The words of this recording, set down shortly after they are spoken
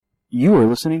You are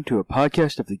listening to a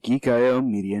podcast of the Geek.io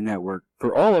Media Network.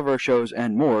 For all of our shows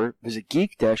and more, visit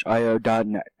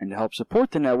geek-io.net. And to help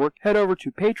support the network, head over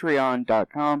to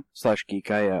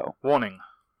patreon.com/geekio. Warning.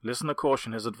 Listener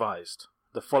caution is advised.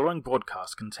 The following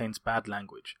broadcast contains bad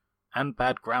language, and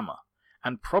bad grammar,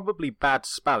 and probably bad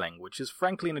spelling, which is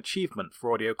frankly an achievement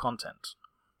for audio content.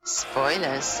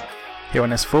 Spoilers. Here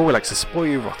on S4 we like to spoil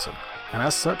you rotten, and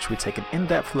as such we take an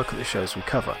in-depth look at the shows we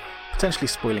cover, potentially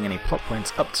spoiling any plot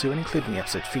points up to and including the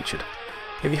episode featured.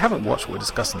 If you haven't watched what we're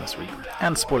discussing this week,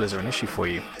 and spoilers are an issue for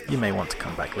you, you may want to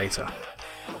come back later.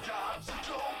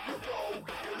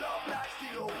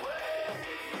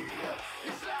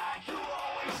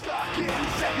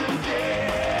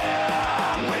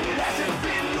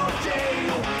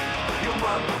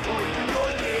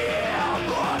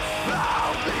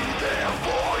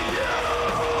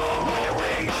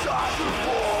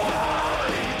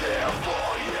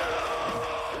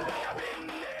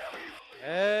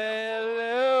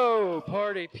 Hello,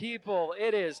 party people.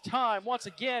 It is time once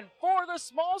again for the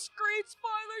Small Screen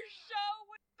Spoiler Show.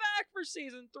 We're back for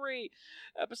Season 3,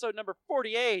 Episode number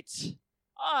 48.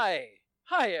 Hi,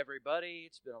 everybody.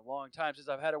 It's been a long time since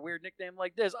I've had a weird nickname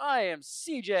like this. I am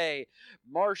CJ,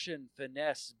 Martian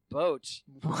Finesse Boat.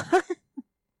 What? Right?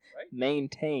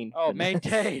 Maintain. Oh, finesse.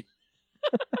 maintain.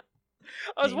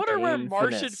 I was wondering where Maintain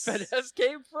Martian finesse. Finesse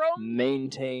came from.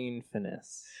 Maintain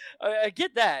finesse. I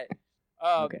get that.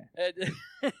 Okay. And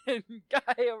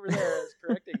guy over there is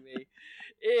correcting me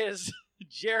is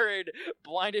Jared,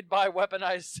 blinded by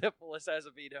weaponized syphilis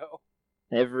Azevedo.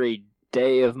 Every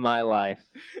day of my life.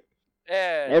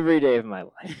 And Every day of my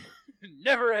life.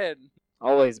 never end.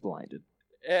 Always blinded.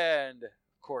 And,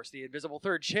 of course, the invisible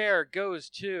third chair goes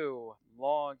to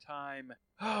long time.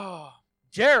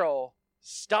 Daryl,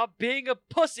 stop being a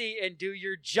pussy and do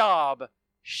your job,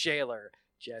 Shaler.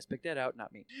 Jazz picked that out,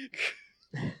 not me.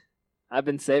 I've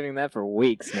been saving that for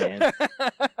weeks, man.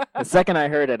 The second I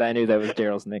heard it, I knew that was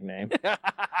Daryl's nickname.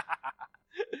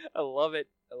 I love it.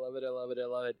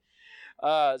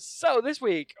 So this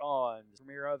week on the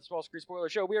premiere of the Small Screen Spoiler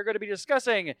Show, we are going to be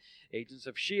discussing Agents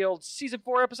of S.H.I.E.L.D. Season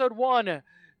 4, Episode 1,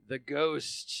 The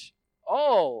Ghost,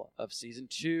 all of Season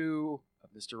 2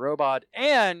 of Mr. Robot,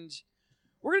 and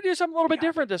we're going to do something a little bit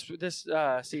different this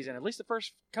season, at least the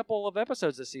first couple of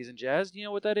episodes this season. Jazz, do you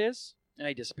know what that is? And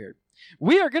he disappeared.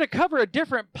 We are going to cover a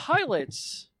different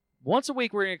pilots. Once a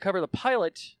week, we're going to cover the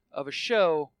pilot of a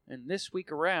show, and this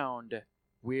week around,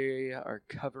 we are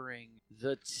covering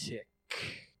The Tick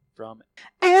from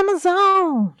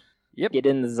Amazon! Yep. Get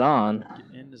in the zone.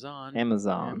 Get in the zone.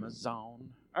 Amazon.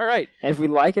 All right. And if we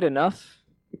like it enough,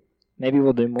 maybe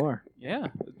we'll do more. Yeah,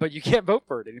 but you can't vote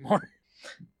for it anymore.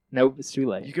 Nope, it's too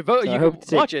late. You can vote. So You I hope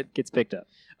can watch it. gets picked up.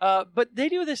 But they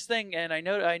do this thing, and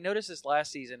I noticed this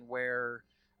last season where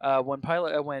when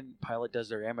Pilot does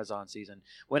their Amazon season,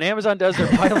 when Amazon does their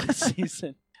pilot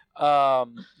season,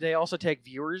 they also take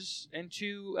viewers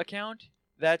into account.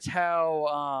 That's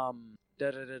how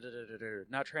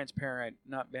not Transparent,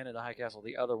 not Band of the High Castle,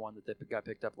 the other one that got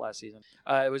picked up last season.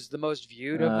 It was the most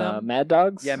viewed of them. Mad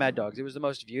Dogs? Yeah, Mad Dogs. It was the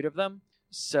most viewed of them,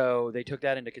 so they took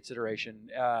that into consideration.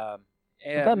 I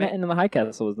thought Man in the High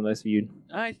Castle was the most viewed.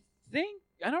 I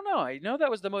don't know. I know that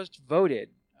was the most voted.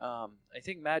 I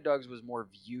think Mad Dogs was more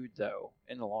viewed, though,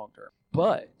 in the long term.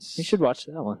 But We should watch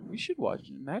that one. we should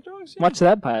watch Mad Dogs. Yeah. Watch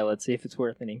that pilot, see if it's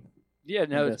worth any. Yeah,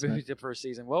 no, it's investment. the first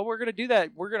season. Well, we're going to do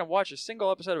that. We're going to watch a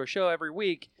single episode of a show every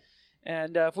week.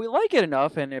 And if we like it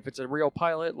enough, and if it's a real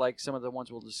pilot, like some of the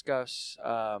ones we'll discuss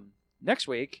next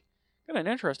week, got an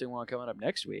interesting one coming up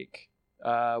next week.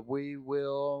 We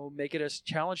will make it a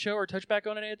challenge show or touch back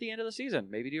on it at the end of the season.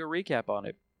 Maybe do a recap on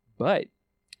it. But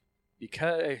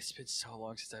because it's been so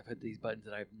long since I've hit these buttons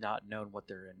that I've not known what's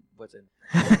in.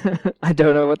 I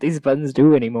don't know what these buttons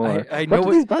do anymore. I know what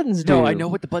do these buttons do? No, I know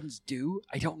what the buttons do.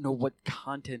 I don't know what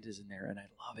content is in there, and I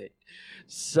love it.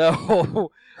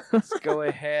 So let's go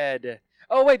ahead.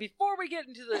 Oh, wait, before we get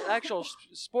into the actual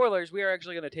spoilers, we are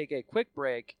actually going to take a quick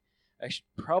break. I should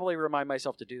probably remind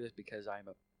myself to do this because I'm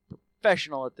a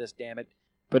professional at this, damn it.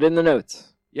 Put in the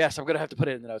notes. Yes, I'm going to have to put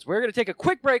it in the notes. We're going to take a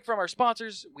quick break from our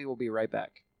sponsors. We will be right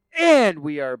back. And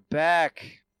we are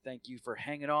back. Thank you for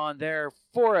hanging on there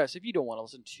for us. If you don't want to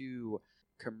listen to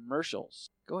commercials,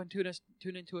 go and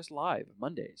tune into us live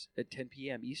Mondays at 10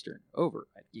 p.m. Eastern over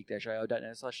at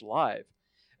geek-io.net/live.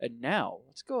 And now,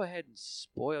 let's go ahead and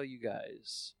spoil you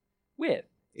guys with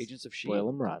Agents of S.H.I.E.L.D. Spoil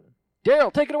them rotten.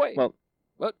 Daryl, take it away. Well,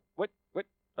 What?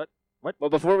 Well,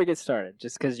 before we get started,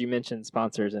 just because you mentioned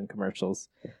sponsors and commercials,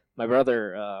 my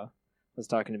brother was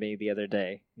talking to me the other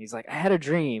day. He's like, I had a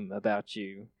dream about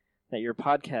you. that your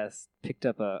podcast picked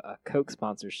up a Coke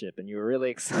sponsorship and you were really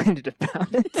excited about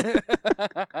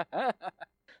it.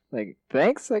 Like,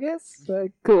 thanks, I guess.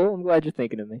 Cool. I'm glad you're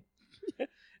thinking of me.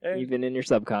 Even in your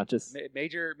subconscious.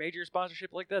 Major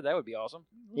sponsorship like that would be awesome.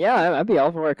 Yeah, I'd be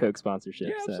all for a Coke sponsorship.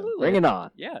 Yeah, so absolutely. bring it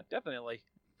on. Yeah, definitely.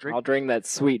 I'll drink that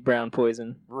sweet brown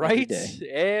poison. Right,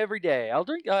 every day. I'll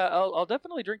drink. I'll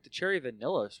definitely drink the cherry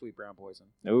vanilla sweet brown poison.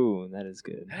 Ooh, that is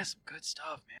good. That is some good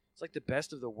stuff, man. It's like the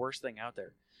best of the worst thing out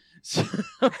there.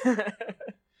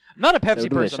 Not a Pepsi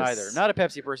person either. Not a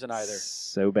Pepsi person either.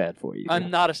 So bad for you.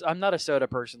 I'm not a soda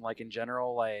person. Like in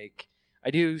general, like I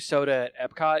do soda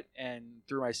at Epcot and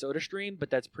through my Soda Stream,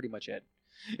 but that's pretty much it.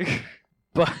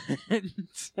 But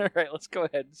all right, let's go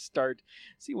ahead and start.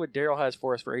 See what Daryl has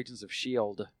for us for Agents of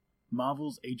S.H.I.E.L.D.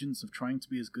 Marvel's Agents of Trying to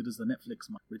Be as Good as the Netflix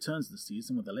returns this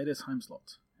season with the latest time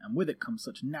slot, and with it comes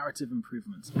such narrative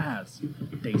improvements as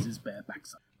Daisy's bare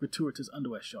backside, gratuitous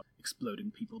underwear shot,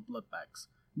 exploding people blood bags,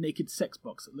 naked sex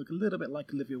box that look a little bit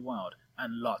like Olivia Wilde,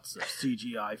 and lots of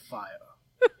CGI fire.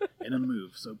 In a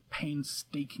move so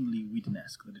painstakingly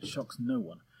Whedon-esque that it shocks no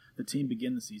one, the team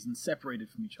begin the season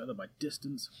separated from each other by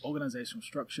distance, organizational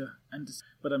structure,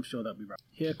 but I'm sure that'll be right.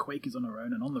 Here, Quake is on her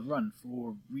own and on the run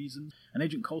for reason, and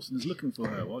Agent Coulson is looking for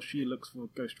her while she looks for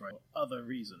Ghost Rider for other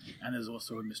reason. And there's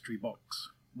also a mystery box.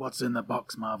 What's in the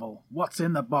box, Marvel? What's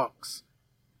in the box?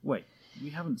 Wait,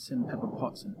 we haven't seen Pepper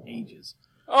Potts in ages.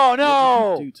 Oh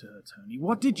no! What did you do to her, Tony?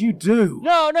 What did you do?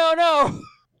 No!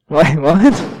 Wait, what?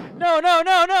 No!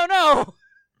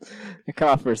 I cut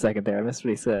off for a second there. I missed what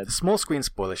he said. The small screen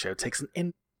spoiler show takes an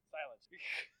Silence.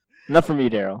 Enough from you,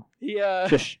 Daryl.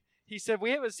 Shush. He said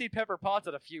we haven't seen Pepper Potts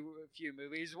in a few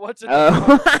movies. What's in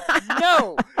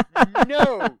Oh.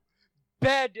 No!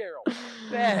 Bad Daryl.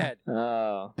 Bad.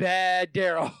 Oh. Bad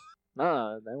Daryl.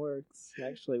 No, that works. It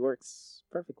actually works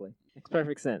perfectly. Makes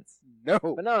perfect sense. No.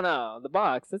 But no. The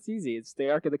box, that's easy. It's the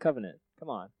Ark of the Covenant. Come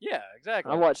on. Yeah,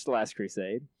 exactly. I watched The Last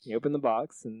Crusade. You open the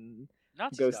box and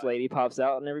Ghost Lady pops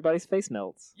out and everybody's face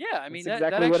melts. Yeah, I mean, that's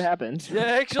exactly what happened. That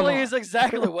actually is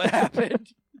exactly what happened.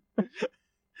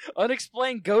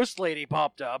 Unexplained Ghost Lady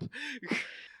popped up.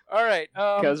 All right.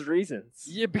 Because reasons.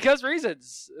 Yeah, because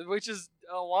reasons, which is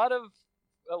a lot of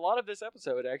this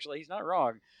episode. Actually, he's not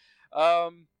wrong.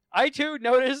 I too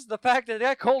noticed the fact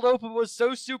that cold open was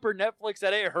so super Netflix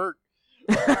that it hurt.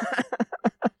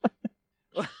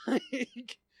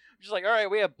 Just like, all right,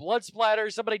 we have blood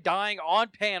splatters, somebody dying on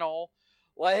panel.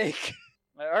 Like,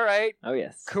 all right. Oh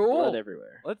yes. Cool. Blood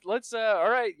everywhere. Let's all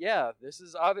right, yeah. This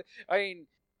is obvious. I mean,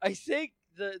 I think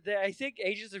I think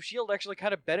Agents of S.H.I.E.L.D. actually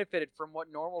kind of benefited from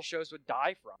what normal shows would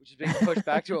die from, which is being pushed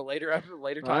back to a later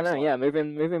time. I know, yeah,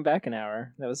 moving back an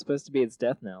hour. That was supposed to be its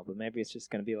death knell, but maybe it's just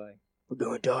gonna be like, we're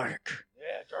going dark.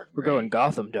 Yeah, dark. We're going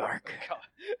Gotham dark.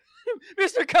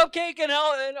 Mr. Cupcake and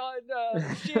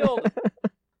S.H.I.E.L.D.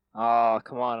 Oh,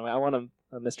 come on! I want a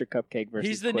Mr. Cupcake versus.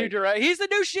 He's the Quake. new director. He's the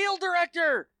new S.H.I.E.L.D.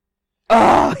 director.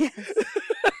 Oh yes.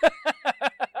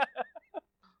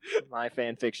 My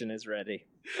fan fiction is ready.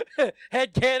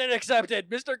 Headcanon accepted.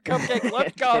 Mr. Cupcake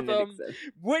left Gotham.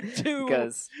 Went to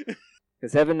because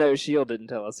heaven knows S.H.I.E.L.D. didn't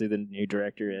tell us who the new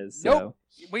director is. So. Nope.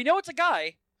 We know it's a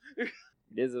guy. It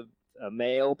is a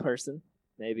male person.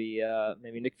 Maybe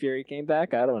Nick Fury came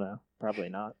back. I don't know. Probably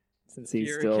not. Since he's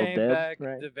Fury still came dead, back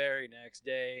right? the very next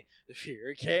day. The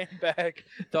Fury came back,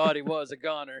 thought he was a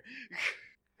goner.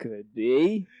 Could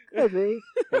be. And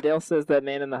Dale says that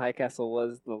Man in the High Castle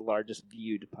was the largest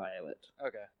viewed pilot.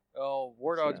 Okay. Oh,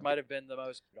 War Dogs So. might have been the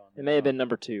most. It may have been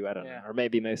number 2. I don't Yeah. know, or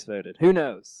maybe most voted. Who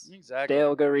knows? Exactly.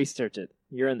 Dale, go research it.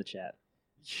 You're in the chat.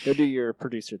 Go do your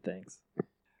producer things.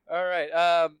 All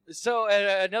right. So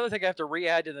another thing I have to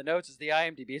re-add to the notes is the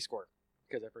IMDb score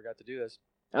because I forgot to do this.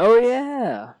 Oh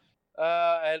yeah.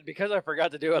 And because I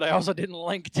forgot to do it, I also didn't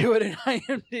link to it in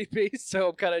IMDb, so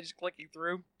I'm kind of just clicking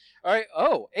through. All right.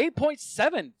 Oh,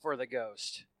 8.7 for The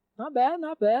Ghost. Not bad.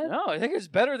 No, I think it's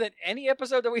better than any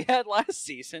episode that we had last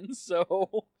season.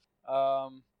 So,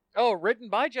 written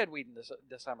by Jed Whedon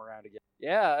this time around again.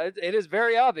 Yeah, it is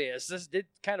very obvious. This did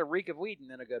kind of reek of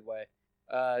Whedon in a good way.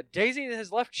 Daisy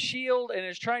has left S.H.I.E.L.D. and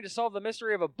is trying to solve the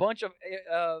mystery of a bunch of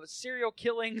serial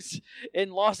killings in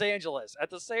Los Angeles.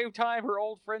 At the same time, her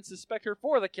old friends suspect her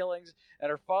for the killings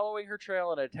and are following her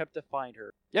trail in an attempt to find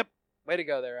her. Yep. Way to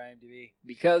go there, IMDb.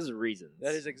 Because reasons.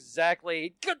 That is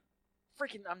exactly... Good.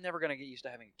 Freaking... I'm never going to get used to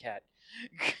having a cat.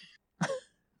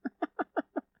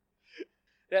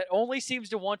 That only seems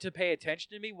to want to pay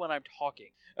attention to me when I'm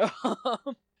talking.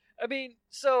 I mean,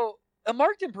 so... A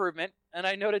marked improvement, and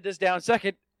I noted this down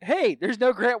second. Hey, there's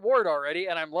no Grant Ward already,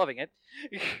 and I'm loving it.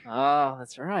 Oh,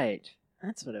 that's right.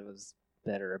 That's what it was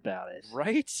better about it.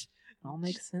 Right? All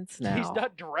makes sense now. He's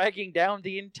not dragging down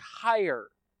the entire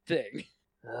thing.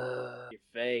 Your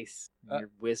face. Your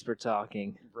whisper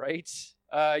talking. Right?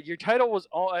 Your title was,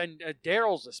 and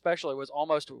Daryl's especially, was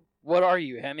almost, "What are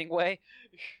you, Hemingway?"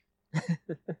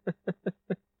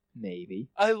 Maybe.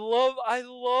 I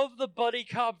love the buddy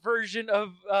cop version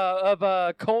of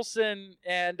Coulson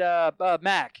and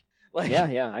Mac. Like,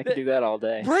 Yeah, I could do that all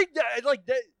day. Right? Like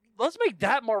that. Let's make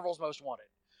that Marvel's Most Wanted.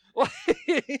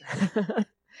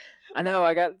 I know.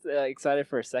 I got excited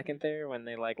for a second there when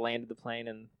they like landed the plane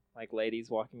and like ladies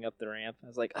walking up the ramp. I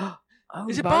was like, oh,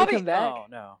 is it Bobby Bobby? come back? Oh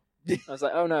no. I was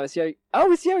like, oh no, it's Yo.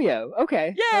 Oh, it's Yo-Yo.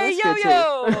 Okay. Yay,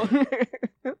 Oh,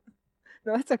 Yo-Yo!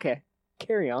 No, that's okay.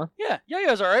 Carry on. Yeah,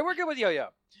 Yo-Yo's all right. We're good with Yo-Yo.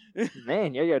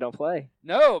 Man, Yo-Yo don't play.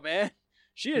 No, man.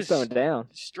 She She's is throwing down.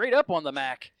 straight up on the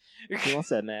Mac. She wants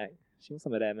that Mac. She wants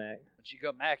some of that Mac. Once you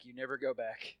go Mac, you never go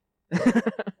back.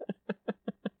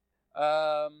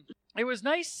 It was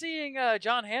nice seeing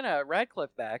John Hannah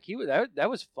Radcliffe back. That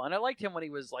was fun. I liked him when he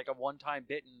was like a one-time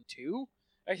bit in 2,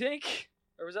 I think,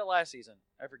 or was that last season?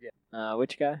 I forget.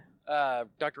 Which guy?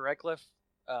 Dr. Radcliffe,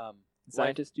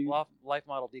 Scientist dude? life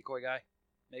model decoy guy,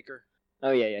 maker.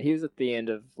 Oh yeah. He was at the end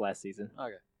of last season.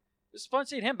 Okay, it was fun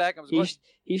seeing him back. I was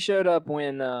He showed up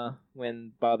when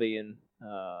Bobby and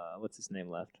what's his name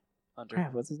left? Hunter.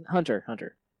 Crap, what's his Hunter.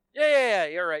 Yeah.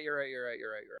 You're right.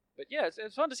 But yeah,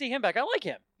 it's fun to see him back. I like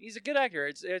him. He's a good actor.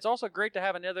 It's also great to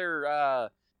have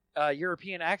another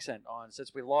European accent on,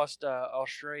 since we lost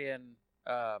Australian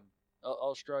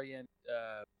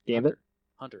Gambit?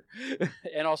 Hunter.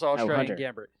 And also Australian Hunter.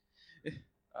 Gambit.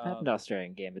 What happened to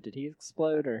Australian Gambit? Did he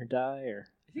explode or die? Or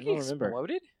I think don't he remember.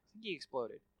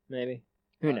 exploded. Maybe.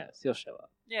 Who knows? He'll show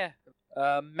up. Yeah.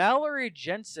 Mallory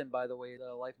Jensen, by the way,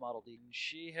 the life model deacon,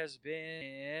 she has been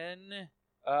in...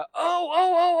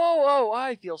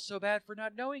 I feel so bad for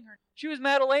not knowing her. She was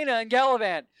Madalena in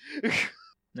Gallivant.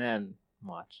 Man,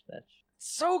 watch that.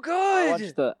 So good!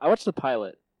 I watched the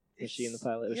pilot. Was she in the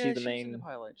pilot? Was she the she's main in the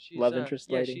pilot. She's, love interest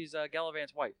lady? Yeah, she's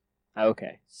Gallivant's wife.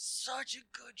 Okay. Such a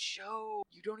good show.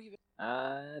 You don't even...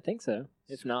 I think so.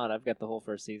 If not, I've got the whole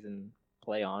first season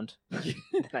play on that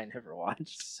I never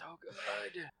watched. So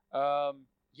good.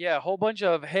 Yeah, a whole bunch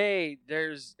of, hey,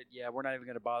 we're not even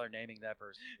going to bother naming that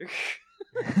person.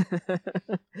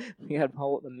 We had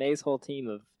the May's whole team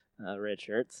of red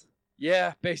shirts.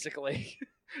 Yeah, basically.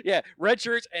 Yeah, red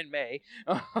shirts and May.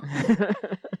 And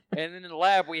then in the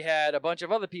lab, we had a bunch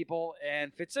of other people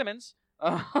and Fitzsimmons.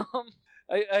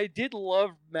 I did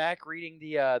love Mac reading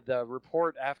the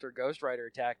report after Ghost Rider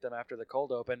attacked them after the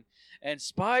cold open, and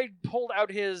Spy pulled out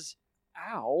his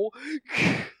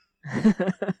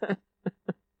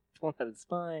Pulled out his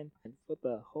spine. And what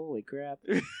the holy crap?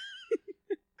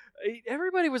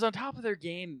 Everybody was on top of their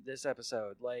game this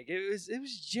episode. Like it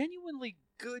was genuinely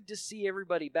good to see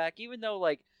everybody back, even though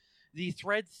like the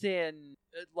thread thin,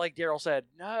 like Daryl said,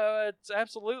 no, it's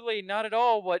absolutely not at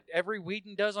all what every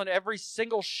Whedon does on every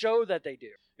single show that they do.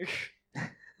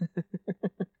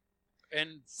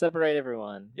 And separate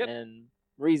everyone. Yep. And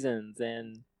reasons,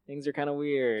 and things are kind of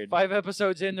weird. 5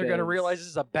 episodes in, they're going to realize this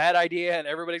is a bad idea, and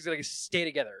everybody's going to stay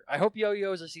together. I hope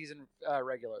Yo-Yo is a season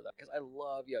regular, though, because I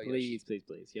love Yo-Yo. Please.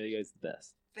 Yo-Yo's the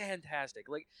best. Fantastic.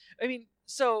 Like, I mean,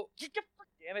 so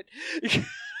damn it.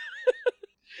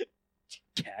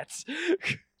 Cats.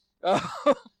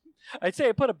 I'd say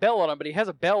I put a bell on him, but he has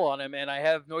a bell on him, and I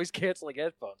have noise-canceling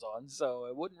headphones on, so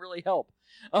it wouldn't really help.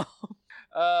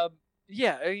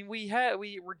 Yeah, I mean,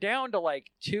 we're down to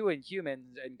like 2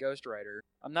 Inhumans and Ghost Rider.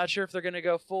 I'm not sure if they're going to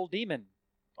go full demon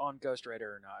on Ghost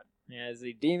Rider or not. Yeah, is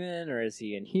he demon, or is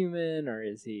he Inhuman, or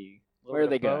is he... Where are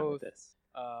they going with this?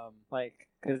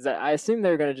 Because I assume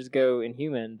they're going to just go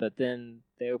Inhuman, but then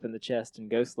they open the chest and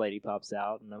Ghost Lady pops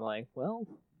out, and I'm like, well...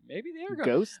 Maybe they are going.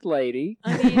 Ghost Lady.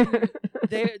 I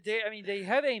mean, they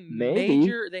have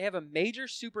a major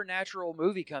supernatural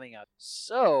movie coming out.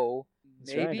 So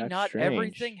That's maybe right, not Strange.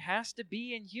 everything has to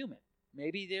be Inhuman.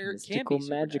 Maybe there can be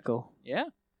magical. Yeah.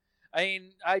 I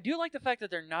mean, I do like the fact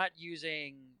that they're not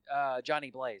using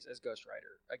Johnny Blaze as Ghost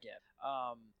Rider again.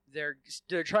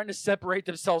 They're trying to separate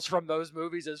themselves from those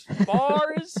movies as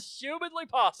far as humanly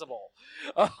possible.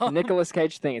 Nicolas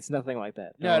Cage thing, it's nothing like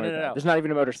that. No. There's not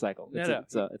even a motorcycle. No.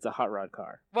 It's a hot rod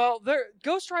car. Well,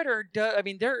 Ghost Rider.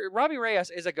 Robbie Reyes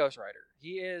is a Ghost Rider.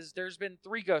 He is. There's been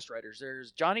 3 Ghost Riders.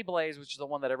 There's Johnny Blaze, which is the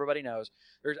one that everybody knows.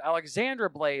 There's Alexandra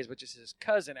Blaze, which is his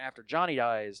cousin after Johnny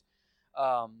dies.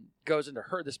 Goes into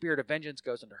her. The spirit of vengeance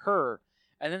goes into her,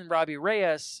 and then Robbie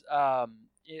Reyes.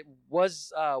 It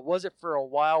was it for a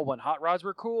while when hot rods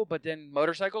were cool, but then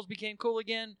motorcycles became cool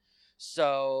again.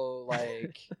 So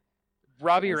like,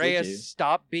 Robbie Reyes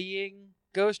stopped being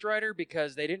Ghost Rider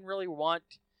because they didn't really want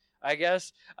I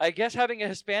guess having a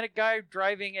Hispanic guy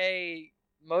driving a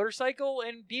motorcycle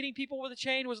and beating people with a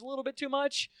chain was a little bit too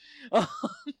much.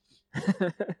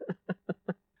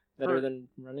 Better than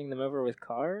running them over with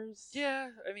cars? Yeah,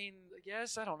 I mean, I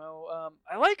guess, I don't know.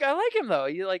 I like him though.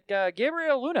 You like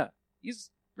Gabriel Luna.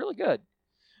 He's really good.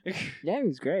 Yeah, he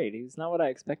was great. He was not what I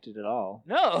expected at all.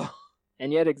 No.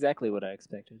 And yet exactly what I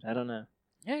expected. I don't know.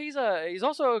 Yeah, he's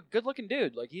also a good-looking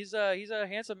dude. Like he's a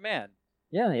handsome man.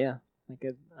 Yeah. Like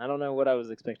I don't know what I was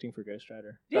expecting for Ghost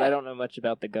Rider, but I don't know much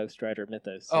about the Ghost Rider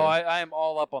mythos. So. Oh, I am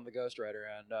all up on the Ghost Rider,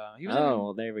 and he was.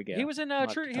 Well, there we go. He was in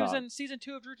He was in season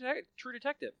 2 of True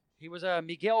Detective. He was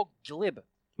Miguel Glib,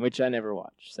 which I never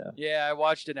watched. So yeah, I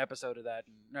watched an episode of that.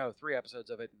 No, 3 episodes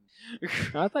of it.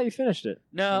 I thought you finished it.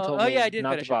 No, oh yeah, I did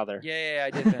not finish to bother. it. Yeah,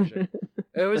 I did finish it.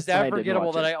 It was that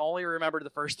forgettable that I only remembered the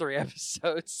first 3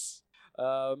 episodes.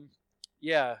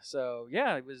 Yeah, so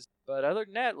yeah, it was. But other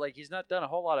than that, like he's not done a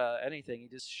whole lot of anything. He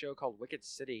did a show called Wicked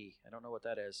City. I don't know what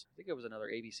that is. I think it was another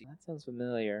ABC. That sounds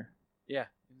familiar. Yeah,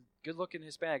 good-looking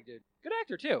Hispanic dude. Good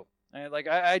actor too. And like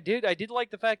I did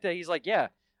like the fact that he's like, yeah,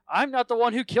 I'm not the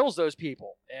one who kills those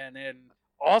people, and then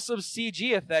awesome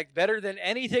CG effect, better than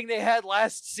anything they had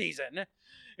last season.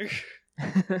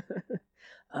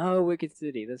 Oh, Wicked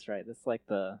City. That's right. That's like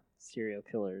the serial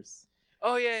killers.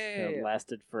 Oh yeah. That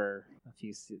lasted for a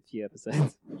few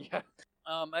episodes. Yeah.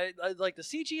 I like the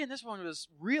CG in this one was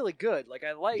really good. Like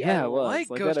I like. Yeah, I it was like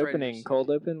like Ghost that Riders. opening cold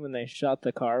open when they shot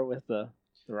the car with the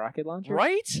rocket launcher.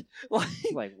 Right?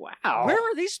 Like wow. Where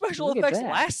were these special Look at effects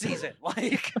that. last season?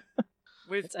 Like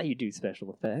with That's how you do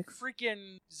special effects.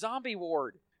 freaking Zombie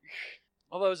Ward.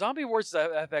 Although Zombie Ward's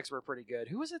FX were pretty good.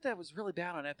 Who was it that was really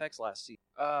bad on FX last season?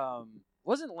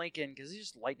 Wasn't Lincoln, because he's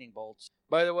just lightning bolts.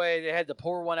 By the way, they had to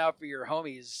pour one out for your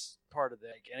homies part of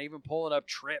it, and even pulling up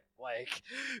Trip, like,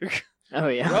 Oh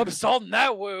yeah. rub salt in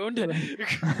that wound.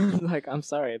 Like I'm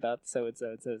sorry about so and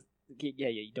so. It says yeah.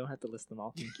 You don't have to list them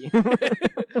all. Thank you.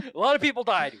 A lot of people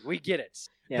died. We get it.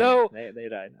 Yeah, Though they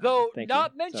died. Though Thank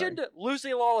not you. mentioned, Sorry.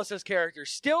 Lucy Lawless's character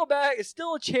still back. It's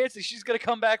still a chance that she's gonna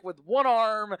come back with one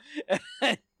arm.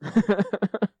 The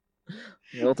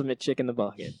ultimate chick in the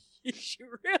bucket. She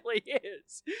really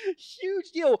is. Huge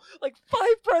deal. Like 5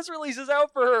 press releases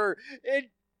out for her in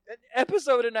an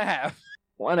episode and a half.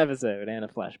 1 episode and a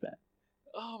flashback.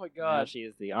 Oh my Now god. she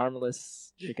is the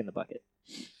armless chick in the bucket.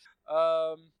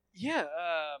 Yeah.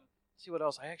 See what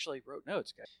else? I actually wrote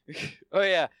notes, guys. Oh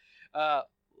yeah.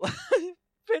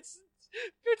 Fitz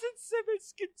and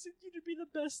Simmons continue to be the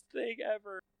best thing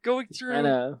ever. Going I through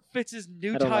know. Fitz's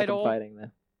new I don't title. like them fighting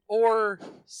though. Or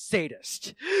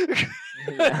sadist.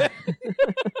 Yeah.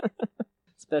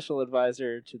 Special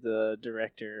advisor to the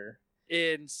director.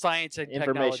 In science and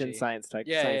Information technology. science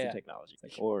Yeah, science yeah. and technology.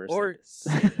 It's like, or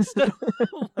sadist.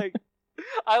 Like,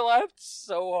 I laughed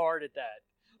so hard at that.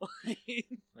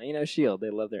 well, you know, S.H.I.E.L.D.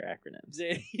 They love their acronyms.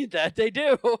 That they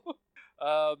do.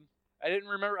 I didn't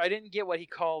remember. I didn't get what he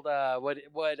called. What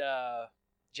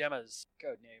Gemma's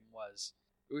code name was.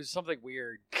 It was something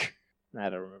weird. I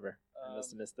don't remember. I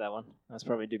must have missed that one. I was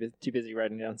probably too busy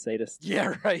writing down sadist.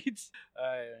 Yeah, right.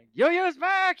 Yo-Yo's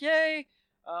back! Yay!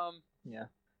 Yeah.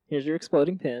 Here's your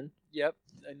exploding pin Yep.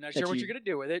 I'm not sure what you're gonna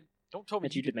do with it. Don't tell me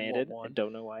that you didn't demanded. want I one.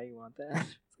 don't know why you want that.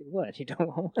 It's like, what? You don't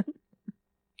want one?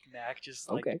 Mac just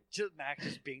like Okay. Mac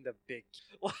just being the big.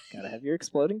 Gotta have your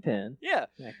exploding pin. Yeah.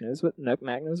 Mac knows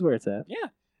where it's at.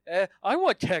 Yeah. I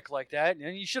want tech like that,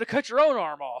 and you should have cut your own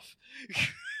arm off.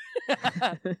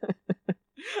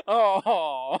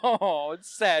 Oh,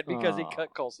 it's sad because he Aw.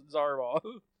 cut Coulson's arm off.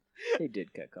 He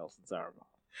did cut Coulson's arm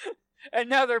off. And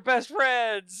now they're best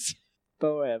friends.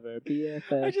 Forever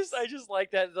BFFs. I just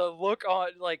like that, the look on,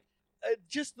 like,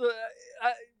 just the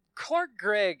Clark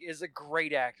Gregg is a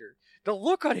great actor. The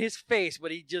look on his face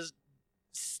when he just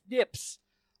snips,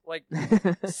 like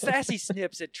sassy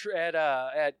snips at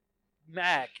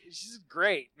Mac. It's just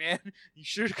great, man. You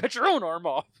should have cut your own arm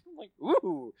off. I'm like,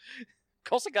 ooh,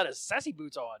 Coulson got his sassy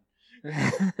boots on.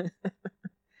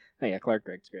 Oh yeah, Clark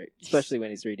Gregg's great, especially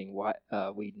when he's reading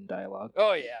Whedon dialogue.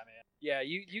 Oh yeah, man. Yeah,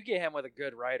 you get him with a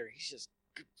good writer. He's just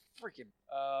good, freaking.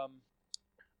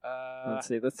 Let's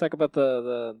see. Let's talk about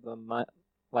the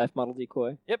life model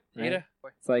decoy. Yep, Right. Ada.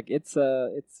 It's like it's a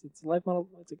life model.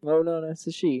 It's like no, it's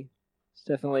a she. It's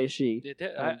definitely a she. I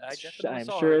definitely I'm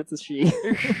saw sure her. it's a she.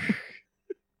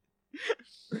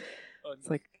 It's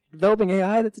like developing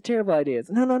AI. That's a terrible idea. It's,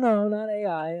 no, not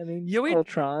AI. I mean, Yeah,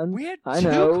 Ultron. we had I two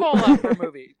know.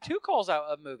 two calls out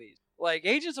of movies, like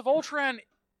Agents of Ultron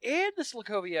and the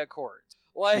Sokovia Accords.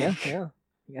 Like, Yeah.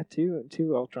 You got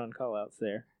two Ultron callouts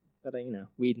there, but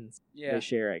Whedon's yeah. they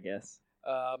share, I guess.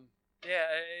 Yeah,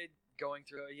 going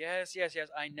through. Yes.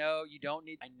 I know you don't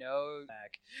need. I know,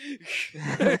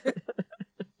 Mac.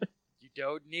 You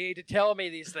don't need to tell me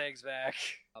these things, Mac.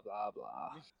 Blah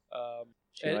blah.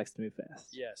 She and- likes to move fast.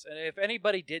 Yes, and if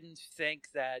anybody didn't think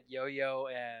that Yo-Yo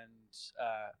and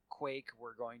Quake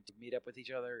were going to meet up with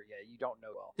each other, yeah, you don't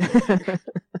know well.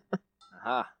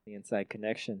 Aha, the inside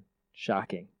connection.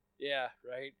 Shocking. Yeah,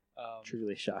 right.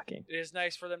 Truly shocking. It is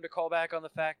nice for them to call back on the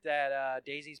fact that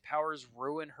Daisy's powers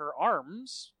ruin her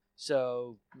arms.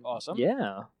 So awesome.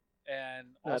 Yeah. And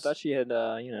I also, thought she had,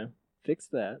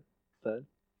 fixed that, but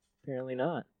apparently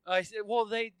not.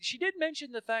 she did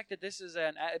mention the fact that this is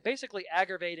basically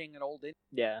aggravating an old.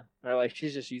 Yeah, or like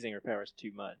she's just using her powers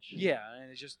too much. Yeah, and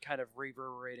it's just kind of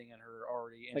reverberating in her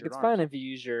already injured Like it's arms. fine if you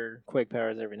use your Quake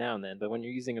powers every now and then, but when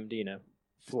you're using them to,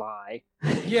 fly.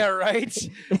 Yeah, right.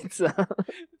 it's a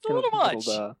little much. It's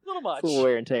A little much. a little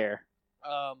wear and tear.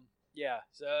 Yeah.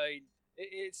 So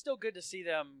it's still good to see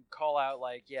them call out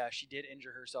like, yeah, she did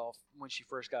injure herself when she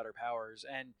first got her powers,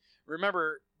 and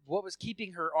remember what was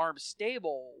keeping her arm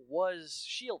stable was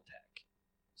shield tech.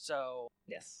 So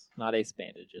Yes, not ace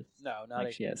bandages. no, not like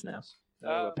a- she has now. So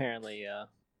Um, apparently,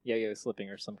 Yo-Yo is slipping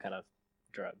her some kind of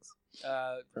drugs.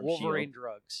 From Wolverine S.H.I.E.L.D.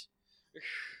 drugs.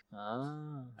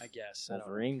 Ah, I guess. I don't know.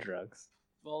 Wolverine drugs.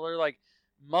 Well, they're like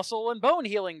muscle and bone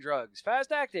healing drugs,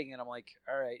 fast acting, and I'm like,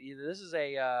 all right, either this is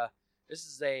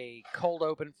a cold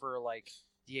open for like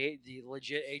the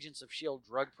legit Agents of S.H.I.E.L.D.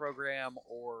 drug program,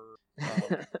 or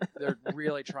they're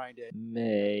really trying to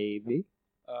Maybe.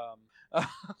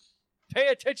 pay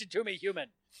attention to me, human.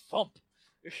 Thump.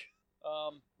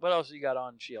 What else you got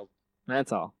on S.H.I.E.L.D.?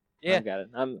 That's all. Yeah. I've got it.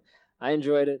 I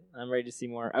enjoyed it. I'm ready to see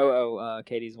more.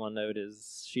 Katie's one note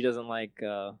is she doesn't like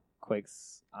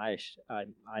Quake's eye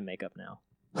makeup now.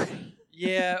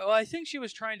 Yeah, well, I think she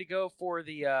was trying to go for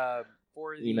the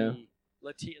Emo?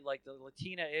 the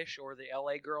Latina-ish or the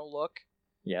LA girl look.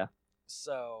 Yeah.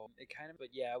 So it kind of, but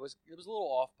yeah, it was a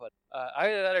little off. But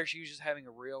either that or she was just having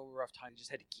a real rough time.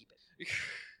 Just had to keep it.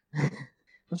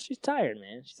 Well, she's tired,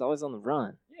 man. She's always on the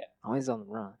run. Yeah, Always on the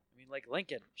run. I mean, like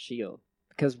Lincoln. S.H.I.E.L.D.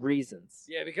 Because reasons.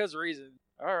 Yeah, because reason.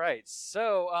 All right.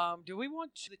 So, do we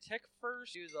want to the tech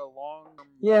first? Do the long?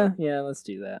 Yeah, let's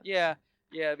do that. Yeah,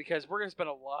 because we're gonna spend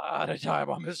a lot of time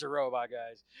on Mr. Robot,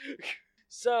 guys.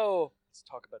 So let's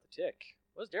talk about the tick.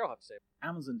 What does Daryl have to say?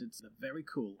 Amazon did something very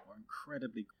cool, or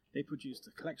incredibly cool. They produced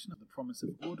a collection of The Promise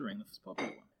of Ordering, the first popular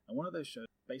one, and one of those shows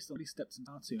based on the steps in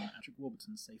cartoon and Patrick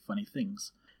Warburton say funny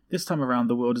things. This time around,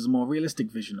 the world is a more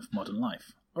realistic vision of modern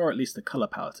life, or at least the colour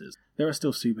palette is. There are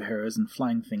still superheroes and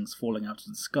flying things falling out of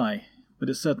the sky, but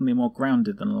it's certainly more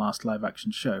grounded than the last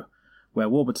live-action show. Where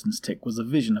Warburton's tick was a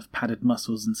vision of padded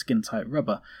muscles and skin-tight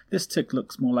rubber, this tick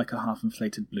looks more like a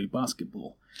half-inflated blue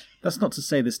basketball. That's not to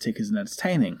say this tick isn't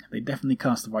entertaining. They definitely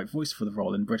cast the right voice for the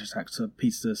role in British actor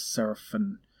Peter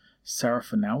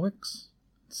Serafinowicz.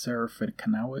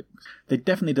 They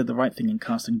definitely did the right thing in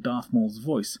casting Darth Maul's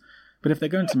voice, but if they're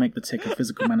going to make the tick a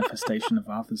physical manifestation of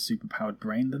Arthur's superpowered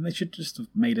brain, then they should just have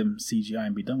made him CGI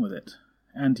and be done with it.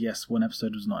 And yes, one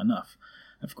episode was not enough.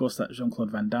 Of course, that Jean-Claude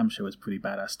Van Damme show is pretty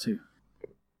badass too.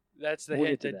 That's the We'll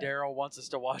hint get to that that. Daryl wants us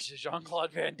to watch the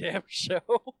Jean-Claude Van Damme show.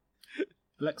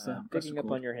 Alexa, press Picking up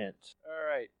record. on your hint. All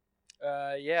right.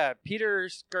 Yeah, Peter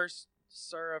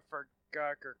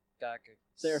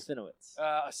Serafinowicz.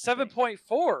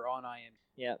 7.4 on IMDb,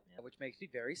 Yeah. which makes me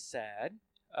very sad.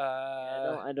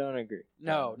 I don't agree.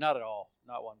 No, not at all.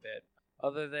 Not one bit.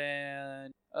 Other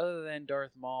than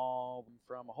Darth Maul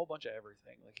from a whole bunch of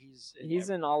everything. Like He's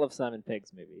in all of Simon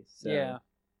Pegg's movies. So Yeah.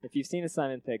 If you've seen a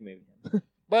Simon Pegg movie,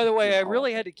 By the way, He's I all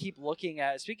really of had to keep looking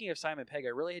at. Speaking of Simon Pegg, I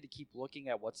really had to keep looking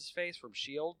at what's his face from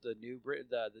Shield, the new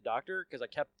the Doctor, because I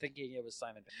kept thinking it was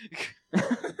Simon Pegg.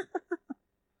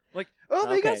 Like, oh,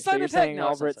 they got okay, so Simon you're Pegg. saying No,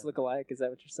 all it's not Brits Simon. look alike? Is that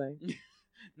what you're saying?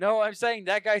 No, I'm saying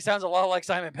that guy sounds a lot like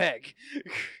Simon Pegg.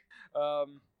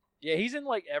 Yeah, he's in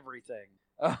like everything.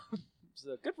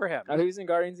 So good for him. Oh, he was in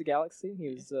Guardians of the Galaxy. He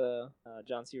was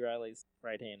John C. Reilly's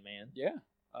right-hand man. Yeah,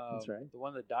 That's right. The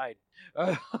one that died.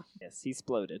 Yes, he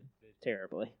exploded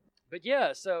terribly. But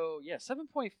yeah, so yeah,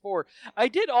 7.4. I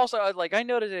did also I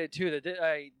noted it too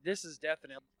that this is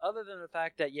definitely, other than the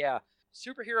fact that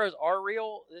superheroes are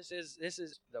real. This is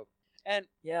the and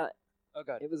Yeah, oh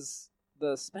god, it was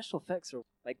the special effects are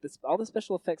like this. All the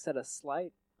special effects had a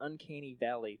slight uncanny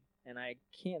valley, and I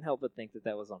can't help but think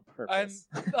that was on purpose.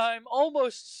 I'm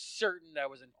almost certain that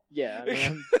was in. Yeah, I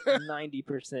mean, I'm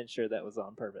 90% sure that was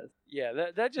on purpose. Yeah,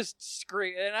 that just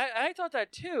screamed, and I thought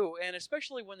that too, and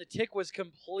especially when the tick was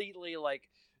completely like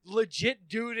legit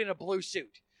dude in a blue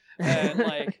suit, and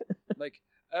like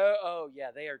oh yeah,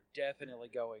 they are definitely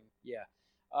going. Yeah,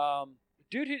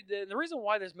 dude. The reason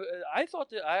why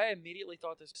I immediately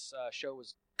thought this show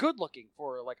was good looking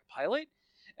for like a pilot,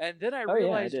 and then I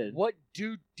realized what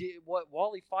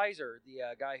Wally Pfizer,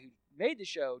 the guy who made the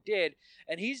show, did,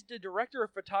 and he's the director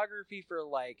of photography for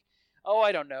like,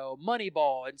 I don't know,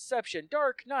 Moneyball, Inception,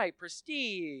 Dark Knight,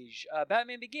 Prestige,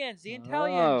 Batman Begins, The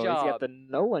Italian Job. He's got the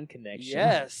Nolan connection.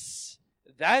 Yes,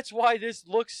 that's why this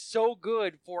looks so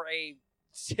good for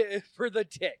the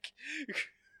Tick.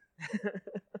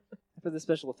 For the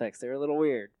special effects, they were a little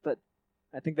weird, but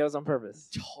I think that was on purpose.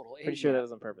 Totally, pretty sure that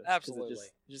was on purpose. Absolutely,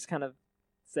 it just kind of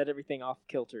set everything off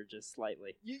kilter just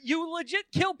slightly. You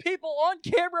legit kill people on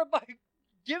camera by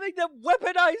giving them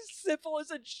weaponized syphilis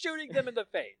and shooting them in the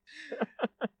face.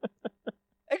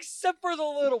 Except for the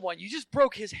little one, you just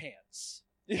broke his hands.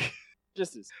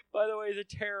 By the way, the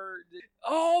terror.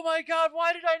 Oh my God!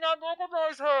 Why did I not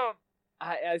recognize him?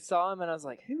 I saw him and I was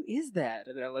like, "Who is that?"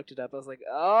 And then I looked it up. I was like,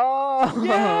 "Oh,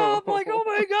 yeah!" I'm like, "Oh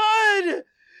my God!"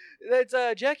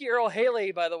 That's Jackie Earle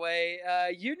Haley, by the way.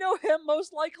 You know him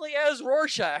most likely as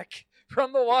Rorschach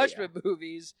from the Watchmen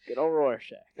movies. Good old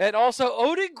Rorschach. And also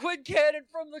Odin Quincannon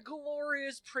from the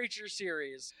glorious Preacher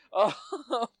series.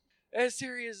 That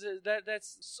series,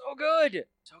 that's so good.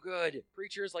 So good.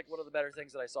 Preacher is like one of the better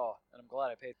things that I saw, and I'm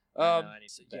glad I paid. I need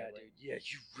to yeah, dude. Yeah,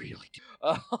 you really do.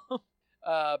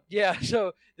 Yeah,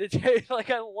 so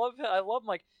I love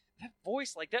like that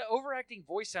voice, like that overacting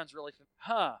voice sounds really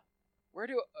where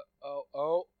do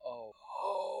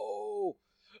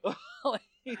like,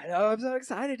 I know, I'm so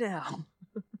excited now.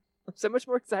 I'm so much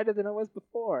more excited than I was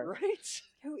before. Right?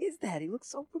 Who is that? He looks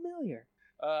so familiar.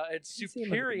 It's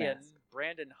Superior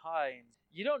Brandon Hines.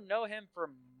 You don't know him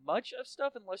from much of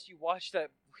stuff unless you watch that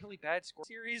really bad Score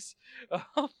series.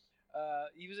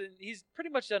 He's pretty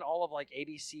much done all of like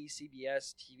ABC,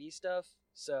 CBS TV stuff.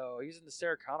 So he was in the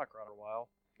Sarah Connor Run a while.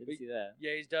 Didn't see that.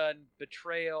 Yeah, he's done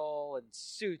Betrayal and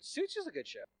Suits. Suits is a good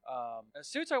show.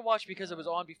 Suits I watched because it was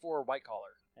on before White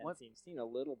Collar. I've seen a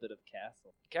little bit of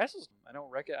Castle. Castle's I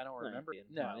don't remember.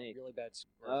 No, really bad.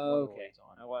 Okay.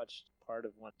 I watched part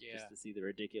of one just to see the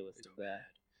ridiculousness of that.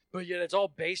 But yeah, it's all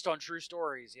based on true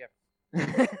stories. Yeah.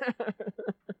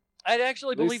 I'd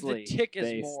actually believe the Tick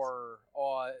is more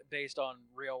based on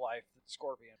real life than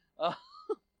Scorpion.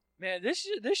 Man, this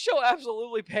show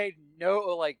absolutely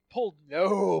pulled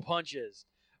no punches.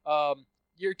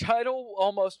 Your title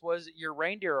almost was "Your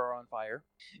Reindeer Are on Fire."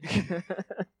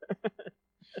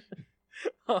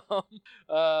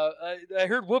 I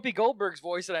heard Whoopi Goldberg's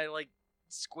voice and I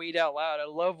squeaked out loud. I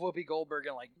love Whoopi Goldberg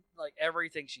and like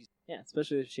everything she's. Yeah,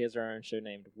 especially if she has her own show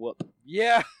named Whoop.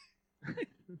 Yeah.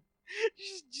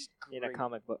 just in a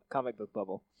comic book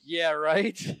bubble. Yeah,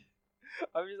 right.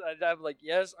 I'm like,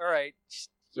 yes, all right.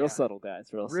 Real subtle, guys.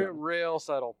 Real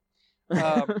subtle.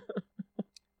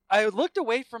 I looked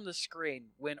away from the screen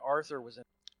when Arthur was in,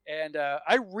 and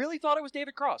I really thought it was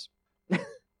David Cross.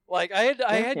 Like I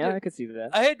could see that.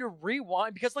 I had to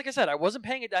rewind because, like I said, I wasn't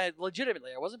paying it. I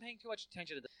wasn't paying too much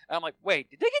attention to this. And I'm like, wait,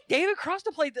 did they get David Cross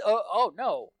to play? Oh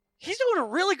no, he's doing a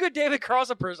really good David Cross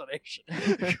impersonation.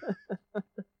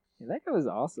 Yeah, that guy was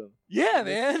awesome. Yeah,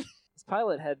 man. This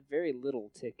pilot had very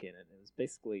little Tick in it. It was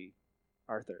basically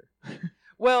Arthur.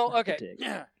 Well, okay.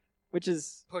 Which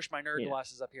is... Push my nerd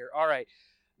glasses up here. All right.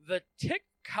 The Tick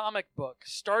comic book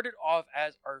started off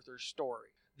as Arthur's story.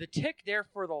 The Tick, there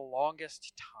for the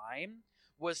longest time,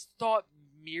 was thought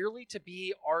merely to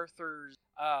be Arthur's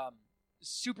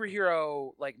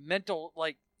superhero, mental,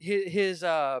 his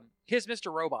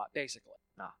Mr. Robot, basically.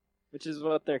 Which is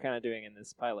what they're kind of doing in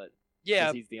this pilot. Yeah.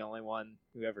 Because he's the only one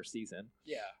who ever sees him.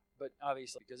 Yeah, but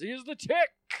obviously, because he is the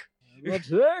Tick! The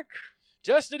Tick!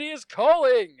 Destiny is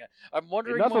calling! I'm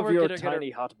wondering enough when of your tiny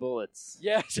hot bullets.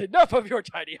 Yes, enough of your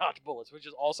tiny hot bullets, which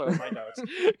is also in my notes.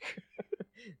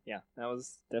 Yeah, that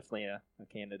was definitely a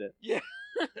candidate. Yeah.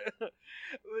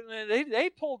 They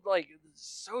pulled,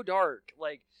 so dark,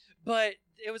 but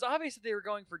it was obvious that they were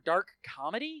going for dark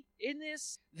comedy in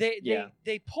this.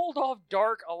 They pulled off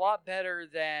dark a lot better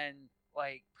than,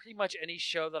 pretty much any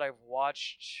show that I've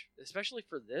watched, especially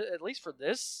for this, at least for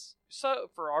this, so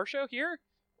for our show here.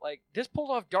 This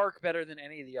pulled off dark better than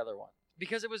any of the other ones.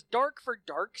 Because it was dark for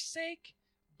dark's sake,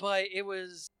 but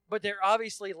they're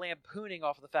obviously lampooning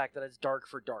off of the fact that it's dark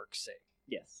for dark's sake.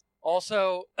 Yes.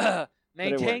 Also,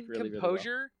 maintain composure.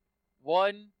 Really well.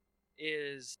 One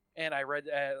is, and I read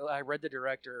the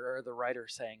director or the writer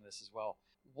saying this as well.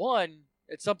 One,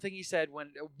 it's something he said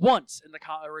once in the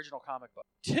original comic book.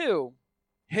 Two,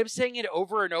 him saying it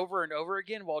over and over and over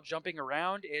again while jumping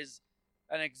around is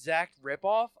an exact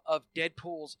ripoff of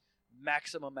Deadpool's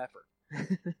Maximum Effort.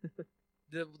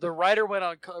 The writer went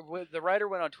on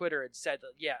Twitter and said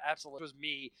that, yeah,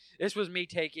 absolutely, this was me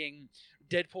taking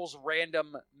Deadpool's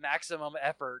random maximum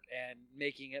effort and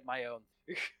making it my own.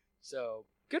 So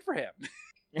good for him.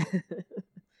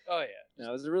 Oh yeah, no,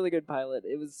 it was a really good pilot.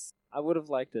 I would have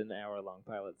liked an hour-long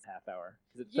pilot, half hour,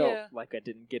 because it Yeah. felt like I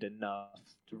didn't get enough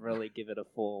to really give it a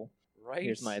full. right.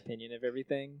 Here's my opinion of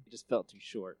everything. It just felt too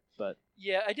short, but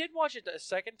Yeah, I did watch it a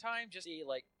second time just to see,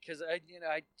 like, because I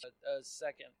a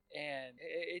second, and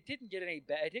it didn't get any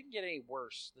it didn't get any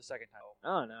worse the second time.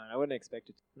 oh no, I wouldn't expect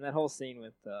it. And that whole scene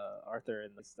with Arthur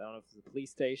in I don't know if it's the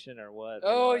police station or what.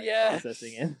 Oh, like, yes.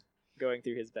 processing it, going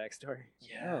through his backstory.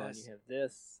 Oh, and Yes. you have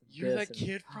this. You're this, that and-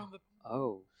 kid from the.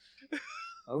 Oh,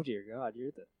 oh dear God,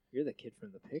 you're the kid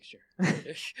from the picture.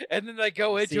 And then they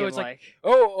go See into him, it, it's like,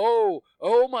 oh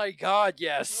my God,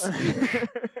 yes. it's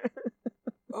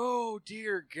Oh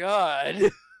dear God.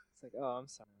 like, oh, I'm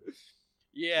sorry.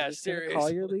 Yeah, I'm just gonna seriously. Call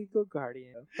your legal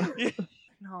guardian.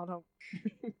 No, don't.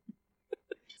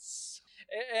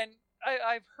 And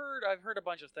I've heard a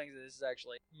bunch of things that this is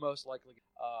actually most likely.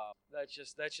 That's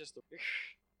just the.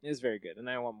 It was very good, and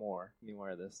I want more. Give me more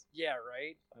of this. Yeah,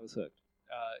 right. I was hooked.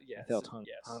 Yes. I felt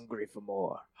yes. hungry for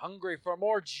more. Hungry for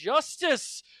more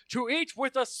justice to eat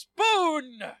with a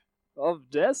spoon.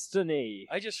 Of destiny.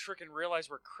 I just freaking realized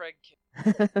where Craig.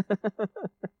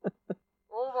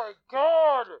 Oh my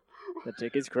God! The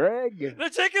tick is Craig. The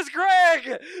tick is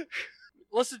Craig.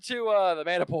 Listen to the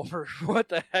Maniple for what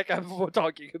the heck I'm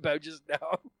talking about just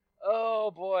now.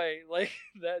 Oh boy, like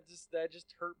that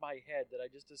just hurt my head that I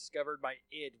just discovered my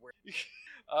id. Where,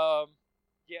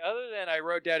 yeah. Other than I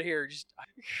wrote down here, just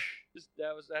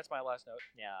that's my last note.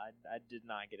 Yeah, I did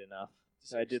not get enough.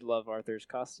 I did love Arthur's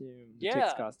costume. The Yeah.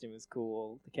 tick's costume was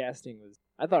cool. The casting was,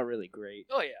 I thought, really great.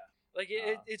 Oh yeah, like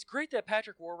it's great that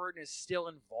Patrick Warburton is still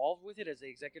involved with it as the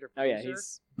executive Oh producer. yeah,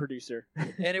 he's producer.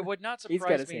 And it would not He's got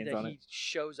surprise his me hands that on he it.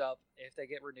 shows up if they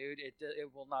get renewed. It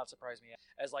will not surprise me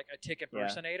as like a tick Yeah.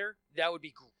 impersonator. That would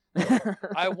be great.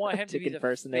 I want him to Tick be the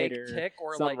impersonator, fake tick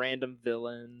or some like random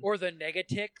villain. or the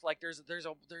negatic. Like there's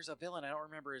a villain, I don't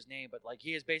remember his name, but like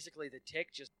he is basically the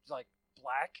tick, just like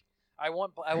black. I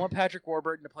want Patrick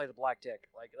Warburton to play the black tick.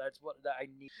 Like that's what I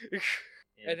need.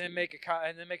 And then make a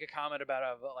comment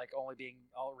about like only being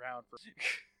all around for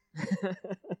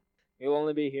He'll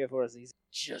only be here for a season.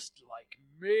 just like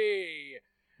me.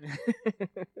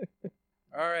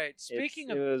 All right. Speaking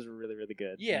it of was really, really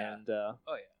good. Yeah. And oh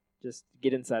yeah. just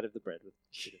get inside of the bread with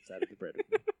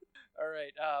me. All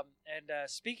right. And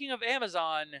speaking of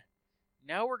Amazon,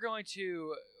 now we're going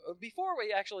to before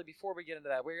we get into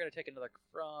that, we're going to take another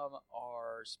from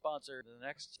our sponsor,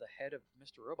 the head of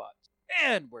Mr. Robot,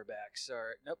 and we're back.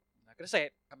 Sorry, nope, I'm not going to say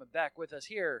it. Coming back with us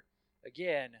here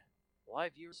again,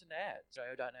 live viewers and ads.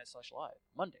 io.net/live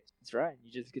Mondays. That's right.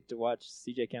 You just get to watch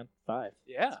CJ count 5.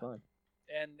 Yeah. It's fun.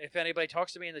 And if anybody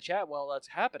talks to me in the chat while that's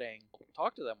happening,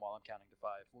 talk to them while I'm counting to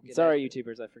 5. We'll get Sorry, into it.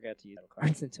 YouTubers, I forgot to use title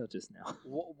cards until just now.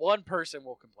 One person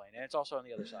will complain, and it's also on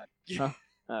the other side.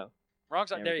 Oh. Wrong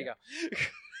side. There There we you go.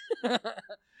 Things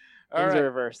All are right.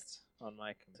 reversed on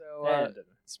my So, and,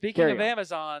 speaking carry of on.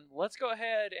 Amazon, let's go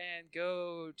ahead and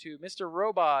go to Mr.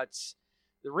 Robots,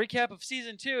 the recap of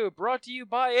Season 2, brought to you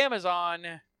by Amazon.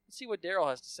 Let's see what Daryl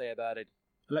has to say about it.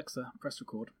 Alexa, press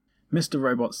record. Mr.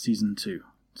 Robot Season 2.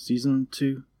 Season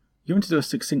 2? You want to do a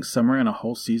succinct summary on a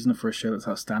whole season for a show that's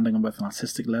outstanding on both an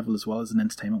artistic level as well as an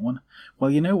entertainment one?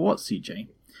 Well, you know what, CJ?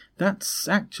 That's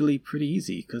actually pretty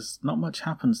easy, because not much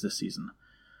happens this season.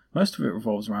 Most of it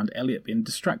revolves around Elliot being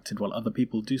distracted while other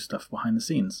people do stuff behind the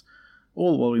scenes,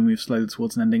 all while we move slowly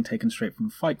towards an ending taken straight from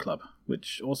Fight Club,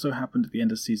 which also happened at the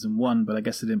end of Season 1, but I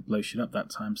guess it didn't blow shit up that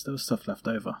time, so there was stuff left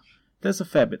over. There's a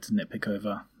fair bit to nitpick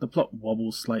over. The plot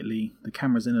wobbles slightly, the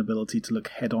camera's inability to look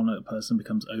head-on at a person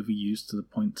becomes overused to the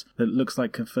point that it looks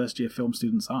like a first-year film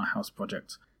student's art house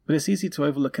project. But it's easy to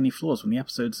overlook any flaws when the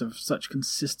episodes are of such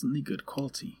consistently good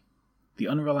quality. The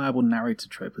unreliable narrator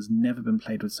trope has never been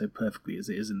played with so perfectly as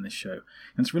it is in this show,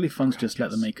 and it's really fun to just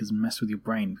let the makers mess with your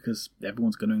brain, because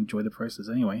everyone's going to enjoy the process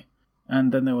anyway.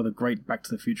 And then there were the great Back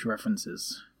to the Future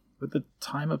references, with the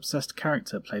time-obsessed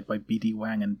character played by BD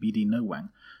Wang and BD No Wang,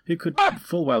 who could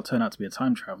full well turn out to be a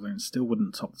time traveller and still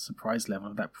wouldn't top the surprise level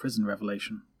of that prison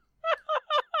revelation.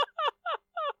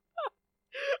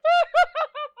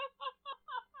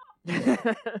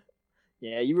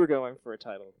 Yeah, you were going for a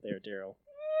title there, Daryl.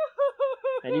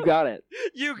 And you got it.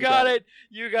 You got it.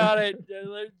 You got it.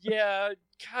 Yeah.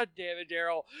 God damn it,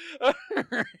 Daryl.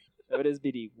 So it is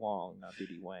BD Wong, not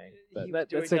BD Wang. But He was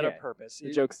doing that's that okay. on purpose.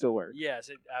 The joke still works. Yes,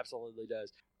 it absolutely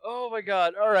does. Oh my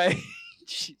God. All right.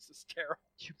 Jesus, Daryl.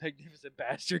 You magnificent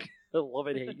bastard. I love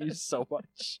and hate you so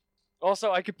much.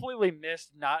 Also, I completely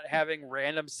missed not having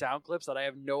random sound clips that I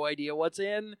have no idea what's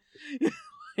in.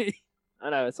 I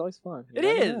know, it's always fun. It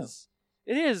is.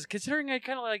 It is, considering I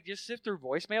kind of like just sift through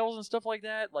voicemails and stuff like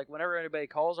that. Like whenever anybody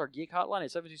calls our Geek hotline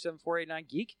at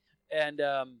 727-489-GEEK. And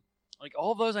like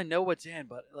all of those I know what's in,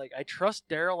 but like I trust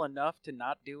Daryl enough to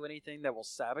not do anything that will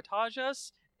sabotage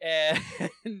us. And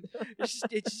it's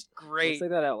just great. Don't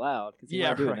say that out loud because you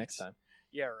might do it next time.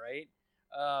 Yeah, right.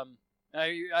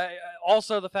 I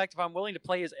also the fact if I'm willing to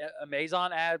play his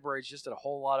Amazon ad where it's just a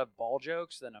whole lot of ball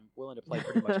jokes, then I'm willing to play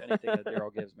pretty much anything that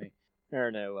Daryl gives me. There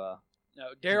are no. No,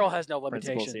 Daryl has no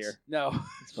limitations here. No,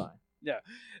 it's fine. No.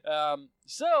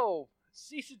 So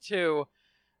season 2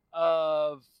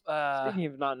 of speaking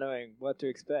of not knowing what to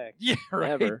expect. Yeah,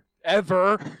 right.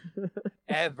 Ever.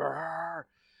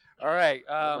 All right.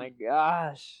 Oh my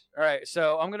gosh. All right.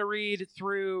 So I'm gonna read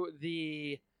through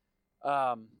the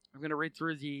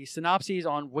synopses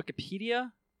on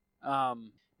Wikipedia,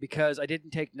 because I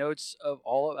didn't take notes of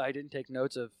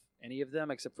any of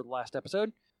them except for the last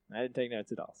episode. I didn't take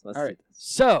notes at all. So let's all do right. this.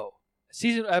 So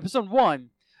episode 1,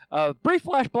 brief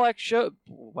flashback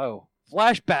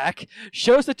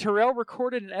shows that Terrell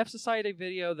recorded an F Society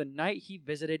video the night he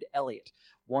visited Elliot.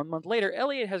 1 month later,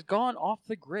 Elliot has gone off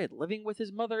the grid, living with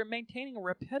his mother and maintaining a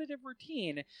repetitive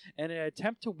routine in an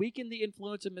attempt to weaken the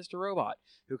influence of Mr. Robot,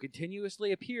 who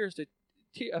continuously appears to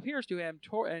him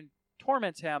and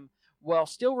torments him while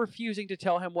still refusing to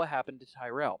tell him what happened to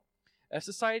Tyrell. F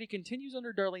Society continues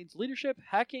under Darlene's leadership,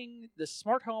 hacking the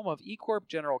smart home of E-Corp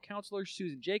General Counselor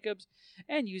Susan Jacobs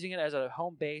and using it as a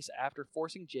home base after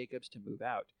forcing Jacobs to move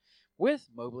out. With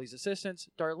Mobley's assistance,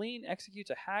 Darlene executes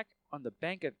a hack on the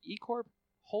bank of E-Corp,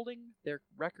 holding their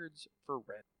records for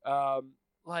rent.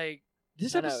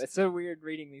 This episode, know, it's so weird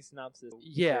reading these synopses.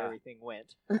 Yeah, where everything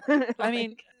went. I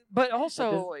mean, but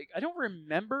also I don't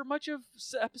remember much of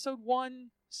episode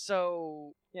 1,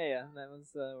 so yeah, that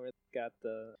was where they got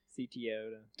the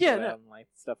CTO to go out and light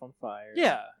stuff on fire.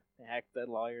 Yeah, they hacked the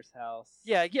lawyer's house.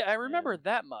 Yeah, I remember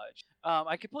that much.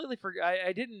 I completely forgot.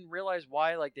 I didn't realize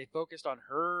why they focused on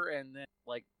her and then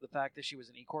the fact that she was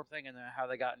an E-Corp thing and then how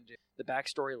they got into the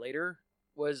backstory later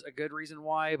was a good reason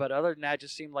why, but other than that, it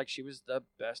just seemed like she was the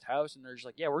best house, and they're just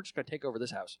we're just going to take over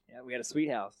this house. Yeah, we got a sweet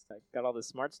house. Got all this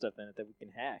smart stuff in it that we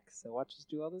can hack, so watch us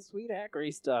do all this sweet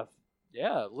hackery stuff.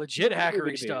 Yeah, legit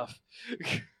hackery stuff.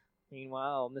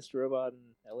 Meanwhile, Mr. Robot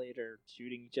and Elliot are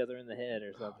shooting each other in the head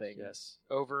or something. Yes,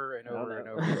 over and over and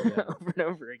over again. Over and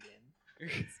over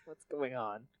again. What's going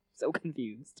on? So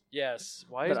confused. Yes.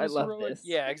 Why but is I Mr. love Robot? this.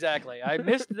 Yeah, exactly. I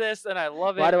missed this and I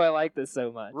love it. Why do I like this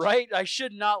so much? Right? I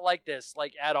should not like this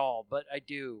at all, but I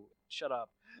do. Shut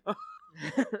up.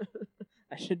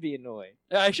 I should be annoyed.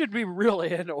 I should be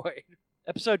really annoyed.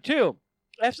 Episode 2.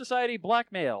 F Society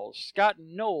blackmails Scott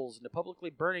Knowles into publicly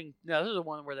burning... No, this is the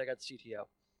one where they got the CTO.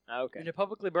 Okay. Into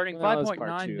publicly burning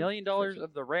 $5.9 million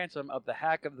of the ransom of the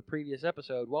hack of the previous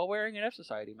episode while wearing an F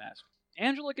Society mask.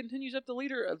 Angela continues up the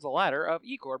ladder of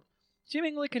E-Corp,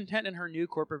 seemingly content in her new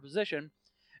corporate position,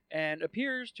 and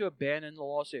appears to abandon the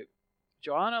lawsuit.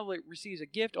 Joanna receives a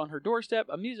gift on her doorstep,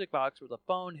 a music box with a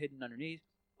phone hidden underneath,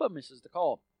 but misses the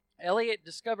call. Elliot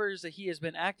discovers that he has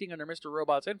been acting under Mr.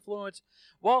 Robot's influence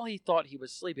while he thought he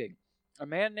was sleeping. A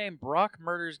man named Brock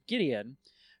murders Gideon,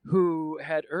 who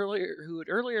had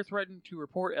earlier threatened to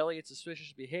report Elliot's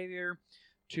suspicious behavior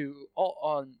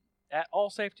at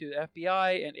Allsafe to the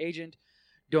FBI and agent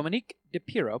Dominique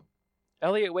DePiro.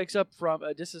 Elliot wakes up from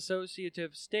a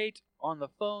disassociative state on the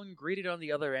phone, greeted on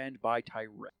the other end by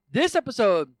Tyrell. This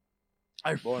episode,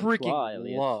 I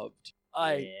freaking loved.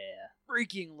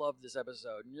 Freaking loved this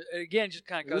episode. Again, just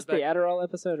kind of goes back. Is this the Adderall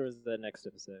episode or is it the next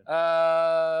episode?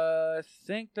 I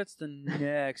think that's the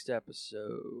next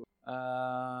episode.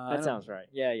 That sounds right.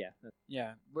 Yeah.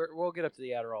 We'll get up to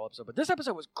the Adderall episode, but this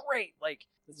episode was great.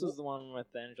 This was the one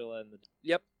with Angela and the.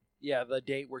 Yep. Yeah, the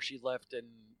date where she left and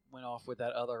went off with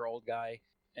that other old guy,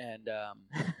 and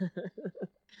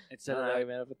instead of I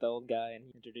met up with the old guy, and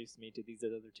he introduced me to these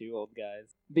other two old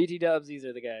guys. BT Dubs, these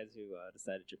are the guys who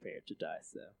decided your parent to die.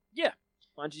 So yeah,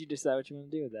 why don't you decide what you want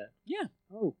to do with that? Yeah.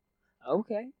 Oh,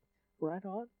 okay. Right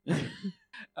on.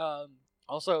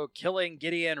 Also, killing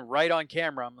Gideon right on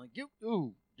camera. I'm like,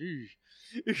 ooh,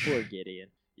 poor Gideon.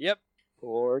 Yep.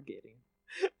 Poor Gideon.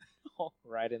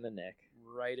 Right in the neck.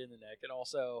 Right in the neck. And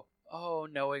also,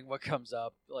 knowing what comes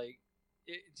up.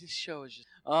 This show is just...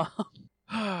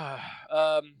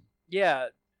 yeah.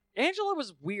 Angela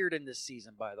was weird in this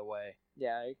season, by the way.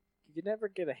 Yeah, you could never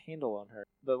get a handle on her.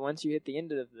 But once you hit the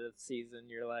end of the season,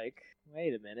 you're like,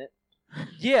 wait a minute.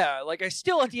 Yeah, I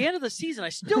still, at the end of the season, I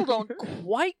still don't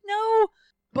quite know,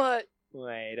 but...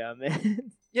 Wait a minute.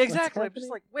 Yeah, exactly. I'm just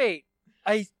like, wait,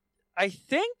 I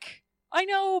think I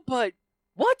know, but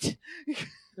what?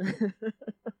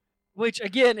 Which,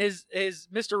 again, is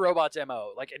Mr. Robot's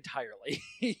MO, like, entirely.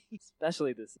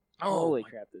 Especially this. Oh Holy my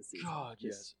crap, this season. God,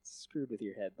 Just screwed with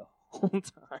your head the whole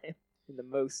time. In the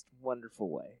most wonderful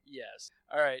way. Yes.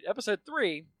 All right, episode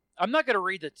 3. I'm not going to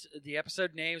read the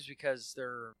episode names because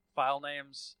they're file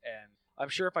names, and I'm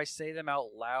sure if I say them out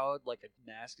loud, like a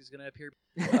mask is going to appear.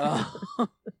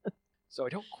 So I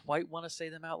don't quite want to say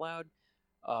them out loud.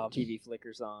 TV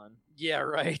flickers on. Yeah,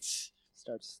 right.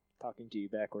 Starts talking to you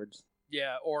backwards.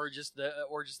 Yeah, or just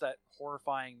that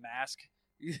horrifying mask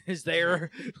is there.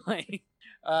 Like,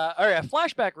 all right, a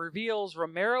flashback reveals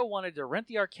Romero wanted to rent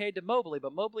the arcade to Mobley,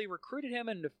 but Mobley recruited him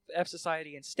into F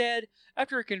Society instead.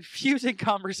 After a confusing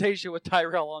conversation with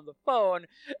Tyrell on the phone,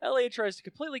 Elliot tries to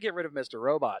completely get rid of Mr.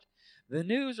 Robot. The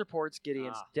news reports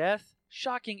Gideon's death,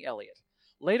 shocking Elliot.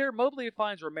 Later, Mobley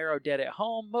finds Romero dead at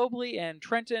home. Mobley and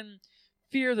Trenton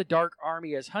fear the Dark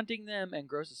Army is hunting them and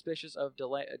grow suspicious of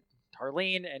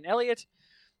Darlene and Elliot.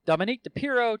 Dominique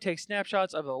DePiro takes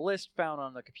snapshots of a list found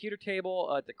on the computer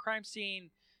table at the crime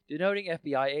scene, denoting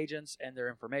FBI agents and their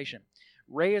information.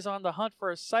 Ray is on the hunt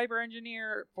for a cyber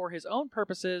engineer for his own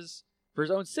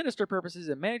sinister purposes,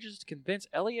 and manages to convince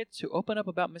Elliot to open up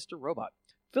about Mr. Robot.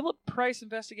 Philip Price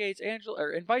invites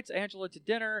Angela to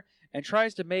dinner and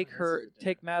tries to make her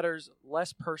take matters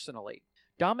less personally.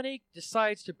 Dominique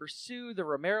decides to pursue the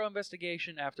Romero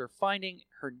investigation after finding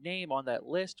her name on that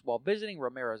list. While visiting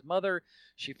Romero's mother,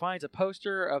 she finds a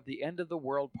poster of the End of the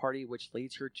World party, which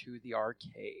leads her to the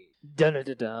arcade.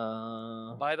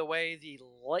 Dun-dun-dun-dun. By the way, the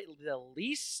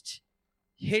least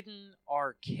hidden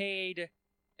arcade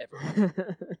ever.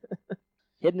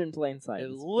 Hidden in plain sight. It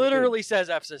literally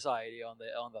says F Society on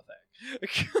the thing. Of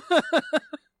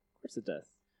course it does.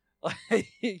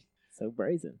 So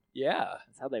brazen. Yeah.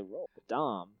 That's how they roll.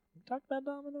 Dom. We talked about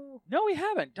Dom at all? No, we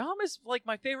haven't. Dom is like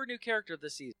my favorite new character of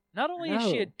this season. Not only is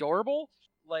she adorable,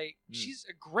 like she's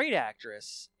a great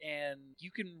actress, and you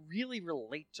can really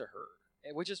relate to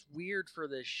her, which is weird for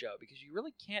this show because you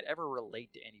really can't ever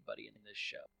relate to anybody in this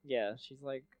show. Yeah, she's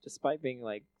like, despite being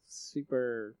like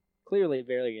super clearly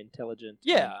very intelligent.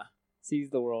 Yeah.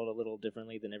 Sees the world a little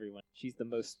differently than everyone. She's the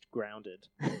most grounded.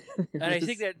 And I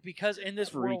think that because in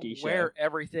this world where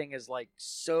everything is like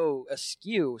so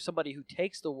askew, somebody who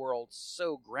takes the world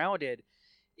so grounded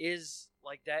is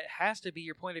like, that has to be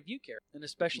your point of view character. And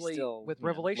especially still, with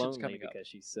Revelations coming up. Because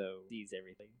she so sees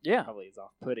everything. Yeah. Probably is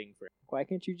off-putting for her. Why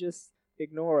can't you just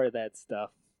ignore that stuff?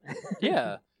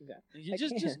 Yeah. You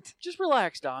just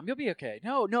relax, Dom. You'll be okay.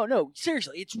 No.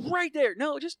 Seriously, it's right there.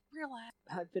 No, just relax.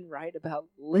 I've been right about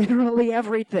literally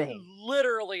everything.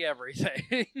 Literally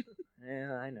everything.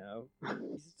 Yeah, I know.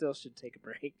 You still should take a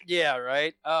break. Yeah,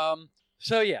 right.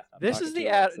 So yeah, this is the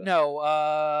this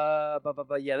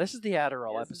is the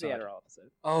Adderall episode. This is the Adderall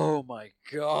episode. Oh my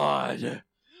god.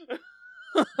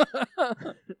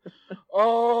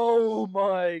 Oh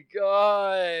my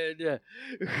god.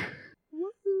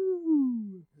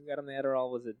 Who got him the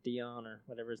Adderall? Was it Dion or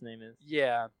whatever his name is?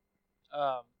 Yeah.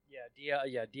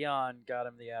 Dion got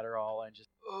him the Adderall and just,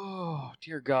 oh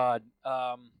dear God.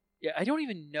 Yeah, I don't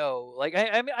even know. Like,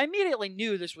 I immediately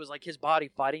knew this was like his body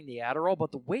fighting the Adderall,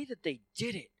 but the way that they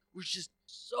did it was just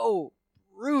so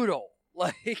brutal.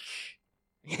 Like,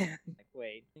 yeah. Like,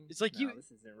 wait, it's like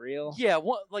this isn't real. Yeah,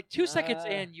 2 seconds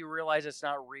in, you realize it's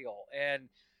not real, and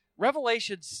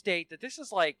Revelations state that this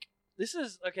is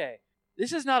okay.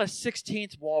 This is not a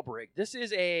 16th wall break. This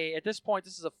is at this point,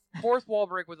 this is a fourth wall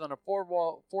break within a fourth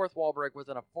wall break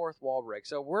within a fourth wall break.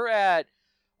 So we're at,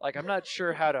 like, I'm not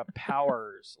sure how to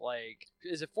powers. Like,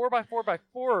 is it 4x4x4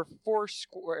 or 4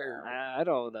 square? I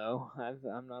don't know.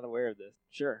 I'm not aware of this.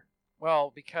 Sure.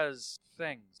 Well, because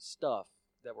stuff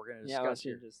that we're going to discuss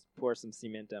here. Just pour some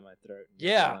cement down my throat.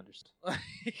 Yeah.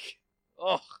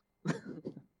 Oh.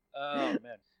 Oh,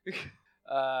 man.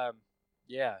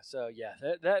 Yeah, so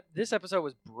that this episode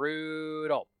was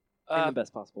brutal. In the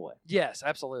best possible way. Yes,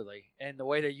 absolutely. And the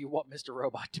way that you want Mr.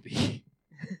 Robot to be.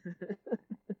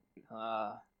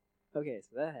 Okay,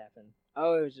 so that happened.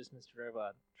 Oh, it was just Mr.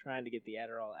 Robot trying to get the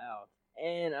Adderall out.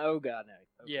 And, oh god, no.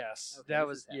 Okay. Yes, okay, that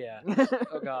was, yeah.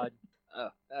 Oh god.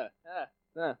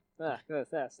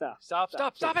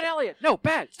 Stop it, Elliot! No,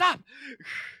 bad, stop!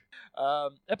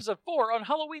 Episode 4, on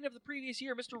Halloween of the previous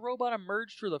year, Mr. Robot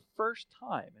emerged for the first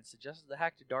time and suggested the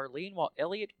hack to Darlene while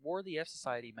Elliot wore the F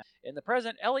Society mask. In the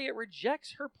present, Elliot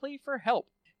rejects her plea for help.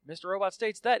 Mr. Robot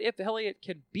states that if Elliot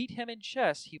can beat him in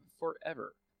chess, he will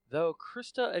forever. Though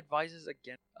Krista advises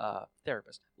against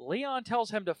therapist. Leon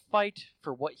tells him to fight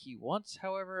for what he wants,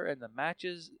 however, and the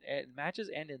matches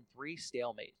end in 3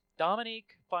 stalemates.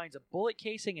 Dominique finds a bullet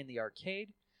casing in the arcade.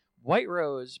 White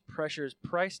Rose pressures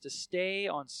Price to stay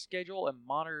on schedule and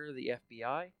monitor the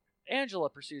FBI. Angela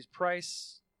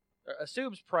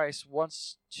assumes Price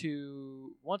wants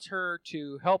her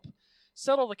to help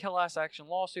settle the class action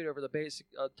lawsuit over the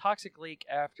toxic leak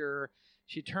after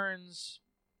she turns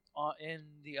in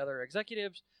the other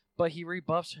executives, but he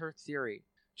rebuffs her theory.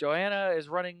 Joanna is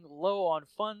running low on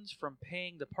funds from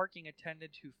paying the parking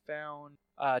attendant who found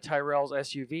Tyrell's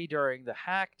SUV during the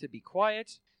hack to be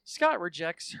quiet. Scott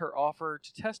rejects her offer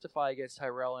to testify against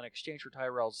Tyrell in exchange for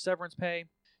Tyrell's severance pay.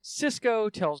 Cisco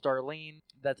tells Darlene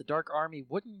that the Dark Army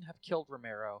wouldn't have killed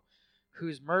Romero,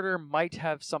 whose murder might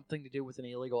have something to do with an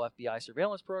illegal FBI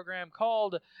surveillance program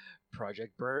called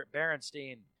Project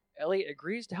Berenstein. Elliot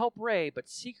agrees to help Ray, but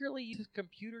secretly uses a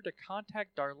computer to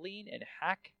contact Darlene and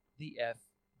hack the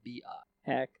FBI.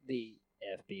 Hack the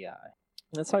FBI.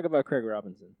 Let's talk about Craig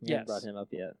Robinson. We haven't Yes. brought him up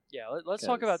yet. Yeah, let's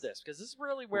talk about this, because this is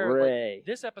really where Ray.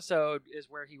 this episode is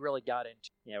where he really got into.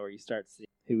 Yeah, where you start to see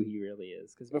who he really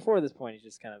is. Because before this point, he's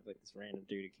just kind of like this random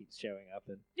dude who keeps showing up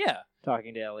and Yeah,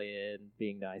 talking to Elliot and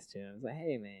being nice to him. It's like,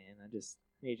 hey man, I just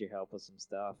need your help with some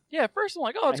stuff. yeah. First, I'm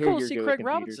like, oh, it's I hear cool to you're see good Craig with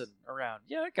computers. Robinson around.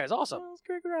 Yeah, that guy's awesome. Oh, it's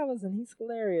Craig Robinson. He's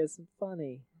hilarious and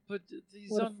funny. But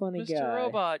he's What a on funny Mr. guy.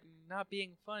 Robot not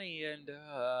being funny, and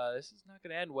this is not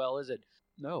going to end well, is it?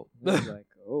 No. He's like,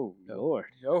 oh lord.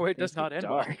 No, it does things not get end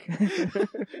well. dark.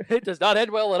 It does not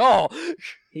end well at all.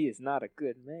 He is not a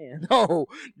good man. No,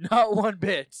 not one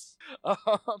bit.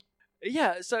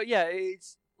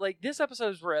 It's like this episode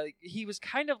is where he was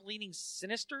kind of leaning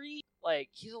sinister-y. Like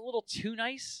he's a little too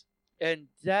nice, and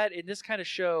that in this kind of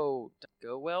show doesn't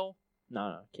go well.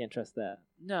 No, can't trust that.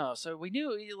 No, so we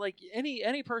knew like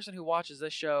any person who watches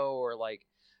this show or like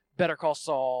Better Call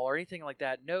Saul or anything like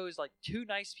that knows like too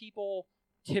nice people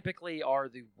typically are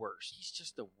the worst. He's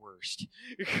just the worst.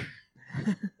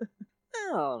 I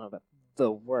don't know about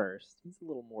the worst. He's a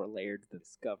little more layered to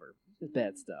discover. Just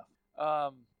bad stuff.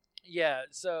 Yeah,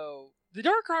 so the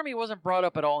Dark Army wasn't brought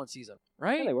up at all in season,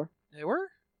 right? Yeah, they were. They were?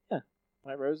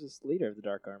 White Rose is leader of the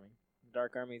Dark Army. The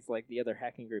Dark Army is like the other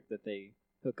hacking group that they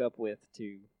hook up with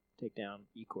to take down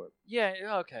E-Corp. Yeah,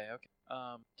 okay.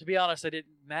 To be honest,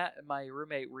 my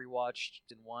roommate rewatched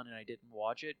in one, and I didn't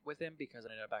watch it with him because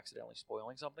I ended up accidentally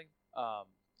spoiling something.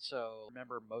 So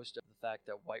remember most of the fact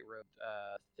that White Rose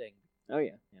thing. Oh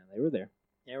yeah, they were there.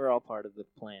 They were all part of the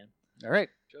plan. All right,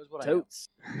 shows what I know. Totes.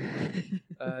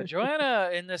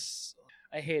 Joanna in this,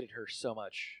 I hated her so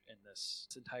much in this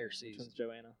entire season. Which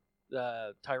one's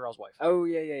Joanna? Tyrell's wife. Oh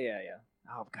yeah.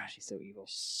 Oh gosh, she's so evil.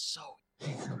 So.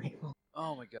 She's so evil.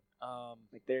 Oh my god.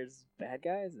 Like there's bad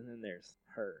guys, and then there's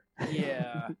her.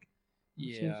 Yeah.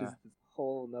 She's Yeah. just this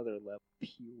whole another level.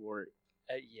 Pure.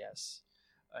 Yes.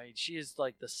 I mean, she is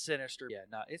like the sinister. Yeah,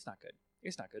 it's not good.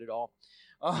 It's not good at all.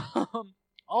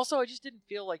 Also, I just didn't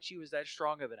feel like she was that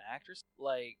strong of an actress.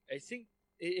 Like, I think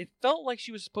it felt like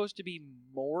she was supposed to be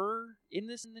more in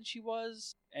this than she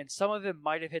was, and some of it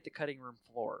might have hit the cutting room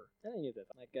floor. I didn't get that.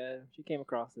 Like, she came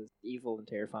across as evil and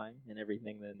terrifying in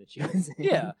everything that she was in.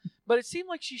 Yeah, but it seemed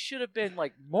like she should have been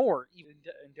like more even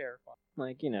and terrifying.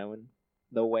 Like, in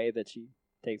the way that she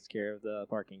takes care of the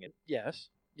parking. Yes.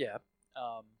 Yeah.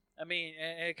 I mean,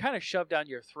 and it kind of shoved down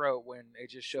your throat when it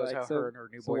just shows how her and her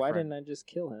new so boyfriend. why didn't I just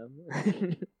kill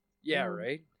him? Yeah,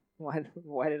 right.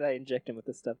 Why did I inject him with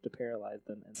the stuff to paralyze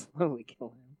them and slowly kill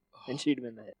him and shoot him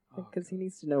in the head? Because he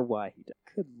needs to know why he died.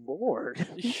 Good lord,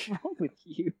 what's wrong with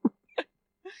you?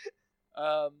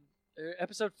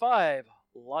 Episode 5,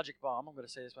 Logic Bomb. I'm going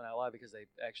to say this one out loud because they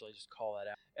actually just call that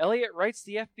out. Elliot writes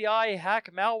the FBI hack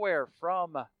malware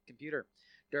from computer.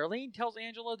 Darlene tells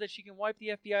Angela that she can wipe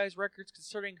the FBI's records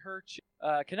concerning her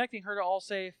connecting her to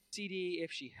AllSafe CD if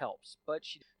she helps. But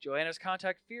Joanna's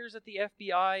contact fears that the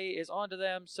FBI is onto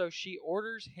them, so she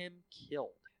orders him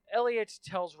killed. Elliot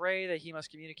tells Ray that he must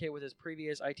communicate with his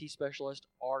previous IT specialist,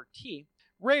 RT.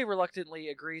 Ray reluctantly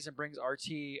agrees and brings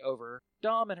RT over.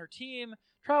 Dom and her team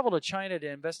travel to China to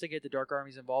investigate the Dark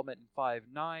Army's involvement in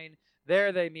 5-9.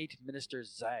 There they meet Minister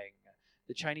Zhang,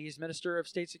 the Chinese Minister of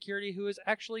State Security, who is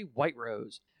actually White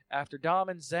Rose. After Dom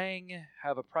and Zhang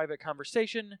have a private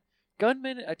conversation,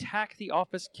 gunmen attack the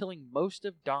office, killing most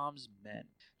of Dom's men.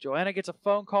 Joanna gets a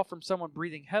phone call from someone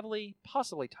breathing heavily,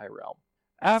 possibly Tyrell.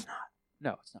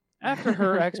 No, it's not. After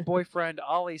her ex-boyfriend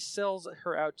Ollie sells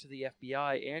her out to the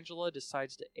FBI, Angela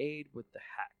decides to aid with the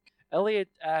hack. Elliot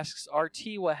asks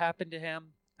RT what happened to him,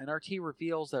 and RT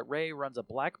reveals that Ray runs a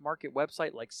black market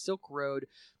website like Silk Road,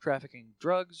 trafficking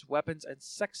drugs, weapons, and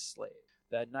sex slaves.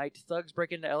 That night, thugs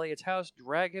break into Elliot's house,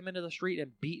 drag him into the street,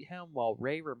 and beat him while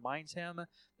Ray reminds him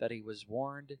that he was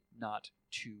warned not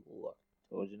to look.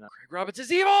 Told you not. Craig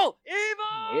Robinson's evil!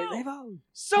 Evil! Evil!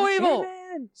 So evil! Hey,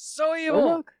 man. So Oh, evil!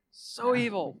 look. So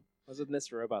evil! I was with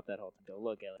Mr. Robot that whole time. Don't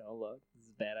look, Ellie. Don't look. This is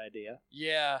a bad idea.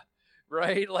 Yeah,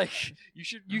 right. Like you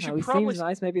should He probably. seems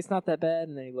nice. Maybe it's not that bad.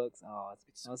 And then he looks. Oh,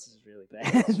 this is really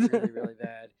bad. It's really really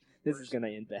bad. This is gonna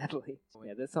end badly.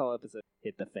 Yeah, this whole episode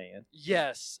hit the fan.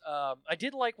 Yes, I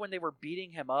did like when they were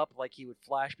beating him up. Like he would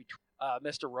flash between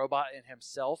Mr. Robot and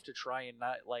himself to try and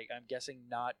not, like, I'm guessing,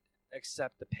 not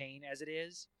accept the pain as it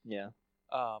is. Yeah.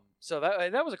 So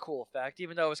that was a cool effect,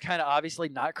 even though it was kind of obviously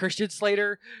not Christian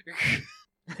Slater,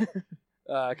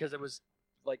 because it was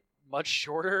like much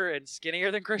shorter and skinnier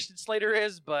than Christian Slater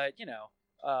is. But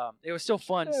it was still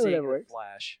fun seeing the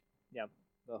Flash. Yeah,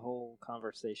 the whole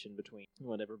conversation between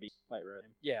whatever be White Rose.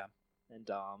 Yeah. And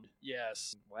Dom.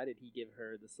 Yes. Why did he give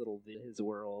her this little his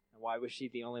world? And why was she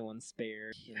the only one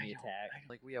spared in the attack?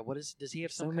 Does he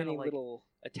have so some many kind of little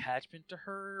attachment to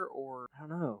her, or I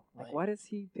don't know. Like, why does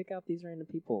he pick out these random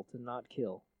people to not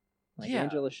kill? Like, yeah.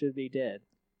 Angela should be dead.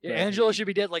 Yeah, Angela should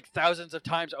be dead like thousands of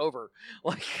times over.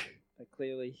 Like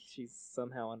clearly she's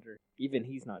somehow under. Even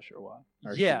he's not sure why.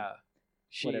 Or yeah.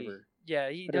 Whatever. Yeah,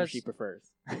 he whatever does. She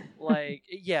prefers. Like,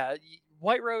 yeah,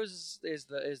 White Rose is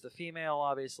the female,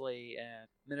 obviously, and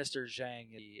Minister Zhang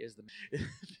is the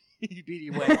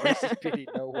BD Wang versus BD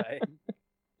No Way.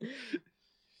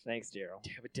 Thanks, Daryl.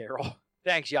 Damn it, Daryl.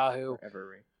 Thanks, Yahoo.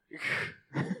 Forever.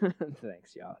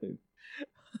 Thanks, Yahoo.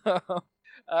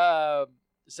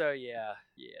 So yeah,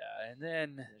 and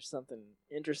then there's something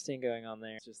interesting going on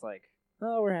there. It's just like,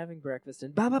 oh, we're having breakfast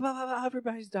and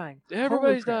everybody's dying.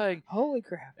 Everybody's dying. Holy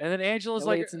crap. And then Angela's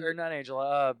like, or not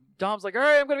Angela, Dom's like, all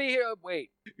right, I'm going to be here. Wait.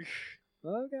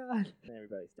 Oh, God. And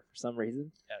everybody's dead for some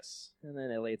reason. Yes. And then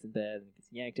Elliot's in bed and gets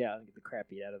yanked out and gets the crap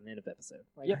beat out of the end of the episode.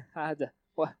 Like, yep.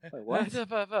 What? Wait, what? No.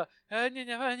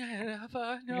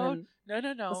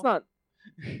 Let's not.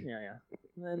 Yeah.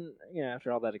 And then,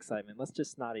 after all that excitement, let's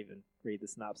just not even read the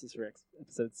synopsis for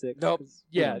episode 6. Nope.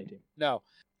 Yeah. No.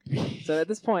 So at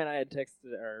this point, I had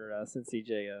texted or sent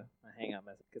CJ a hangout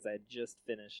message because I had just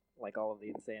finished like all of the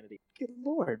insanity. Good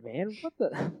lord, man,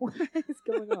 what is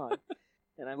going on?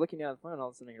 And I'm looking down the phone, and all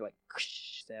of a sudden you're like,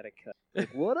 static cut.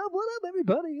 Like, what up,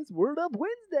 everybody? It's Word Up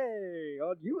Wednesday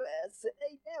on USA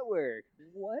Network.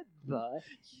 What the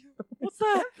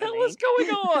hell is going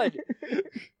on?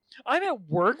 I'm at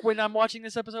work when I'm watching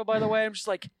this episode. By the way, I'm just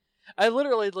like, I'm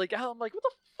like, what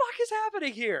the fuck is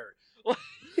happening here?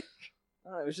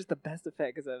 It was just the best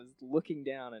effect because I was looking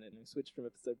down and it switched from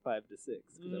episode 5 to 6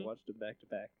 because I watched them back to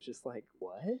back. Just like,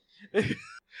 what?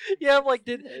 Yeah, I'm like,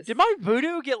 did my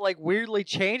voodoo get like weirdly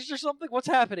changed or something? What's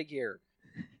happening here?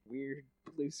 Weird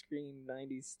blue screen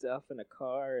 90s stuff in a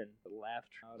car and a laugh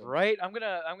track. Right? I'm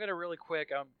gonna really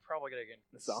quick. I'm probably gonna get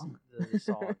the song. The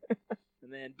song.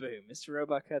 And then boom, Mr.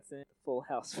 Robot cuts in Full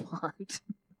House font.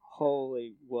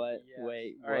 Holy what? Yes.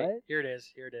 Wait, all what? Right, here it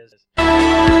is.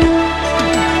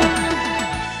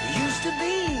 Used to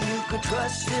be you could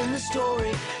trust in the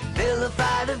story,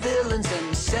 vilify the villains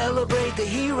and celebrate the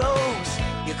heroes.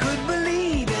 You could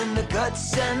believe in the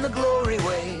guts and the glory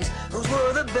ways. Those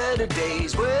were the better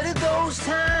days. Where did those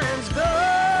times go?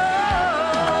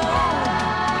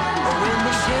 When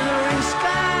the shimmering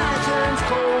sky turns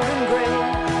cold and gray,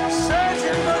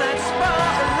 searching for that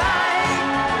spark of light.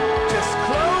 Just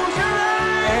close your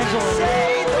eyes and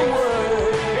say the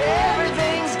word.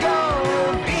 Everything's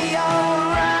gonna be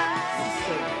alright.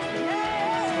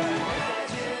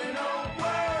 Imagine a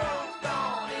world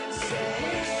gone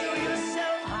insane. Show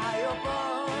yourself high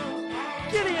above.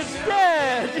 Gideon's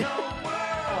dead.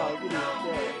 Oh, Gideon's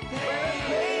dead.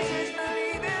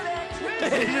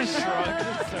 He just shrunk.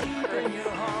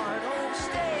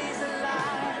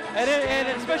 And a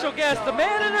special guest, the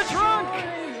man in the trunk.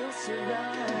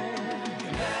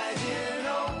 Imagine a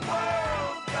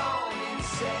world gone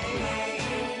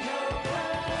insane.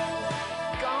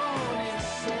 Gone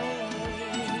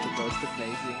insane. The most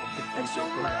amazing And so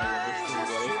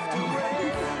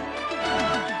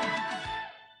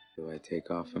Do I take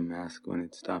off a mask when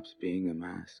it stops being a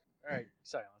mask? All right,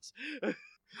 silence.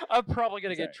 I'm probably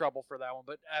gonna get in trouble for that one,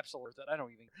 but absolutely, I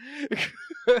don't even.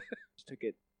 Just took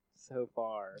it so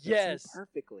far. Yes, so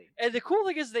perfectly. And the cool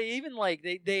thing is, they even like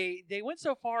they went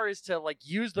so far as to like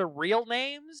use the real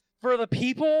names for the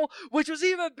people, which was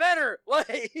even better.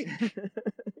 Like,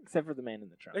 except for the man in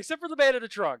the trunk. Except for the man in the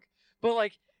trunk, but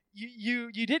like.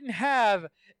 You didn't have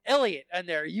Elliot in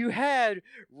there. You had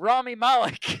Rami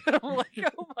Malek. And I'm like,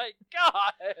 oh my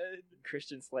god.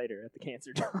 Christian Slater at the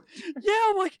cancer doctor. Yeah,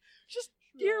 I'm like, just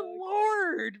dear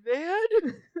Lord,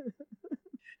 man.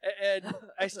 And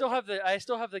I still have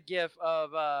the gif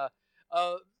of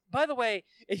by the way,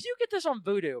 if you get this on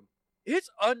Vudu, it's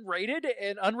unrated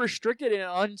and unrestricted and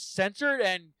uncensored,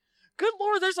 and good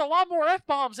Lord, there's a lot more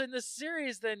F-bombs in this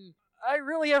series than I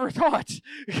really ever thought.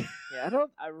 Yeah,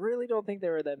 I really don't think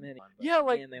there were that many. But Yeah,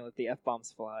 like- man, they let the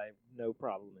F-bombs fly, no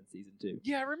problem in season 2.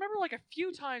 Yeah, I remember like a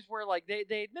few times where like they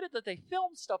admitted that they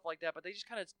filmed stuff like that, but they just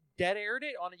kind of dead aired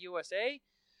it on the USA.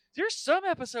 There's some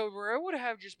episode where I would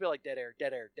have just been like dead air,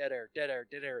 dead air, dead air, dead air,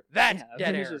 dead air. That's Yeah,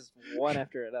 dead it's air. just one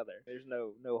after another. There's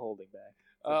no holding back.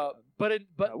 But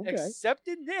okay. except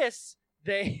in this,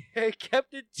 they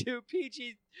kept it to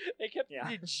PG. They kept Yeah.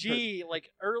 it to G,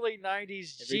 like early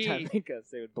 '90s Every G. time they go,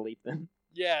 they would bleep them.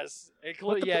 Yes,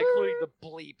 What the including the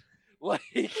bleep.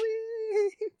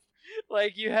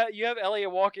 Like you have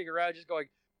Elliot walking around just going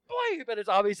bleep, and it's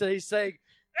obvious that he's saying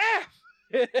F.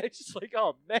 It's just like,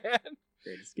 oh man.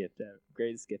 Greatest gift ever.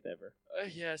 Greatest gift ever.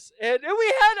 Yes, and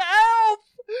we had Alf.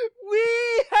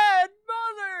 We had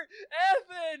Mother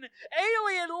Effin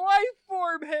alien life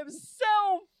form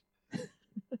himself.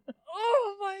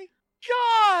 Oh my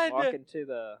God! Walking to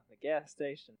the gas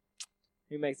station.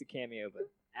 Who makes a cameo but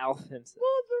Alf himself?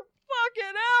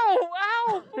 Motherfucking Alf!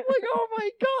 Alf! I'm like, oh my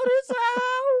God, it's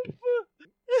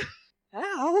Alf!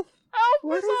 Alf? Alf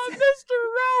What is is on it? Mr.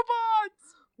 Robot!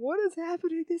 What is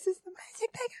happening? This is the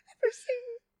magic thing I've ever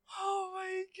seen. Oh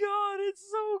my God, it's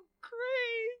so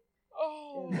great!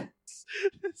 Oh, And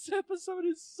this episode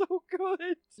is so good.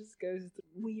 it just goes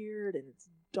weird and it's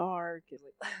dark and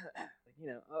like,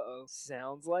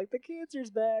 sounds like the cancer's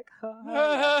back.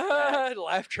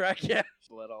 Laugh track, yeah.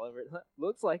 Blood all over it.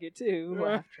 Looks like it too.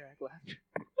 Laugh track, laugh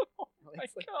track. Oh my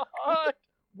It's like, God.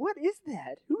 what is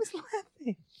that? Who's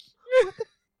laughing?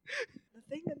 The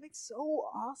thing that makes so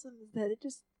awesome is that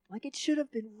it should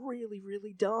have been really,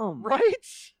 really dumb. Right?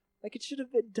 Like, it should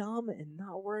have been dumb and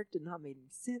not worked and not made any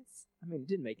sense. I mean, it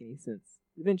didn't make any sense.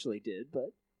 Eventually did,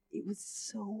 but it was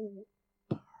so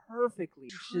perfectly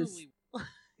just... Truly.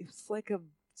 It was like a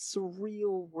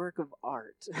surreal work of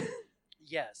art.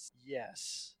 Yes.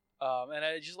 And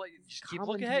I just keep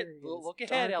looking ahead. Commentary, Look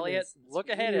its ahead, Elliot. darkness, its Look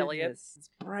ahead, Elliot. weirdness, its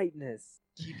brightness.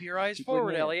 Keep your eyes Keep forward,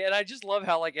 looking ahead. Elliot. And I just love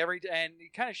how and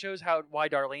it kind of shows why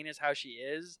Darlene is how she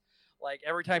is. Like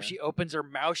every time Yeah. she opens her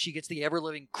mouth, she gets the ever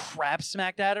living crap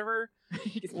smacked out of her.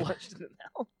 He gets punched in the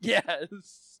mouth.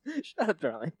 Yes. Shut up,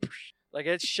 darling. Like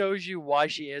it shows you why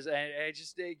she is, and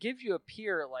it gives you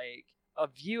a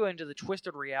view into the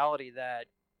twisted reality that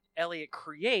Elliot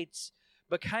creates,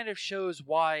 but kind of shows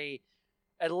why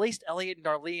at least Elliot and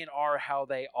Darlene are how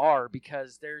they are,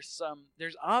 because there's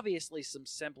obviously some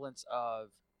semblance of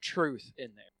truth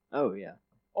in there. Oh, yeah.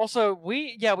 Also,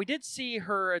 we did see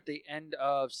her at the end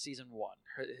of season 1,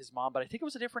 his mom, but I think it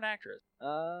was a different actress.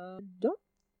 Don't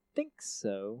think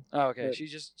so. Oh, okay. But- She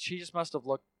just must have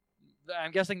looked.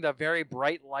 I'm guessing the very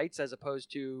bright lights as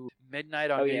opposed to midnight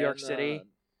on New York and, City.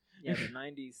 Yeah, the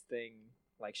 90s thing,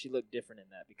 like, she looked different in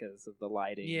that because of the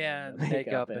lighting. Yeah, and the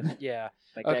makeup and yeah,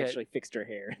 like, okay. they actually fixed her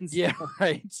hair. And yeah, stuff.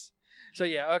 right. So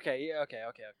yeah, okay, I get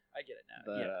it now.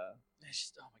 But, yeah, it's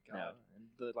just oh my no, God. and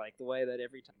the way that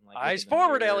every time, like, Eyes look in the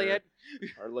forward, mirror Elliot.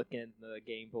 or look in the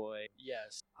Game Boy.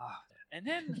 Yes, Ah, and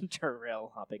then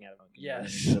Terrell hopping out of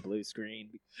Yes. into the blue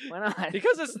screen. Why not?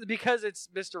 because it's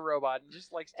Mr. Robot and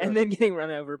just likes to and then getting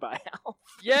run over by Al.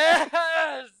 yes.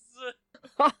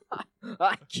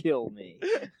 Kill me.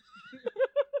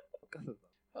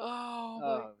 Oh, my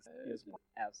Oh, it was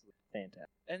absolutely fantastic.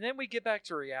 and then we get back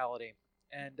to reality,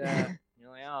 and You're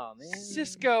like, oh man,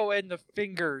 Cisco and the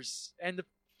fingers and the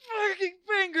fucking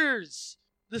fingers,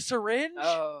 the syringe.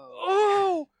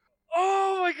 Oh,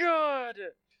 Oh my God!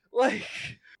 Like,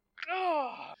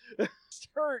 oh, it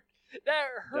hurt. That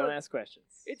hurt. don't ask questions.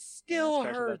 It still Don't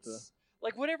ask questions about hurts.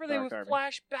 Like whenever they Dark would Army.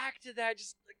 flash back to that,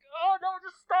 just like, oh no,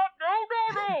 just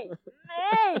stop!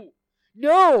 No!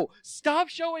 No! Stop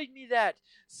showing me that!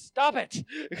 Stop it!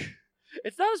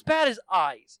 It's not as bad as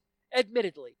Eyes,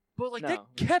 admittedly, but like they No.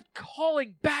 kept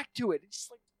calling back to it. It's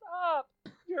just like, stop!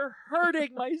 You're hurting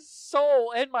my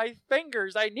soul and my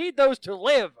fingers. I need those to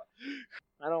live.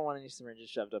 I don't want any syringes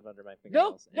shoved up under my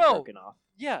fingernails and no. broken off.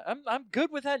 Yeah, I'm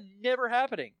good with that never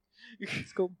happening.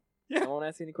 It's cool. Yeah. I won't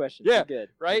ask any questions. Yeah, You're good.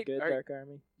 right? You're good, All right. Dark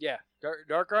Army. Yeah,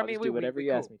 Dark I'll Army. just do whatever we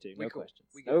you cool. ask me to. We No cool. questions.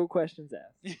 We good. No questions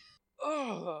asked.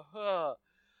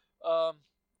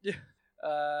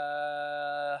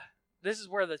 This is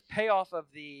where the payoff of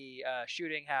the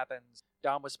shooting happens.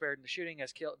 Dom was spared in the shooting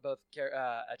as both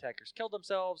attackers killed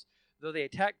themselves, though the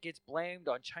attack gets blamed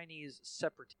on Chinese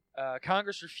separatists.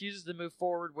 Congress refuses to move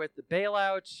forward with the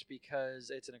bailout because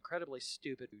it's an incredibly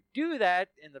stupid to do that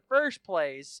in the first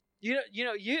place.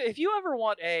 If you ever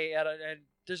want and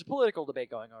there's a political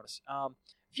debate going on.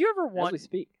 If you ever As we want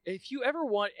speak. if you ever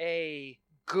want a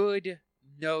good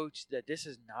note that this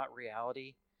is not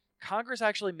reality, Congress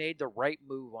actually made the right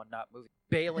move on not moving,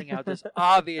 bailing out this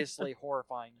obviously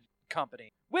horrifying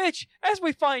company, which, as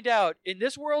we find out, in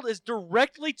this world is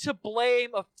directly to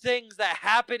blame of things that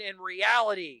happen in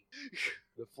reality.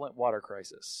 The Flint water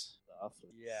crisis.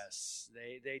 Yes,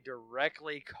 they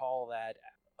directly call that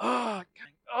out.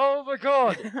 Oh my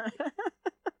god!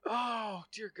 Oh,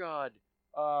 dear God.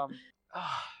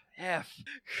 F.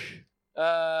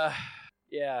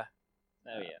 Yeah.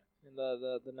 Oh, yeah. And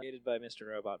the created by Mr.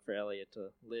 Robot for Elliot to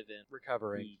live in.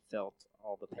 Recovering. He felt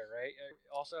all the pain. Right?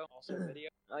 Also a video.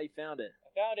 Oh, you found it. I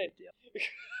found it.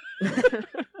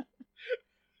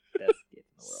 Best gift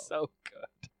in the world. So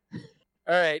good.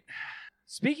 All right.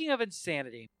 Speaking of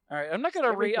insanity. All right, I'm not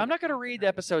gonna read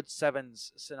episode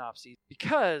 7's synopsis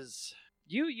because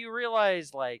you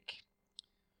realize, like,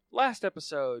 last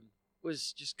episode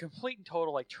was just complete and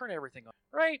total, like, turn everything on.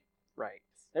 Right.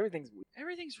 Everything's weird.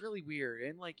 Everything's really weird,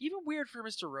 and, like, even weird for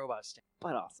Mr. Robot stand.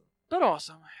 But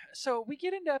awesome. So we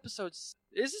get into episode. Is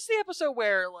this the episode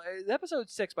where episode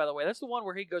 6? By the way, that's the one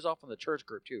where he goes off on the church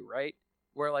group too, right?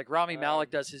 Where, like, Rami Malek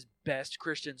does his best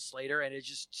Christian Slater, and it's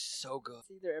just so good.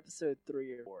 It's either episode 3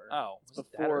 or 4. Oh, it's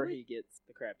before he gets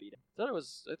the crap beat him. I thought it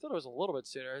was a little bit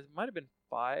sooner. It might have been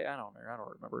 5. I don't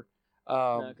remember.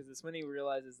 No, because it's when he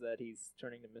realizes that he's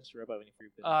turning to Mr. Robot when he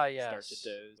starts to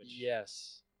doze.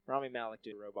 Yes. Rami Malek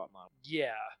did a robot model.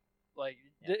 Yeah. Like,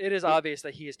 it is obvious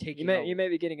that he is taking... You may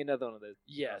be getting another one of those.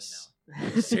 Yes.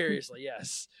 Seriously,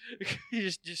 yes. You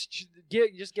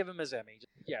just give him his Emmy.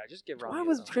 Just give Rami. Why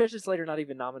was Christian Slater not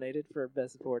even nominated for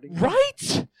Best Supporting?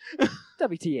 Right?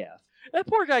 WTF. That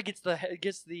poor guy gets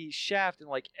the shaft in,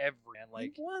 like,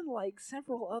 he won, like,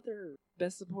 several other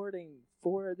Best Supporting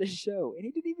for this show, and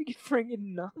he didn't even get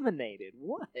friggin' nominated.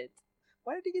 What?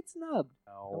 Why did he get snubbed?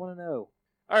 No. I want to know.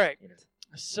 All right.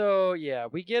 So, yeah,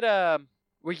 we get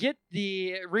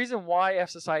the reason why F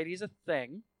Society is a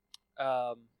thing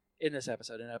in this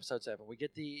episode, in episode 7. We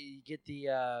get the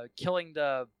killing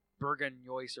the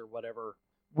Bergen-Joyce or whatever,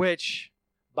 which,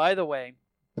 by the way,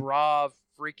 brav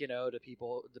freaking the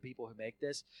people who make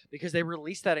this, because they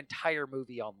released that entire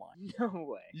movie online. No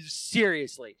way.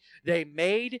 Seriously. They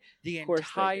made the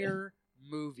entire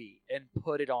movie and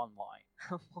put it online.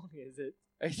 How long is it?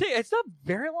 I think it's not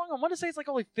very long. I want to say it's like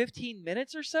only 15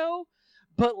 minutes or so.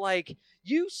 But, like,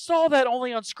 you saw that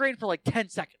only on screen for like 10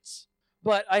 seconds.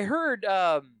 But I heard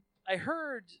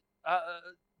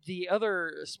the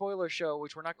other spoiler show,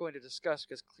 which we're not going to discuss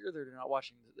because clearly they're not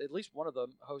watching. At least one of the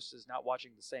hosts is not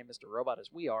watching the same Mr. Robot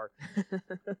as we are.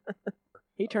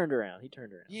 He turned around.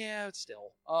 Yeah, it's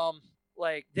still.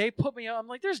 Like, they put me on. I'm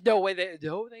like, there's no way they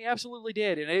absolutely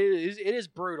did, and it is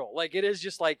brutal. Like, it is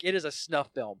just like it is a snuff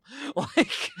film.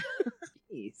 Like,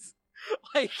 jeez.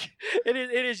 Like, it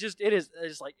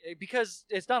is like, because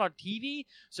it's not on TV,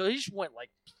 so they just went like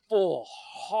full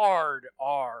hard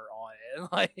R on it,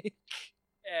 like,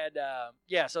 and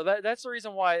yeah, so that's the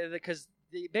reason why, because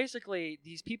basically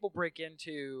these people break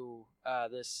into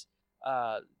this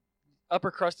upper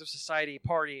crust of society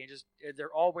party, and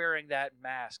they're all wearing that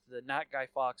mask, the Not Guy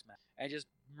Fawkes mask, and just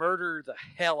murder the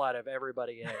hell out of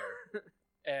everybody in there.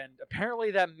 And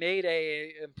apparently that made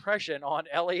a impression on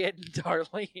Elliot and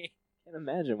Darlene. I can't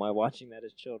imagine why watching that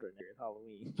as children at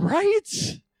Halloween.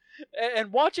 Right?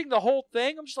 And watching the whole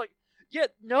thing, I'm just like, yeah,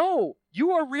 no,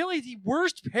 you are really the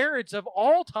worst parents of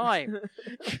all time.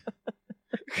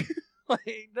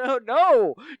 Like,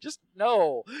 no, just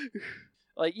no.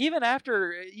 Like, even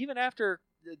after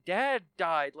Dad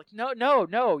died, like,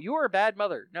 no, you are a bad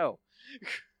mother. No,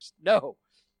 no,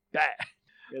 bad.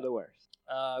 You're the worst.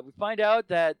 We find out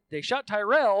that they shot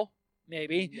Tyrell.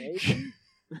 Maybe. Maybe.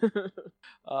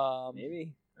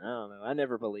 I don't know. I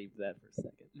never believed that for a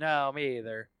second. No, me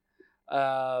either.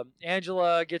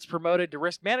 Angela gets promoted to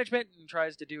risk management and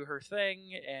tries to do her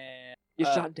thing, and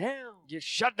Get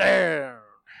shut down.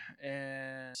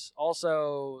 And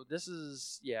also, this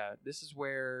is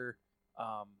where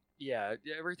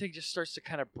everything just starts to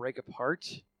kind of break apart.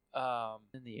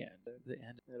 In the end.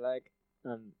 They're like,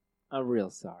 I'm real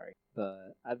sorry,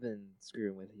 but I've been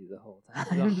screwing with you the whole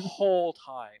time. The whole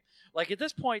time. Like, at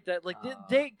this point, that like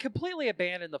they completely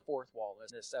abandoned the fourth wall in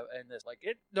this. Like,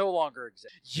 it no longer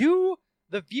exists. You,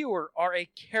 the viewer, are a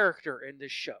character in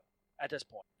this show at this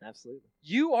point. Absolutely.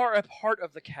 You are a part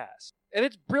of the cast, and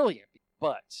it's brilliant.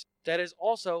 But that is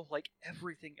also, like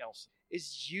everything else,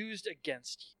 is used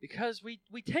against you, because we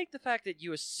take the fact that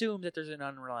you assume that there's an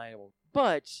unreliable,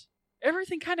 but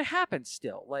everything kind of happens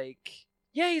still. Like,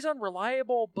 yeah, he's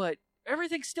unreliable, but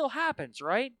everything still happens,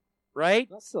 right? Right?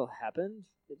 That still happened.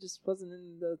 It just wasn't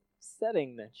in the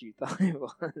setting that you thought it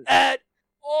was. At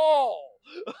all!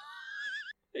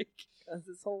 Because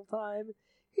this whole time,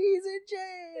 he's in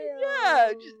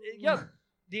jail! Yeah,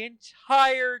 The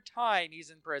entire time he's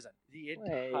in prison. The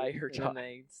entire And time. then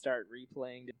they start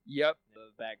replaying. Yep. The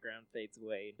background fades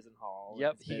away in prison hall.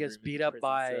 Yep. He gets beat up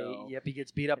by. Yep. He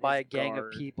gets beat up And by a his gang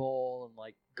guard. of people, and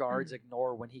like guards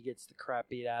ignore when he gets the crap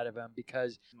beat out of him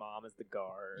because His mom is the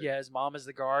guard. yeah, his mom is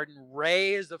the guard and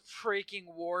Ray is the freaking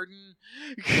warden.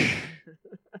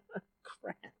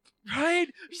 Crap. Right?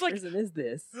 Just like Prison is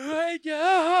this? right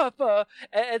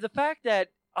and the fact that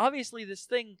obviously this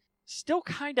thing still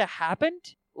kind of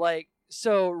happened, like,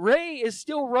 so Ray is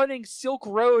still running Silk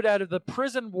Road out of the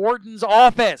prison warden's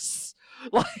office.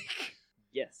 Like,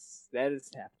 Yes, that is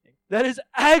happening. that is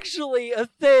actually a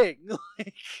thing.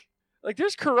 Like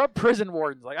there's corrupt prison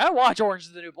wardens. Like, I watch Orange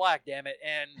is the New Black, damn it,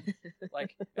 and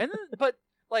like, and then, but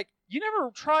like, you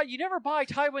never buy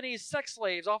Taiwanese sex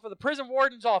slaves off of the prison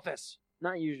warden's office.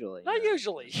 Not usually. Not no.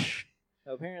 usually.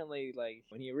 Apparently, like,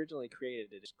 when he originally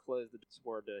created it, just closed the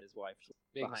door to his wife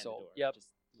Being behind sold. the door. Yep. Just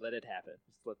let it happen.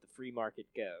 Just let the free market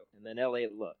go. And then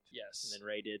Elliot looked. Yes. And then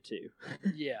Ray did too.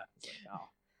 Yeah. It's like,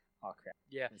 oh crap.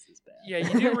 Yeah. This is bad. Yeah,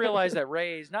 you do realize that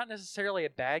Ray is not necessarily a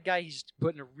bad guy. He's just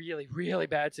put in a really, really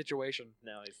bad situation.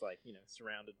 Now he's like,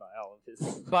 surrounded by all of his.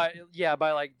 By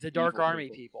like the Dark Evil Army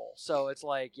people. So it's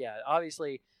like, yeah,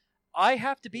 obviously, I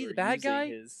have to be who the are bad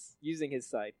guy. Using his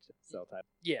site to sell type.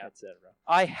 Yeah. Etc.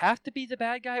 I have to be the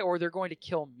bad guy, or they're going to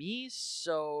kill me.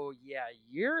 So yeah,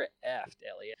 you're effed,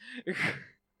 Elliot.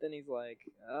 Then he's like,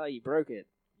 oh, you broke it.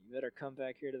 You better come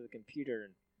back here to the computer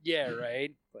and. Yeah,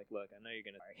 right. Like, look, I know you're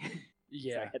gonna.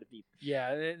 Yeah. I had to be.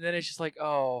 Yeah, and then it's just like,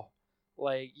 oh,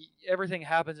 like everything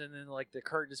happens, and then like the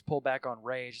curtain is pulled back on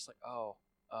Ray. It's just like, oh,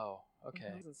 okay,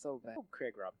 It wasn't so bad. Oh,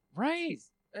 Craig Robin. right.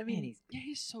 I mean, Man,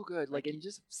 he's so good. Like, Like, and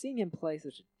just seeing him play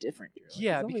such a different hero.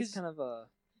 Yeah, he's always because kind of a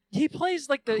he plays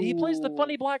like he plays the cool,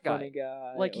 funny black guy. funny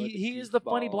guy. Like or he is the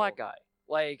funny goofball, black guy.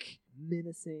 Like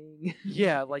menacing.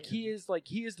 yeah, like he is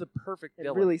the perfect and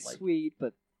villain. really like, sweet,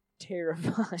 but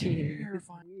terrifying.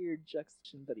 Terrifying. This weird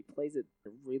juxtaposition, but he plays it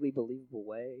in a really believable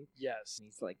way. Yes. And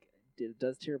he's like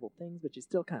does terrible things, but you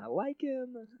still kind of like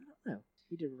him. I don't know.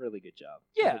 He did a really good job.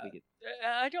 Yeah. Really good.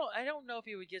 I don't know if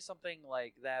he would get something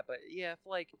like that, but yeah,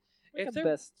 Like if a there-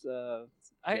 best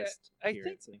I guest think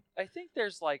appearance, I think. I think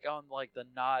there's like on like the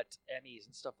not Emmys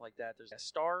and stuff like that. There's a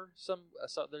star.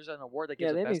 There's an award that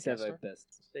Yeah, gives the a best Emmys have guest a star.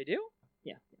 best. They do.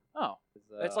 Yeah. Oh,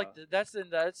 it's like that's in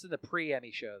the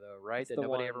pre-Emmy show though, right? That's That the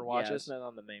nobody one- ever Yeah, watches. it's not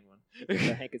on the main one.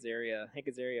 The Hank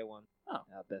Azaria one. Oh.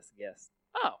 Best guest.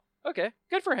 Oh, okay,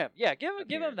 good for him. Yeah, give him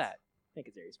Appearance. that. Hank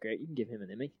Azaria's great. You can give him an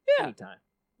Emmy. Yeah. Anytime.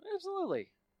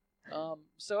 Absolutely.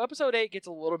 So episode 8 gets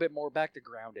a little bit more back to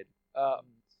grounded.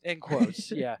 In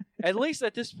quotes, yeah. At least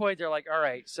at this point, they're like, all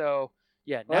right, so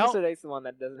yeah, Well, now, episode 8's the one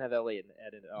that doesn't have Elliot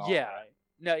in it at all. Yeah. Right?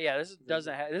 no, yeah, this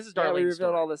doesn't have. This is Yeah, we Darlene's revealed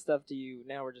story. all this stuff to you.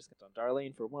 Now we're just going to talk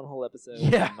Darlene for one whole episode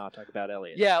Yeah. and not talk about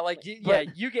Elliot. Yeah, like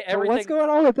But- you get But everything. what's going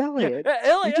on with Elliot? Yeah,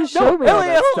 Elliot, You just no, showed me all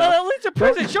Elliot, that hold on, stuff. Elliot's in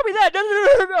prison. Show me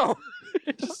that. No.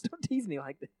 Just don't tease me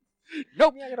like this.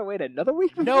 Nope. I gotta wait another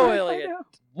week. No, before I find Elliot. out?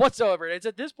 Whatsoever. It's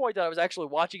at this point that I was actually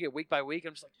watching it week by week.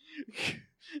 I'm just like,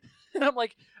 and I'm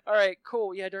like, all right,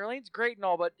 cool. Yeah, Darlene's great and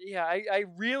all, but yeah, I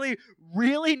really,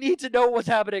 really need to know what's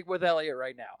happening with Elliot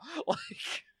right now.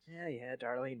 Like, Yeah,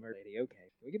 Darlene murder lady. Okay,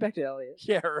 we get back to Elliot.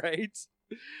 yeah, right.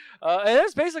 And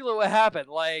that's basically what happened.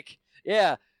 Like,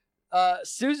 yeah,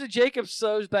 Susan Jacobs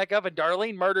sews back up and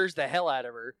Darlene murders the hell out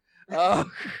of her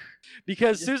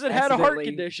because Just Susan had a heart accidentally-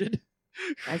 condition.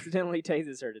 Accidentally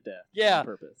tases her to death. Yeah. On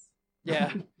purpose.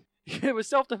 Yeah. It was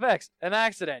self-defense. An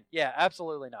accident. Yeah,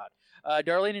 absolutely not.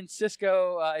 Darlene and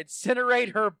Cisco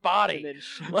incinerate her body. And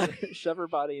then shove her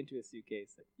body into a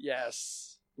suitcase.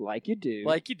 Yes. Like you do.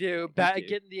 Like you do. Like you do.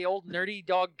 Getting the old nerdy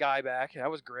dog guy back.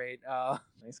 That was great.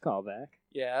 Nice callback.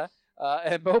 Yeah.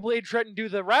 And Mobley and Trenton do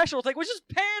the rational thing, which is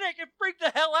panic and freak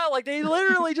the hell out. Like, they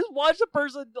literally just watch a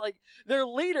person, like, their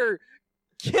leader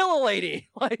kill a lady.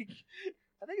 Like,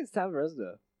 I think it's time for us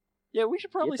to yeah, we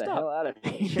should probably get the stop. hell out of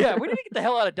here. Yeah, we need to get the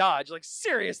hell out of Dodge. Like,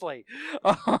 seriously.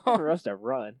 for us to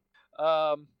run.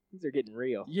 These are getting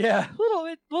real. Yeah,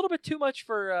 a little bit too much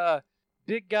for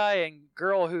big guy and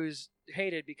girl who's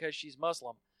hated because she's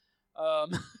Muslim.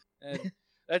 And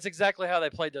that's exactly how they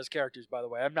played those characters. By the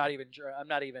way, I'm not even.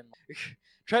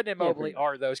 Trenton and Yeah, Mobley pretty much.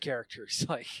 are those characters.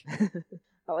 Like,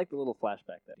 I like the little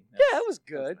flashback that. yeah, that was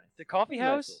good. nice. The coffee Nice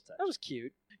house, little touch. that was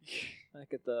cute.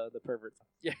 Like at the perverts.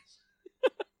 Yes,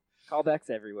 Callbacks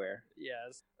everywhere.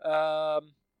 yes.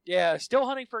 Yeah, still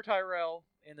hunting for Tyrell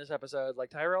in this episode. Like,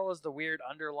 Tyrell is the weird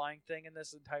underlying thing in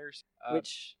this entire.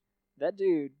 Which that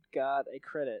dude got a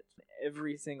credit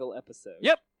every single episode.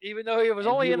 Yep, even though he was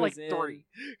And only he in like was in 3.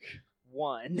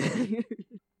 One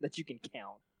that you can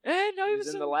count. No, he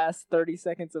was in the last 30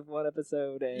 seconds of one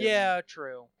episode. And yeah,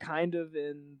 true. Kind of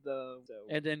in the...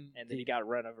 And then he got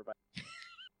run over by...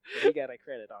 he got a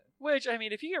credit on it. Which, I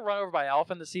mean, if you get run over by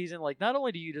Alpha in the season, like, not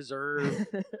only do you deserve,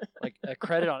 like, a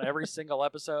credit on every single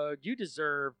episode, you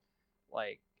deserve,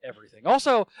 like, everything.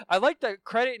 Also, I like the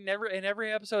credit in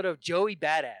every episode of Joey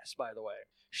Badass, by the way.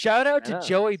 Shout out to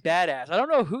Joey Badass. I don't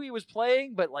know who he was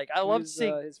playing, but, like, I loved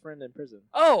seeing... his friend in prison.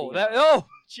 Oh,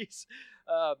 jeez.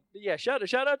 Yeah, shout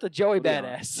out to Joey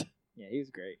Badass. Yeah, he was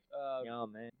great. Oh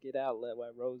man, get out, let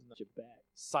White Rose know your back.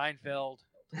 Seinfeld.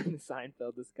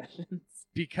 Seinfeld discussions.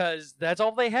 Because that's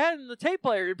all they had in the tape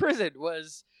player in prison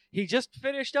was he just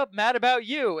finished up Mad About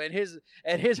You and his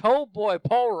homeboy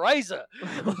Paul Reiser.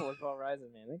 Paul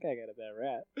Reiser, man, that guy got a bad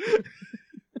rap.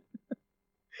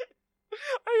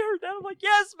 I heard that. I'm like,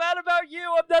 yes, Mad About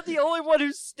You. I'm not the only one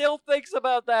who still thinks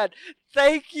about that.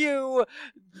 Thank you,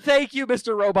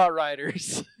 Mr. Robot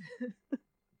Riders.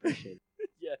 Appreciate it.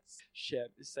 Yes.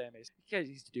 Shit, Sammy. You guys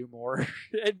needs to do more.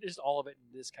 And just all of it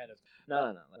in this kind of...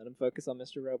 No. Let him focus on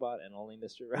Mr. Robot and only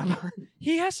Mr. Robot.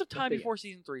 He has some time before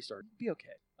season 3 starts. Be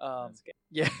okay. That's good.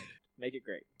 Yeah. Make it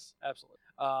great. Absolutely.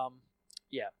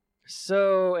 Yeah.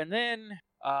 So, and then,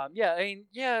 yeah, I mean,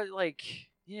 yeah, like,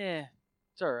 yeah,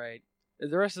 it's all right.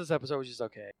 The rest of this episode was just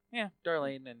okay. Yeah,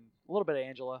 Darlene and a little bit of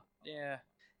Angela. Yeah.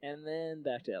 And then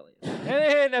back to Elliot. And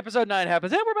then episode 9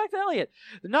 happens. And we're back to Elliot.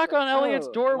 The knock on Elliot's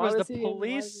door was the Why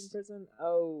police. was he in prison?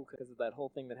 Oh, because of that whole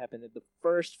thing that happened in the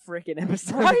first freaking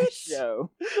episode of Right? the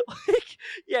show. Like,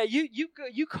 yeah,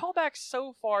 you call back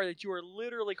so far that you are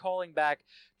literally calling back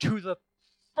to the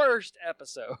first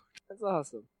episode. That's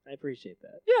awesome. I appreciate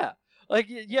that. Yeah. Like,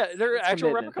 yeah, there are It's actual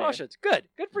commitment repercussions. Good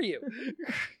for you.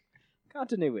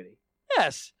 Continuity.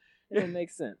 Yes. It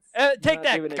makes sense. Take You're not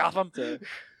that, giving it Gotham.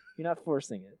 You're not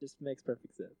forcing it. It just makes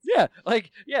perfect sense. Yeah,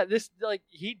 this,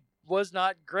 he was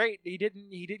not great. He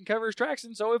didn't cover his tracks,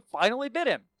 and so it finally bit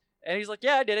him. And he's like,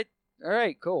 yeah, I did it. All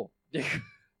right, cool.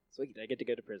 Sweet, I get to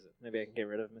go to prison. Maybe I can get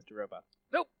rid of Mr. Robot.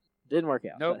 Nope. Didn't work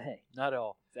out. Nope. But hey, not at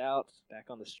all. it's out, back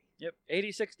on the street. Yep.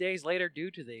 86 days later,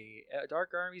 due to the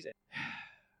Dark Armies.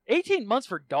 18 months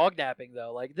for dog napping,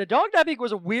 though. Like, the dog napping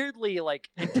was a weirdly, like,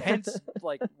 intense,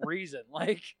 like, reason.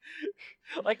 Like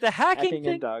the hacking thing.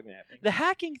 And dog napping. The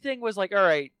hacking thing was like, all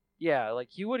right, yeah,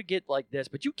 like, you would get like this,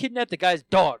 but you kidnapped the guy's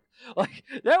dog. Like,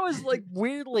 that was, like,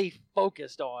 weirdly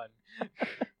focused on.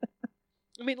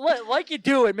 I mean, like you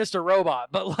do in Mr. Robot,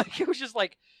 but, like, it was just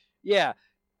like, yeah,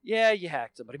 you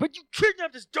hacked somebody, but you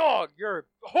kidnapped his dog. You're a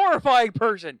horrifying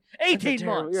person. 18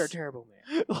 months. You're a terrible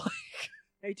man.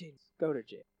 18. Go to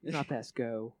jail. Do not pass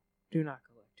go. Do not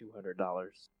collect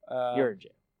 $200. You're in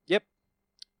jail. Yep.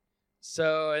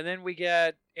 So, and then we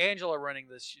get Angela running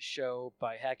this show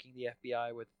by hacking the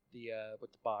FBI with the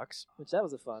box. Which that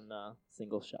was a fun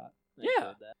single shot. I Yeah.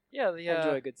 enjoyed that. Yeah, I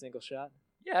enjoy a good single shot.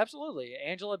 Yeah, absolutely.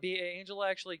 Angela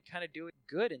actually kind of doing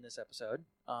good in this episode.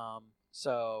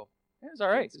 So it was all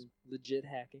right. Some legit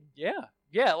hacking.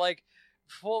 Yeah, like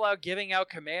full out giving out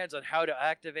commands on how to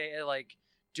activate, like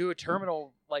do a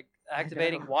terminal, like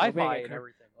activating Wi-Fi and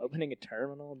everything. Opening a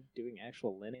terminal, doing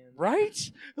actual linen. Right?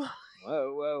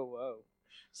 Whoa.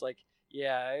 It's like,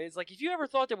 yeah, it's like if you ever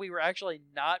thought that we were actually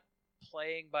not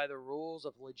playing by the rules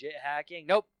of legit hacking,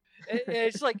 nope.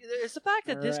 It's like it's the fact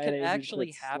that this can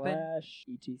actually happen.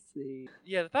 /etc.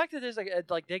 Yeah, the fact that there's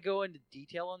like they go into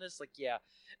detail on this, like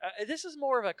this is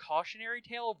more of a cautionary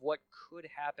tale of what could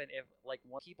happen if like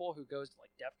one people who goes to like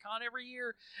DEF CON every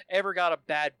year ever got a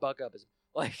bad bug up as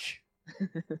like.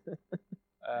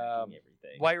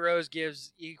 Everything. White Rose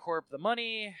gives E Corp the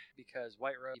money because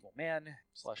White Rose, evil man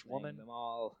 / woman. Them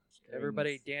all.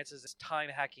 Everybody dances his time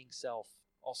hacking self.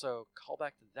 Also, call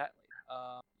back to that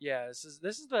later. Yeah, this is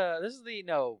the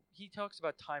no. He talks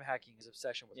about time hacking, his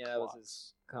obsession with that clocks. was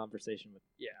his conversation with.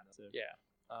 Yeah.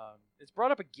 It's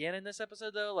brought up again in this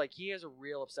episode though. Like he has a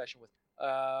real obsession with.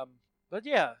 But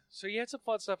yeah, so you had some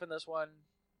fun stuff in this one.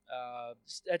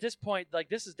 At this point, like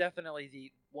this is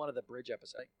definitely one of the bridge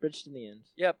episodes. Bridge to the end.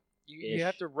 Yep. You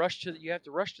have to rush to the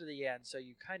end, so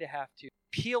you kind of have to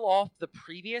peel off the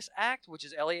previous act, which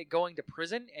is Elliot going to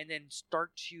prison, and then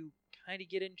start to kind of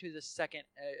get into the second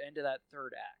end of that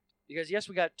third act. Because yes,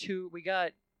 we got two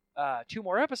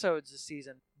more episodes this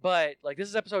season, but like this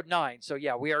is episode 9, so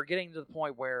yeah, we are getting to the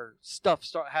point where stuff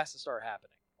has to start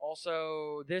happening.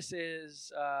 Also, this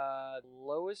is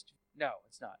lowest. No,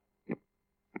 it's not.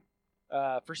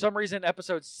 For some reason,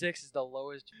 episode 6 is the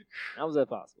lowest. How was that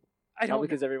possible? I don't know.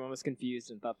 Because everyone was confused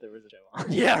and thought there was a show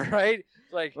on. Yeah, right?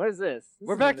 Like, what is this?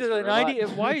 We're back to the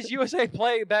 90s. Why is USA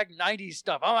playing back 90s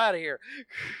stuff? I'm out of here.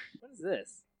 What is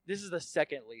this? This is the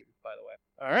second lead, by the way.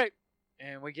 All right.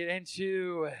 And we get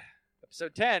into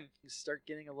Episode 10. Start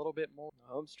getting a little bit more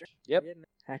Home stretch. Yep.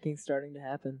 Hacking's starting to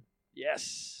happen.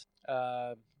 Yes.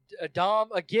 Dom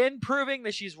again proving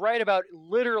that she's right about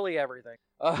literally everything.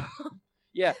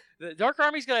 Yeah, the Dark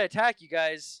Army's gonna attack you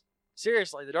guys.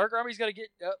 Seriously, the Dark Army's gonna get.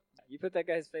 You put that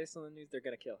guy's face on the news, they're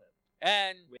gonna kill him.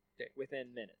 And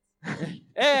Within minutes.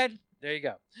 and there you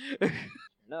go.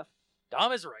 Enough.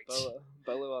 Dom is right.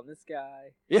 Bolo on this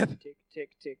guy. Yep. Tick, tick,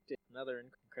 tick, tick. Another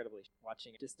incredibly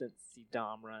watching a distance, see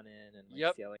Dom run in and see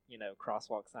how,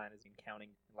 crosswalk sign is counting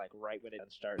right when it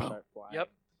start flying. Yep.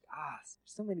 There's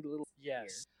so many little.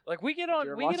 Yes. Like we get on.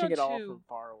 You're we watching get it all onto, from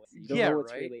far away. You don't know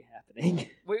what's really happening.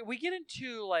 We get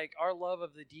into our love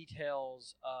of the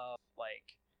details of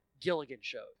Gilligan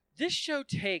show. This show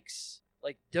takes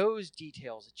those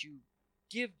details that you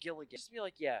give Gilligan. Just be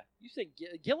you think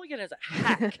Gilligan is a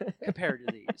hack compared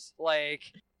to these.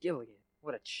 Gilligan,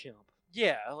 what a chump.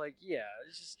 Yeah,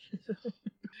 it's just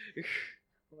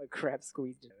what a crap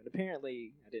squeezed in. And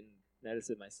apparently, I didn't notice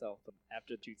it myself, but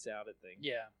after the shoots out at thing.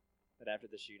 Yeah. But after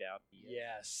the shootout.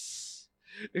 Yes.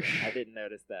 I didn't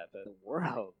notice that, but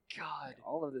wow. God.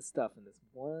 All of this stuff in this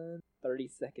 1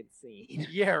 30-second scene.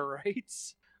 Yeah, right?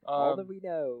 All that we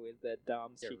know is that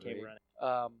she came running.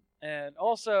 And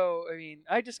also,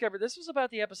 I discovered, this was about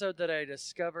the episode that I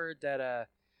discovered that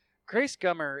Grace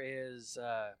Gummer is,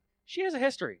 she has a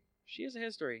history. She's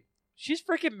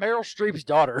freaking Meryl Streep's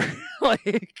daughter.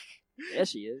 Yeah,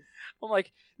 she is. I'm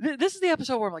this is the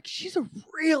episode where I'm she's a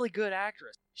really good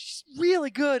actress. She's really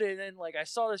good. And then, I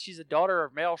saw that she's a daughter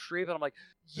of Meryl Streep, and I'm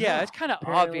yeah, it's kind of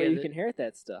obvious. You can hear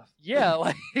that stuff.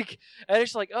 Yeah, and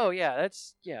it's oh, yeah,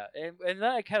 that's, yeah. And then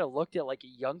I kind of looked at, a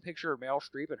young picture of Meryl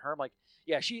Streep and her. I'm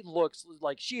yeah, she looks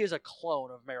like she is a clone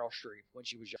of Meryl Streep when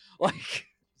she was young.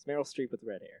 It's Meryl Streep with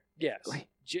red hair. Yes.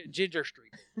 Ginger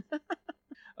Streep.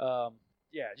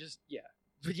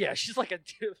 But yeah, she's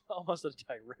almost a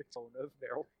direct clone of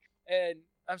Meryl. And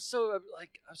I'm so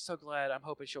glad. I'm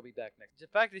hoping she'll be back next. The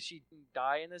fact that she didn't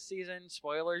die in this season,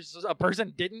 spoilers, a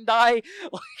person didn't die.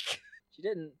 She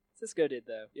didn't. Cisco did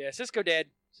though. Yeah, Cisco dead.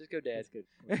 That's good.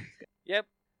 Yep.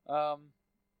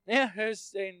 Yeah,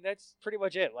 and that's pretty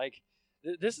much it.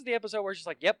 This is the episode where she's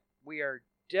yep, we are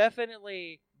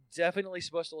definitely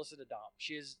supposed to listen to Dom.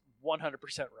 She is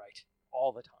 100% right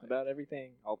all the time about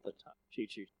everything, all the time.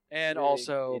 Shoot. And really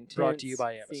also brought to you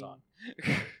by Amazon.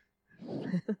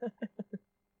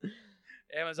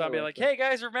 Amazon being hey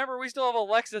guys, remember we still have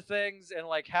Alexa things, and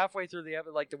halfway through the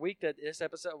the week that this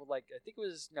episode, I think it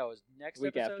was next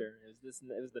week episode. After it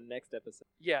was the next episode.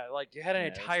 Yeah, you had an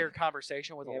entire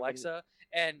conversation with Alexa,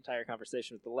 and entire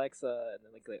conversation with Alexa, and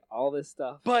then all this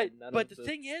stuff. But the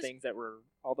thing is, things that were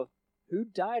all the who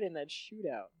died in that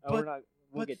shootout.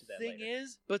 We'll get to that later.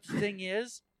 But the thing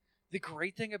is, the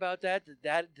great thing about that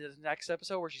the next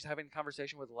episode where she's having a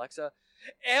conversation with Alexa,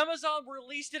 Amazon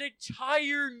released an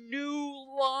entire new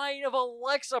line of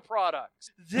Alexa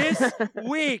products this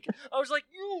week. I was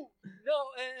no,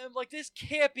 this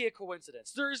can't be a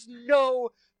coincidence. There's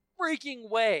no freaking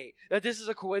way that this is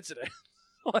a coincidence.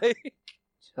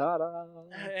 Ta-da.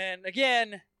 And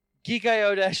again,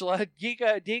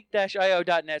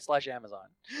 geek-io.net/Amazon.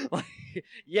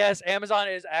 Yes, Amazon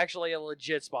is actually a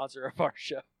legit sponsor of our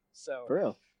show. So for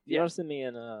real, you want to send me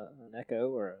an Echo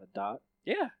or a Dot?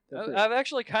 Yeah, I've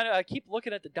actually I keep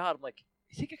looking at the Dot. I'm I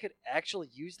think I could actually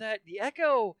use that. The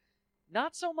Echo,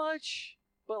 not so much,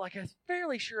 but I'm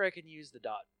fairly sure I can use the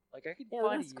Dot. I could find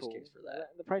a use case for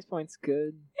that. The price point's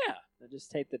good. Yeah, I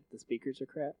just hate that the speakers are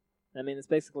crap. It's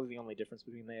basically the only difference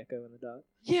between the Echo and the Dot.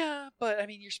 Yeah, but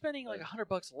you're spending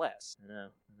 $100 less. I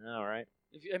know, right?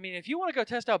 If you want to go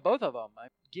test out both of them,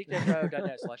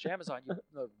 geek-io.net/Amazon,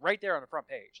 right there on the front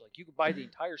page. You can buy the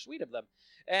entire suite of them.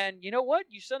 And you know what?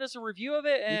 You send us a review of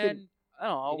it, and I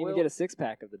don't know. You can get a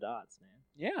 6-pack of the Dots, man.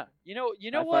 Yeah. You know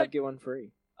Buy what? 5, get one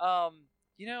free. I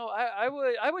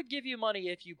would give you money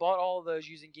if you bought all of those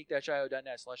using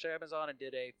geek-io.net/Amazon and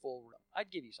did a full run. I'd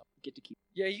give you something. Get to keep.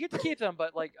 Yeah, you get to keep them,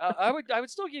 but I would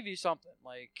still give you something.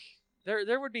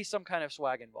 There would be some kind of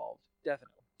swag involved.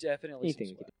 Definitely some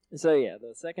swag. So yeah,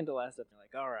 the second to last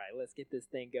episode, all right, let's get this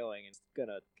thing going. It's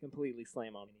gonna completely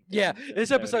slam on anything. Yeah,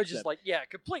 this episode's just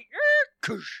complete.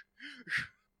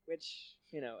 Which,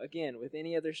 again, with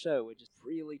any other show, would just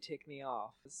really tick me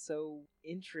off. It's so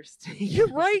interesting. You're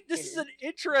right. This is an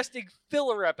interesting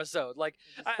filler episode. I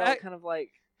kind of I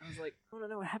was I want to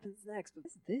know what happens next, but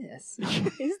what's this?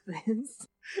 What is this?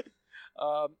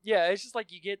 Yeah, it's just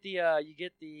you get the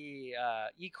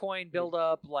e-coin build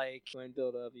up, coin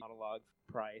build up, monologue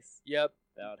price. Yep.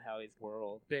 About how he's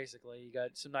world. Basically, you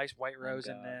got some nice white rose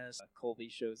in this. Colby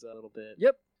shows up a little bit.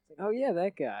 Yep. Oh yeah,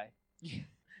 that guy.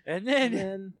 And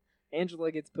then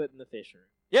Angela gets put in the fish room.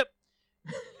 Yep.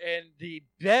 And the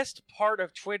best part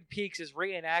of Twin Peaks is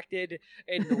reenacted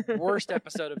in the worst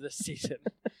episode of this season.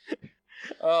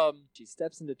 She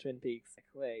steps into Twin Peaks. Like,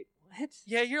 wait, what?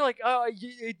 Yeah, you're like, oh,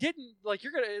 it didn't, like,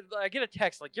 you're gonna, I get a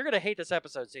text, like, you're gonna hate this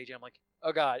episode, CJ. I'm like,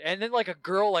 oh god. And then, like, a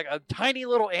girl, like, a tiny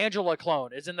little Angela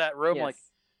clone is in that room, Yes. like,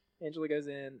 Angela goes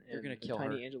in, and they're gonna the kill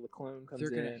tiny her. Angela clone comes they're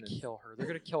in. gonna and kill her. They're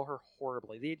gonna kill her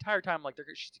horribly. The entire time, like,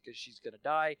 she's gonna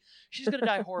die. She's gonna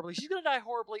die horribly. She's gonna die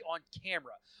horribly on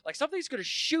camera. Like, something's gonna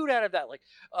shoot out of that. Like,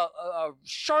 a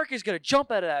shark is gonna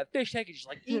jump out of that fish tank and just,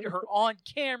 like, eat her on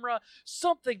camera.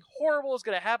 Something horrible is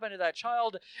gonna happen to that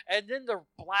child. And then the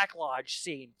Black Lodge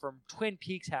scene from Twin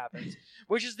Peaks happens,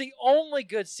 which is the only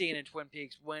good scene in Twin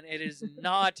Peaks when it is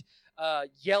not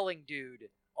yelling dude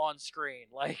on screen.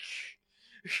 Like...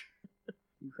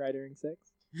 You cry during sex?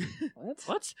 What?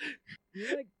 What?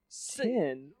 You're like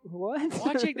 10. What?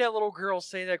 Watching that little girl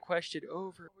say that question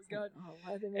over. Oh my god. Oh,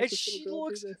 why did they make And this she little girl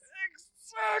looks do this?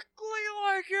 exactly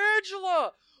like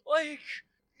Angela. Like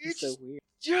It's so weird.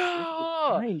 yeah.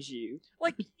 Behind you.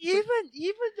 Like even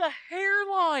the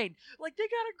hairline. Like they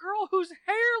got a girl whose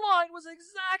hairline was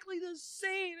exactly the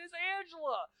same as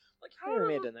Angela. Like how They may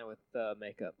do have done that with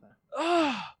makeup.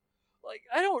 like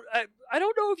I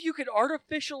don't know if you could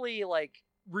artificially like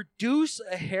reduce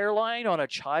a hairline on a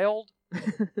child.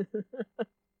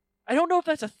 I don't know if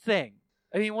that's a thing.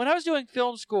 I mean, when I was doing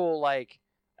film school, like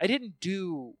I didn't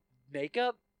do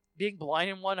makeup. Being blind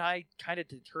in one eye kind of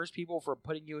deters people from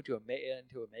putting you into a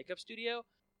makeup studio.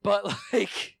 But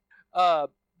like,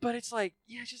 but it's like,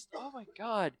 yeah, just oh my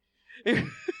god.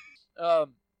 And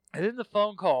then the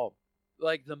phone call,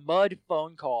 like the mud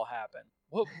phone call happened.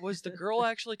 What was the girl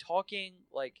actually talking?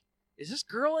 Like, is this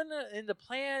girl in the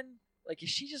plan? Like, is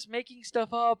she just making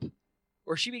stuff up,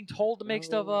 or is she being told to make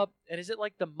stuff up? And is it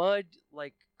like the mud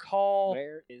like call?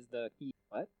 Where is the key?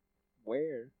 What?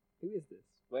 Where? Who is this?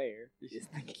 Where is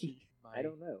the key? I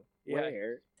don't know. Yeah.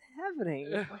 Where? What's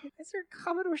happening? Why is there a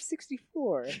Commodore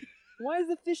 64? Why is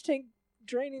the fish tank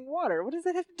draining water? What does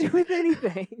that have to do with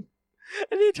anything?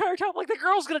 And the entire time, like the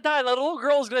girl's gonna die. The little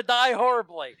girl's gonna die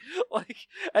horribly. Like,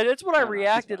 and that's when I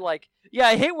reacted. Like, yeah,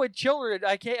 I hate when children.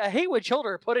 I hate when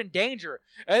children are put in danger,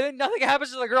 and then nothing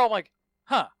happens to the girl. I'm like,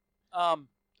 huh,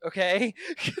 okay.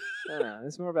 I don't know.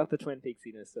 It's more about the Twin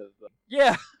Peaksiness of.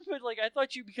 Yeah, but like I thought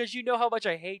because you know how much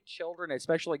I hate children,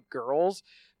 especially girls,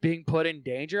 being put in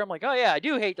danger. I'm like, oh yeah, I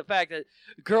do hate the fact that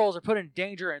girls are put in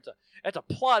danger. And it's a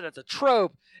plot, it's a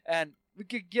trope, and we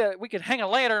could hang a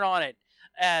lantern on it.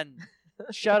 And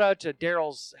shout out to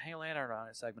Daryl's hang a lantern on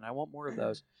it segment. I want more of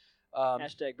those.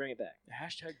 Hashtag bring it back.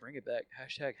 Hashtag bring it back.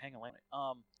 Hashtag hang a lantern.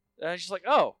 And I was just like,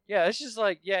 oh yeah, it's just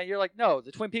like yeah. You're like, no,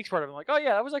 the Twin Peaks part of it. I'm like, oh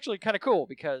yeah, that was actually kind of cool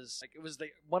because like it was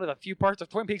one of the few parts of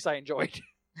Twin Peaks I enjoyed.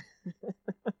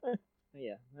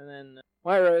 Yeah, and then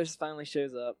White Rose finally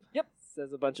shows up. Yep.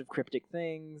 Says a bunch of cryptic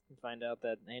things. We find out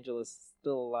that Angela's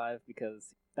still alive because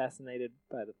he's fascinated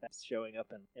by the fact showing up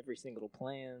in every single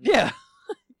plan. Yeah.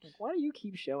 Like, why do you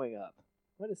keep showing up?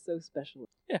 What is so special?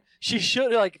 Yeah, she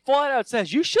should like flat out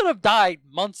says you should have died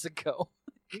months ago.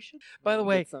 You should. By the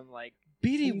way, some like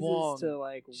B.D. teases Wong to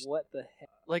like what the heck?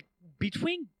 like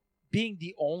between being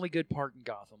the only good part in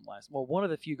Gotham one of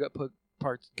the few good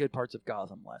parts of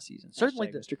Gotham last season. Certainly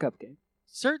Mr. Cupcake.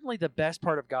 Certainly the best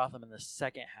part of Gotham in the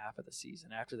second half of the season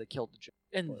after they killed the Joker.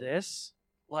 And this,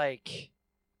 like,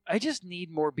 I just need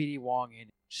more B.D. Wong in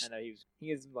it. I know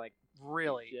he is like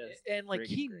really, just and like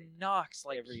he great. knocks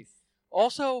like every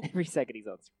every second he's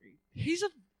on screen. He's a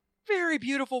very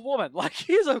beautiful woman. Like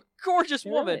he's a gorgeous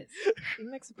woman. He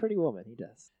makes a pretty woman. He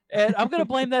does. And I'm gonna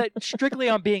blame that strictly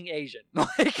on being Asian.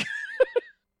 Like,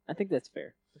 I think that's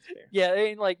fair. That's fair. Yeah, I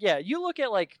mean, like, yeah, you look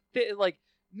at like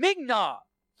Ming Na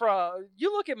from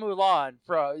you look at Mulan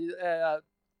from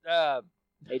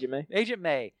Agent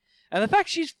May, and the fact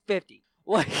she's 50,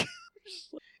 like,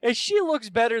 and she looks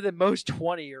better than most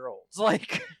 20-year-olds,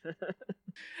 like,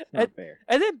 Not fair.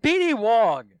 And then B.D.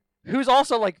 Wong, who's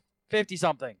also like 50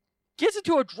 something, gets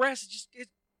into a dress,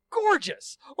 it's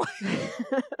gorgeous,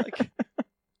 like,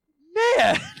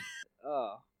 man.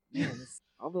 Oh man,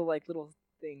 all the like little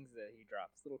things that he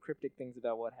drops, little cryptic things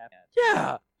about what happened.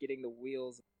 Yeah, getting the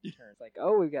wheels turned. Like,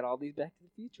 oh, we've got all these Back to the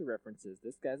Future references.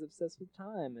 This guy's obsessed with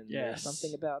time, and there's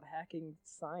something about hacking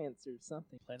science or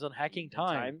something. Plans on hacking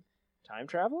time. Time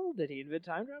travel? Did he invent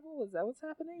time travel? Is that what's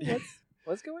happening?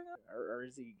 What's going on? Or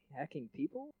is he hacking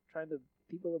people, trying to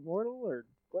people immortal, or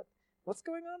what? What's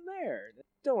going on there?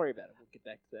 Don't worry about it. We'll get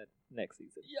back to that next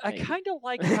season. Yeah, I kind of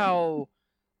like how,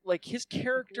 like, his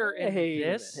character in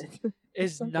this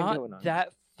is not that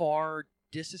far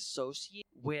disassociated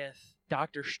with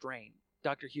Dr.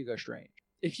 Hugo Strange.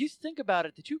 If you think about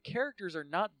it, the two characters are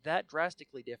not that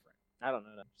drastically different. I don't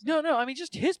know. No. I mean,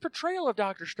 just his portrayal of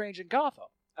Doctor Strange in Gotham.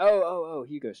 Oh,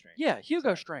 Hugo Strange. Yeah,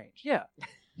 Hugo Strange. Yeah,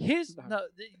 his that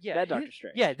Doctor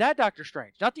Strange. Yeah, that Doctor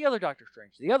Strange, not the other Doctor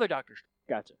Strange. The other Doctor Strange.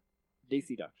 Gotcha.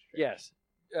 DC Doctor Strange. Yes,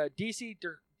 DC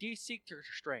Doctor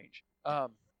Strange.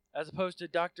 As opposed to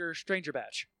Doctor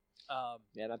Strangerbatch.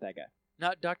 Yeah, not that guy.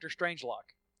 Not Doctor Strangelock.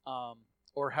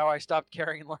 Or How I Stopped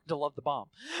Caring and Learned to Love the Bomb.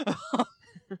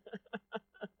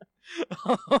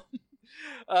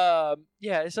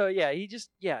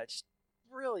 Just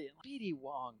brilliant. B.D.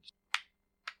 Wong.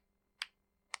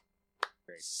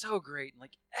 Great. So great.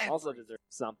 Like, also deserves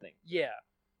something. Yeah.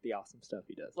 The awesome stuff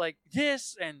he does. Like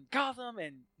this and Gotham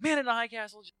and Man in the High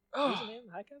Castle. He's in Man in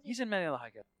the High Castle? He's in Man in the High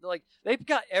Castle. Like, they've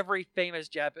got every famous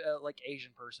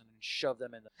Asian person and shove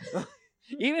them in the...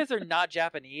 Even if they're not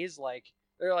Japanese, like,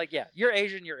 they're like, yeah, you're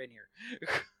Asian, you're in here.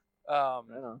 I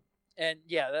know. And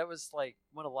yeah, that was like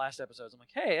one of the last episodes. I'm like,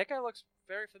 hey, that guy looks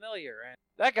very familiar, and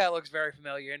that guy looks very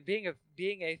familiar. And being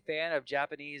a fan of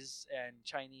Japanese and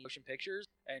Chinese motion pictures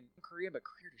and Korean, but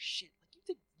Korean is shit.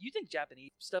 Like, you think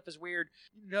Japanese stuff is weird?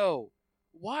 No,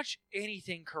 watch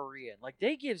anything Korean. Like,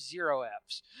 they give 0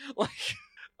 Fs. Like,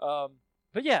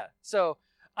 but yeah. So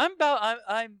I'm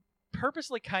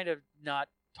purposely kind of not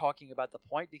talking about the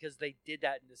point because they did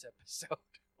that in this episode.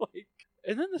 Like.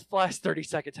 And then the last 30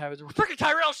 seconds happens. Freaking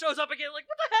Tyrell shows up again. Like,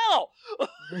 what the hell? What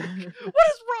is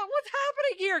wrong? What's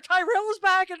happening here? Tyrell is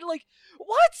back, and like,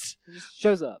 what? Just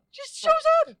shows up. Just shows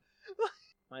up.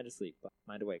 Mind asleep,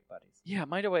 mind awake buddies. Yeah,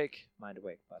 mind awake. Mind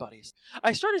awake buddies.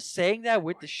 I started saying that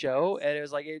with the show, and it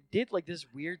was like it did like this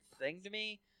weird thing to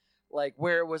me, like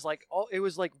where it was like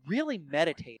really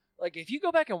meditative. Like if you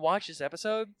go back and watch this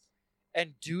episode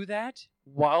and do that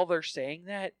while they're saying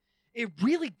that. It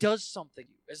really does something.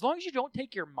 As long as you don't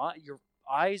take your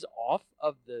eyes off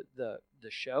of the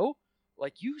show,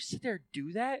 like you sit there and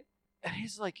do that, and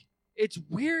it's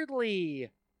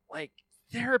weirdly like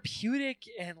therapeutic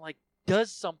and like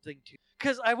does something to.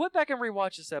 Because I went back and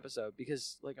rewatched this episode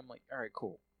because like I'm like, all right,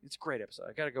 cool, it's a great episode.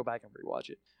 I got to go back and rewatch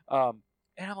it. And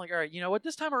I'm like, all right, you know what?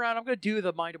 This time around, I'm gonna do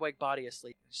the mind awake, body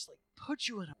asleep. Just like put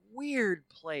you in a weird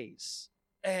place,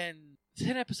 and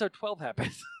then episode 12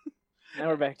 happens. Now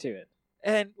we're back to it.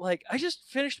 And, like, I just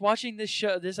finished watching this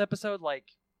episode, like,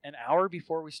 an hour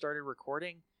before we started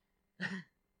recording.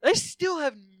 I still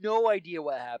have no idea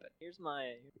what happened. Here's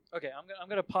my... Okay, I'm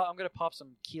gonna pop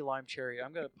some key lime cherry.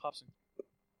 I'm gonna pop some...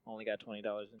 Only got $20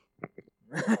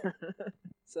 in.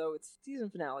 So, it's season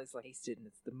finale. It's like tasted, and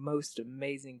it's the most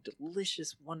amazing,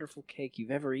 delicious, wonderful cake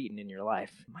you've ever eaten in your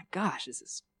life. My gosh, this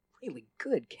is really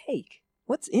good cake.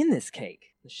 What's in this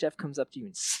cake? The chef comes up to you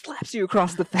and slaps you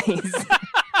across the face. It's like,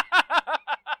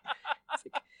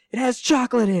 it has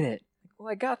chocolate in it. Well,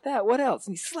 I got that. What else?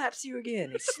 And he slaps you again.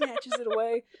 He snatches it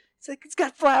away. It's like, it's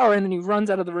got flour. And then he runs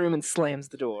out of the room and slams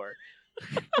the door.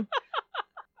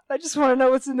 I just want to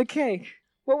know what's in the cake.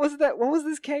 What was that? What was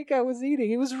this cake I was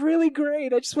eating? It was really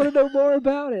great. I just want to know more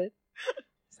about it.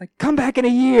 It's like, come back in a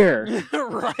year.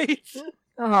 Right?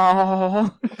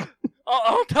 Oh.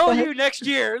 I'll tell you next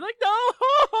year. Like,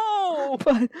 no!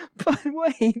 But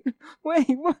wait,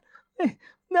 what? Wait,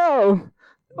 no.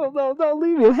 Don't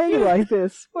leave me hanging like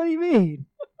this. What do you mean?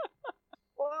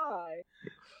 Why?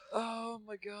 Oh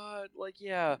my god. Like,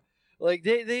 yeah. Like,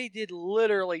 they did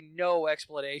literally no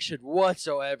explanation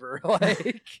whatsoever.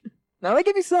 Like... Now they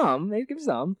give you some.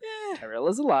 Yeah. Tyrell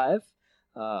is alive.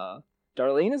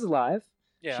 Darlene is alive.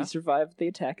 Yeah. She survived the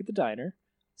attack at the diner.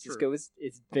 True. Cisco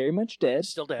is very much dead.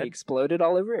 Still dead. He exploded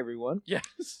all over everyone. Yes.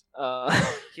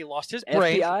 He lost his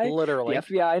brain, FBI, literally. The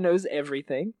FBI knows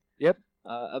everything. Yep.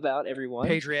 About everyone.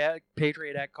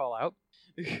 Patriot Act call out.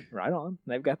 Right on.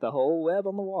 They've got the whole web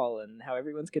on the wall and how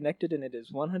everyone's connected, and it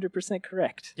is 100%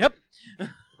 correct. Yep.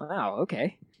 Wow,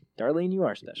 okay. Darlene, you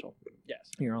are special.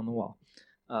 Yes. You're on the wall.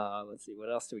 Let's see,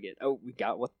 what else do we get? Oh, we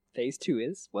got what phase 2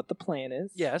 is, what the plan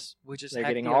is. Yes, which is they're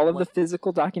getting all of the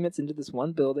physical documents into this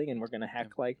one building, and we're going to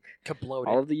hack like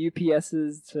all of the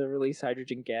UPSs to release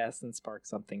hydrogen gas and spark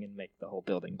something and make the whole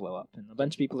building blow up. And a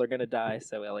bunch of people are going to die,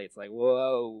 so Elliot's like,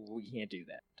 whoa, we can't do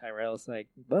that. Tyrell's like,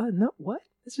 but no, what?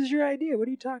 This was your idea. What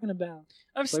are you talking about?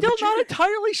 I'm still not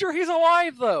entirely sure he's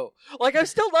alive, though. Like, I'm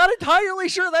still not entirely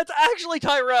sure that's actually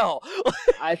Tyrell.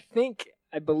 I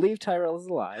believe Tyrell is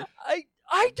alive.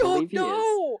 I don't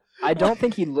know. I don't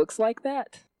think he looks like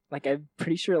that. Like, I'm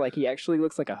pretty sure, like, he actually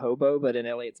looks like a hobo, but in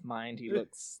Elliot's mind, he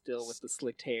looks still with the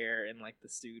slicked hair and, like, the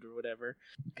suit or whatever.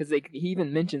 Because he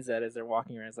even mentions that as they're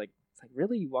walking around. It's like,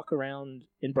 really? You walk around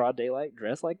in broad daylight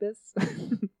dressed like this?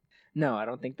 No, I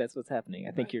don't think that's what's happening.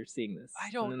 I think you're seeing this.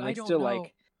 I don't know.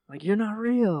 Like, you're not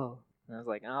real. And I was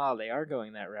like, oh, they are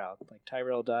going that route. Like,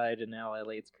 Tyrell died, and now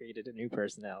Elliot's created a new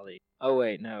personality. Oh,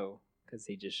 wait, no. because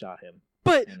he just shot him.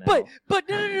 But no.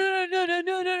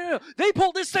 They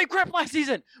pulled this same crap last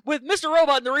season with Mr.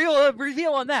 Robot and the real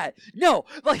reveal on that. No,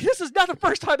 like this is not the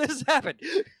first time this has happened.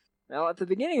 Well, at the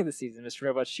beginning of the season, Mr.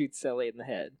 Robot shoots Elliot in the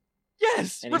head.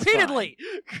 Yes, And he's repeatedly.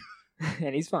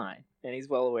 And he's fine. And he's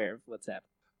well aware of what's happened.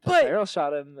 But Tyrell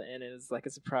shot him, and it was like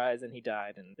a surprise, and he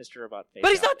died, and Mr. Robot faded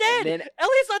but he's out. not dead. And then,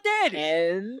 Elliot's not dead.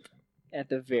 and at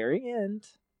the very end,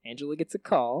 Angela gets a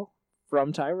call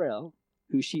from Tyrell,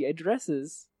 who she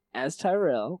addresses as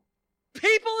Tyrell.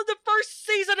 People in the first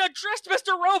season addressed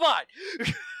Mr. Robot.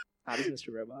 How does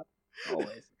Mr. Robot?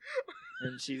 Always.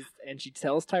 and she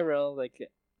tells Tyrell like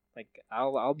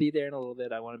I'll be there in a little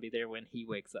bit. I want to be there when he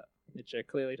wakes up. Which they're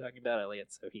clearly talking about Elliot,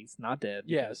 so he's not dead.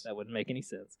 Yes, that wouldn't make any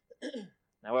sense.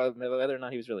 Now, whether or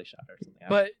not he was really shot or something.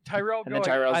 But Tyrell, and then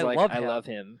Tyrell's I like, love I him. love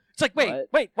him. It's like, wait,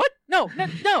 what? No.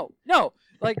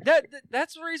 Like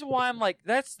that's the reason why I'm like,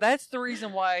 that's the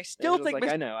reason why I still think. Like,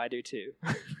 I know, I do too.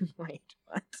 Wait,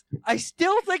 what? I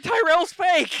still think Tyrell's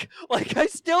fake. Like, I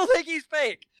still think he's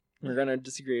fake. We're gonna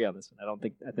disagree on this one.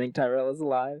 I think Tyrell is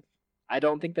alive. I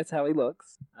don't think that's how he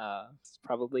looks. It's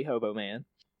probably Hobo Man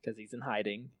because he's in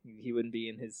hiding. He wouldn't be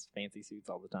in his fancy suits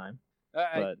all the time.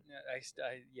 I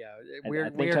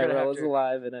think Tyrell is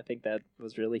alive, and I think that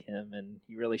was really him, and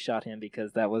he really shot him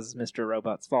because that was Mr.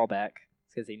 Robot's fallback.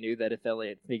 Because he knew that if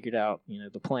Elliot figured out,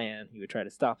 the plan, he would try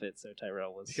to stop it. So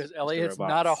Tyrell was because Mr. Elliot's Robot's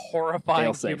not a horrifying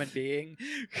fail-safe. human being.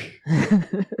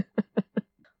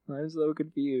 I'm so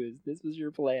confused. This was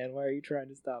your plan. Why are you trying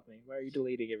to stop me? Why are you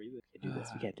deleting everything? We can't do this.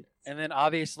 We can't do this. And then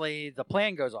obviously the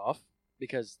plan goes off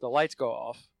because the lights go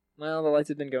off. Well, the lights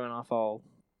have been going off all,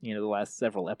 the last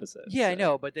several episodes. Yeah, so. I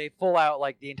know, but they full out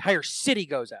like the entire city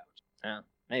goes out. Oh,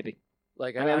 maybe.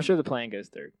 Like I'm sure the plan goes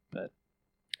through, but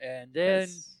and then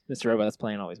Mr. Robot's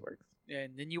plan always works.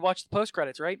 And then you watch the post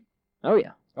credits, right? Oh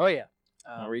yeah.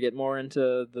 Where we get more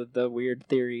into the weird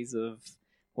theories of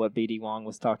what BD Wong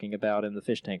was talking about in the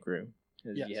fish tank room.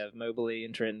 Yes. You have Mobley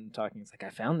and Trenton talking. It's like, I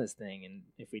found this thing, and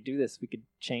if we do this, we could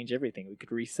change everything. We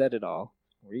could reset it all.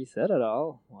 Reset it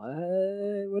all?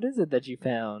 What is it that you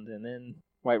found? And then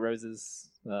White Rose's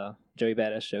Joey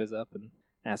Badass shows up and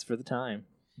asks for the time.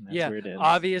 And that's where it ends.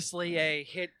 Obviously a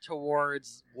hit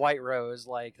towards White Rose.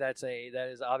 Like that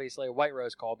is obviously a White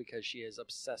Rose call because she is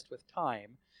obsessed with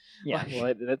time. Yeah,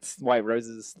 well, that's White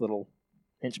Rose's little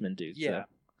henchman dude. Yeah,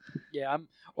 so. yeah.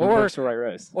 He works for White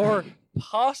Rose, or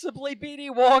possibly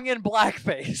BD Wong in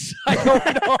blackface. I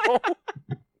don't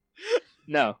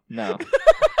know. No.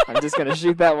 I'm just gonna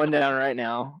shoot that one down right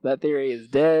now. That theory is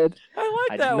dead. I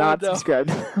like that one. one. I do not subscribe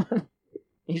to that one.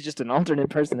 He's just an alternate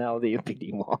personality of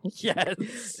BD Wong. Yes.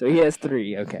 So he has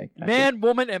 3. Okay. Man,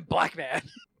 woman, and black man.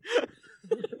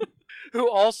 Who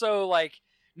also like.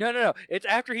 No. It's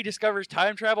after he discovers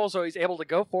time travel, so he's able to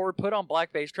go forward, put on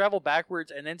blackface, travel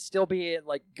backwards, and then still be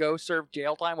go serve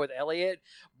jail time with Elliot.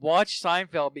 Watch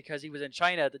Seinfeld because he was in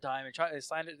China at the time, and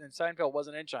Seinfeld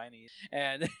wasn't in Chinese.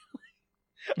 And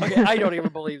okay, I don't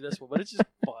even believe this one, but it's just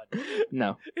fun.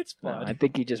 No, it's fun. No, I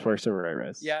think he just works for White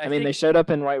Rose. Yeah, I mean, they showed up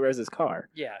in White Rose's car.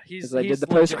 Yeah, he's. They did the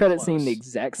post-credit scene the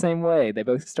exact same way. They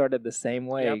both started the same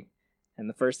way in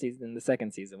the first season and the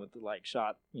second season with the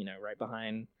shot, right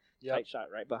behind. Tight shot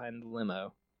right behind the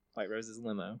limo, White Rose's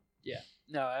limo. Yeah.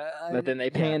 No, but then they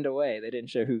panned away. They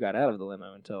didn't show who got out of the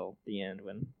limo until the end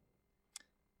when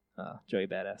Joey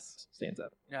Badass stands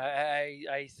up. No,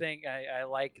 I think I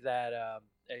like that.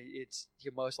 It's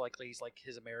most likely he's like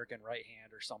his American right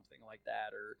hand or something like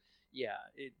that. Or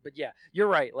but you're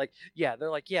right.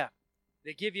 They're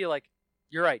they give you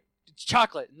you're right. It's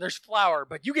chocolate and there's flour,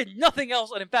 but you get nothing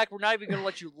else. And in fact, we're not even going to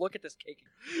let you look at this cake.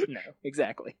 No,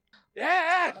 exactly.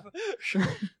 Yeah.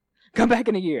 Come back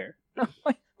in a year. No,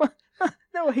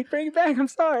 wait, bring it back. I'm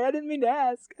sorry. I didn't mean to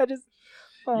ask.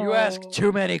 You ask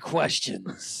too many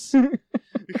questions.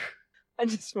 I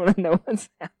just want to know what's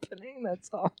happening. That's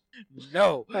all.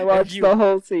 No. I watched the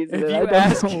whole season. I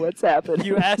don't know what's happening. If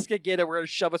you ask again, and we're going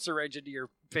to shove a syringe into your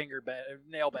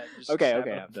nail bed. Okay.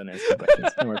 I'm done asking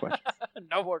questions. No more questions.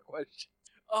 No more questions.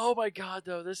 Oh my god,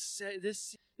 though. This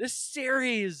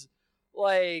series,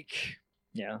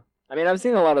 Yeah. I mean, I've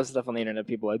seen a lot of stuff on the internet.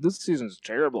 People this season's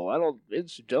terrible.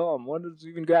 It's dumb. What is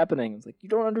even happening? It's you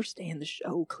don't understand the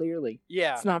show clearly.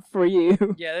 Yeah. It's not for you.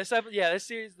 Yeah, this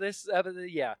series,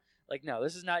 yeah. No,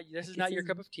 this is not your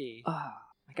cup of tea.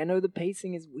 I know the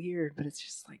pacing is weird, but it's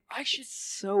just it's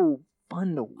so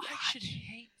fun to watch. I should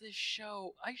hate this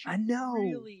show. I know.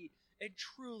 Really and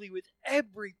truly with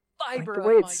every fiber the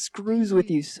way of it screws with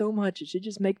you so much, it should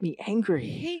just make me angry.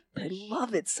 I hate this. I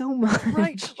love it so much.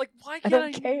 Right. Why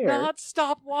can't I not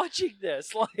stop watching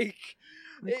this?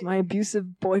 My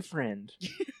abusive boyfriend.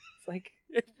 It's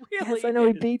It really Yes, I know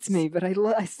he is. beats me, but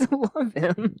I still love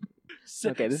him.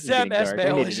 Okay, this is Sam getting dark. I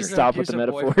Esmail need to is just your stop with the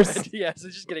abusive metaphors. boyfriend. Yes,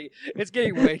 it's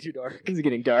getting way too dark. This is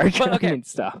getting dark. But, okay. I need to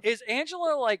stop. Is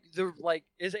Angela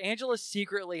is Angela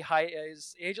secretly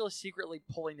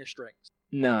pulling the strings?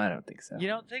 No, I don't think so. You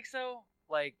don't think so?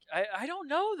 Like, I don't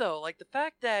know though. Like the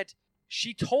fact that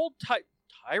she told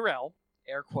Tyrell,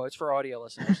 air quotes for audio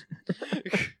listeners,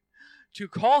 to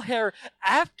call her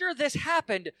after this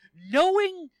happened,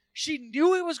 knowing she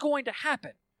knew it was going to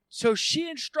happen. So she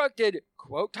instructed,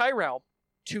 quote Tyrell,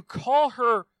 to call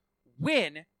her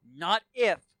when, not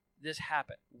if, this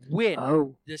happened.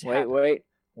 When this happened.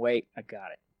 Wait, I got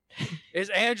it. Is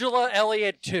Angela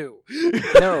Elliott too?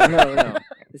 No.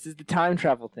 This is the time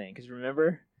travel thing, because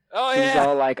remember? Oh, She's yeah.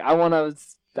 all like, I want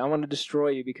to destroy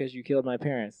you because you killed my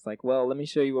parents. It's like, well, let me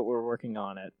show you what we're working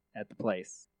on at the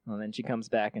place. And then she comes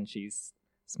back and she's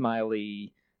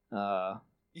smiley,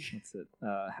 what's it?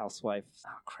 Housewife. Oh,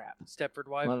 crap. Stepford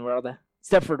wife. One world.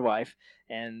 Stepford wife.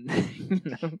 And,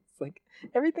 it's like,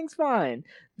 everything's fine.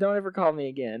 Don't ever call me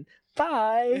again.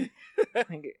 Bye.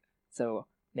 So,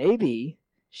 maybe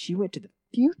she went to the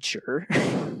future.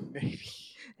 Maybe.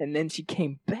 And then she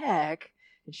came back,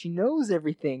 and she knows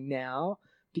everything now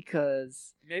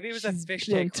because Maybe it was a she's fish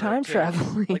been tank time room, too.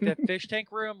 traveling. Like that fish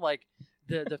tank room, like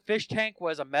the fish tank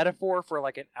was a metaphor for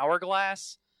like an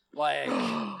hourglass. Like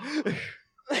You're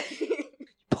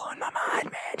blowing my mind,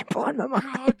 man. You're blowing my mind.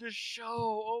 God, the show.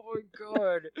 Oh my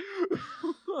god.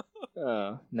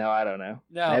 No, I don't know.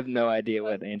 No. I have no idea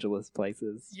what Angela's place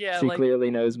is. Yeah, she like-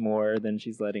 clearly knows more than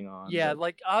she's letting on. Yeah, but-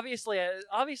 like obviously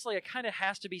it kind of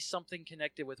has to be something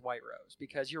connected with White Rose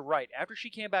because you're right. After she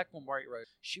came back from White Rose,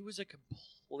 she was a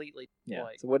completely yeah.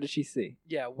 like So what did she see?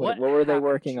 yeah. What were they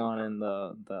working on in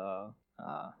the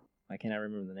I cannot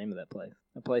remember the name of that place.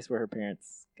 The place where her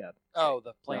parents got the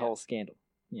the plant? whole scandal.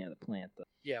 Yeah, the plant.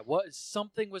 Yeah,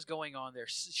 something was going on there.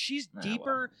 She's Ah,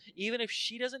 deeper. Even if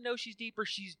she doesn't know she's deeper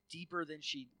than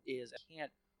she is. I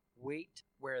can't wait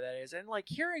where that is. And like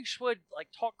hearing Schwood like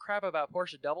talk crap about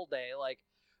Portia Doubleday, like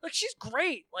she's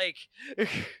great. Like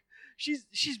she's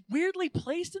weirdly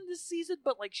placed in this season,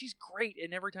 but like she's great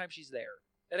in every time she's there.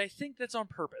 And I think that's on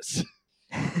purpose.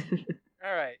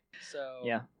 All right, so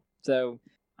Yeah. So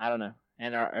I don't know.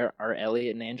 And are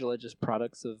Elliot and Angela just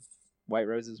products of White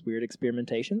Rose's weird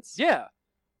experimentations? yeah,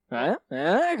 Huh?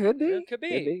 Yeah, could be. It could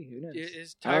be. Who knows?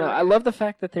 Is I don't know. Tyra? I love the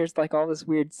fact that there's like all this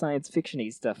weird science fiction-y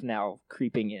stuff now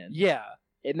creeping in. Yeah,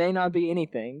 It may not be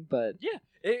anything, but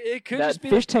it could that just be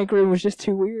fish tank room was just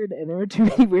too weird, and there were too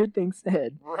many weird things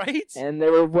said. right. And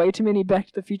there were way too many Back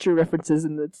to the Future references,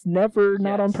 and it's never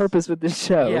not on Yes. purpose with this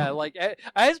show. Yeah, like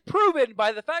as proven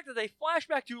by the fact that they flash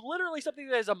back to literally something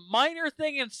that is a minor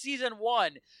thing in season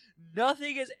 1.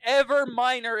 Nothing is ever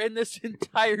minor in this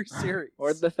entire series.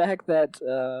 Or the fact that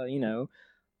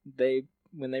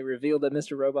when they reveal that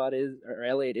Mr. Robot or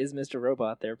Elliot is Mr.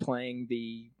 Robot, they're playing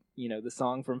the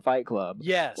song from Fight Club.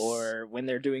 Yes. Or when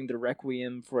they're doing the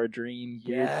Requiem for a Dream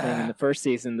weird thing Yeah. in the first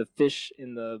season, the fish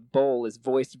in the bowl is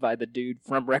voiced by the dude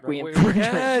from Requiem Requiem, for a Dream.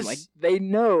 yes. Like they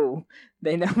know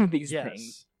these Yes.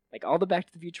 things. Like all the Back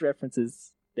to the Future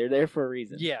references, they're there for a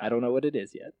reason. Yeah. I don't know what it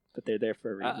is yet, but they're there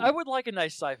for a reason. I would like a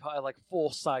nice sci-fi, like full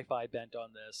sci-fi bent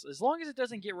on this, as long as it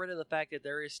doesn't get rid of the fact that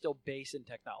there is still base in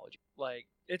technology. Like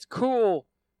it's cool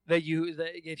that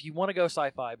if you want to go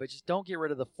sci-fi, but just don't get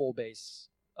rid of the full base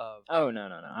of. Oh no!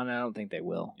 I don't think they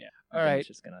will. Yeah. I All think right. It's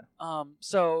just gonna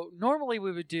So normally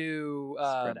we would do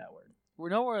spread outward. we're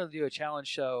nowhere to do a challenge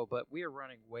show, but we are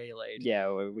running way late.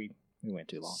 Yeah, we went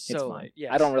too long. It's So, fine.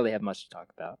 yes. I don't really have much to talk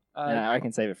about. And Uh, I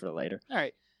can save it for later. All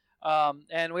right.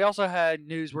 And we also had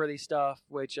newsworthy stuff,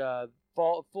 which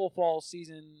full fall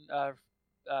season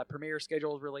premiere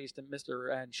schedule is released,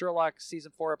 and Sherlock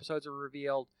season 4 episodes are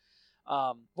revealed.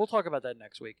 We'll talk about that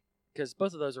next week because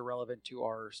both of those are relevant to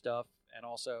our stuff and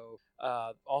also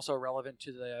relevant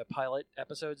to the pilot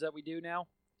episodes that we do now.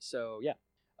 So yeah.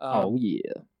 Oh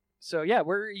yeah. So yeah,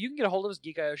 you can get a hold of us,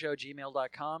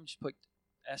 geekioshow@gmail.com. Just put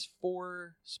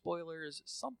S4 spoilers,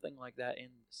 something like that in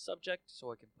the subject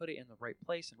so I can put it in the right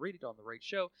place and read it on the right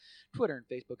show. Twitter and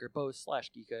Facebook are both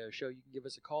 /GeekIO Show. You can give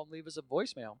us a call and leave us a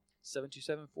voicemail.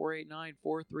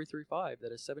 727-489-4335.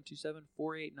 That is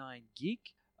 727-489-GEEK.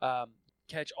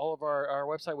 Catch all of our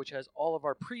website, which has all of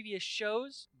our previous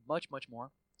shows, much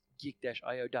more.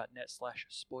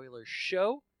 geek-io.net/spoilers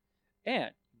show.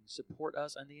 And you can support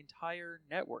us on the entire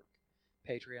network.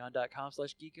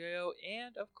 Patreon.com/geekio,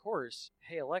 and of course,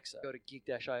 hey Alexa, go to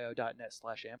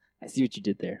geek-io.net/am. I see what you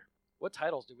did there. What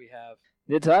titles do we have?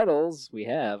 The titles we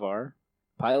have are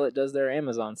Pilot Does Their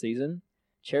Amazon Season,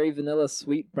 Cherry Vanilla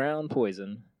Sweet Brown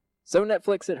Poison, So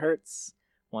Netflix It Hurts,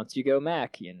 Once you go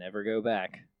Mac, you never go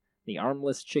back. The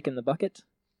armless chick in the bucket.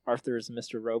 Arthur's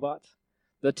Mr. Robot.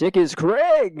 The Tick is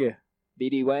Craig!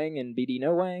 BD Wang and BD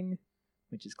No Wang,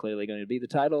 which is clearly going to be the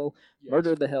title. Yes.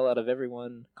 Murder the hell out of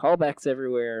everyone. Callbacks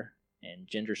everywhere. And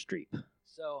Ginger Streep.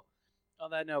 So,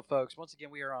 on that note, folks, once again,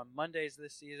 we are on Mondays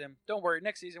this season. Don't worry,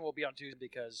 next season we'll be on Tuesday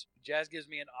because Jazz gives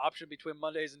me an option between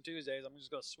Mondays and Tuesdays. I'm just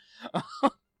going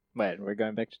to Wait, we're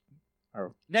going back to...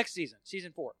 Or... Next season,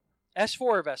 season 4.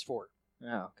 S4 of S4. Oh,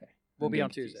 okay. We'll be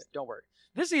on Tuesday. Don't worry.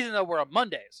 This season, though, we're on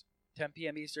Mondays. 10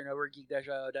 p.m. Eastern over at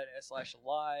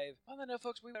geek-io.net/live. On that note,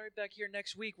 folks, we'll be right back here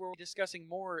next week where we'll be discussing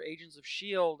more Agents of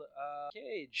S.H.I.E.L.D.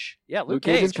 Cage. Yeah, Luke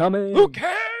Cage is coming. Luke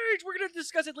Cage! We're going to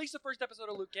discuss at least the first episode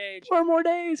of Luke Cage. 4 more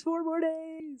days. 3.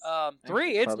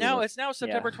 It's now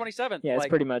September 27th. Yeah, it's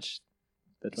pretty much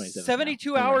the 27th.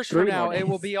 72 now. hours from now, more it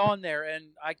will days. be on there, and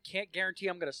I can't guarantee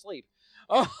I'm going to sleep.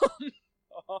 And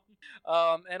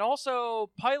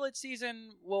also, pilot season,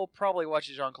 we'll probably watch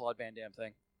the Jean-Claude Van Damme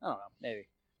thing. I don't know, maybe.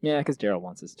 Yeah, because Daryl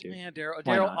wants us to. Yeah, Daryl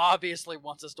not? obviously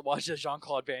wants us to watch the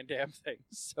Jean-Claude Van Damme thing,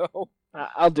 so...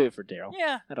 I'll do it for Daryl.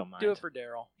 Yeah, I don't mind. do it for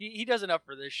Daryl. He does enough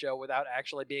for this show without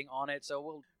actually being on it,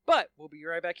 so we'll be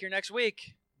right back here next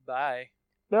week. Bye.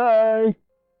 Bye.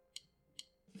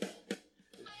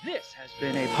 This has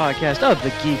been a podcast of the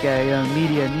Geek.io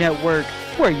Media Network,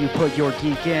 where you put your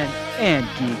geek in and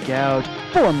geek out.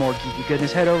 For more geeky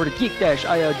goodness, head over to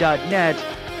geek-io.net.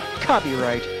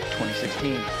 Copyright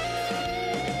 2016.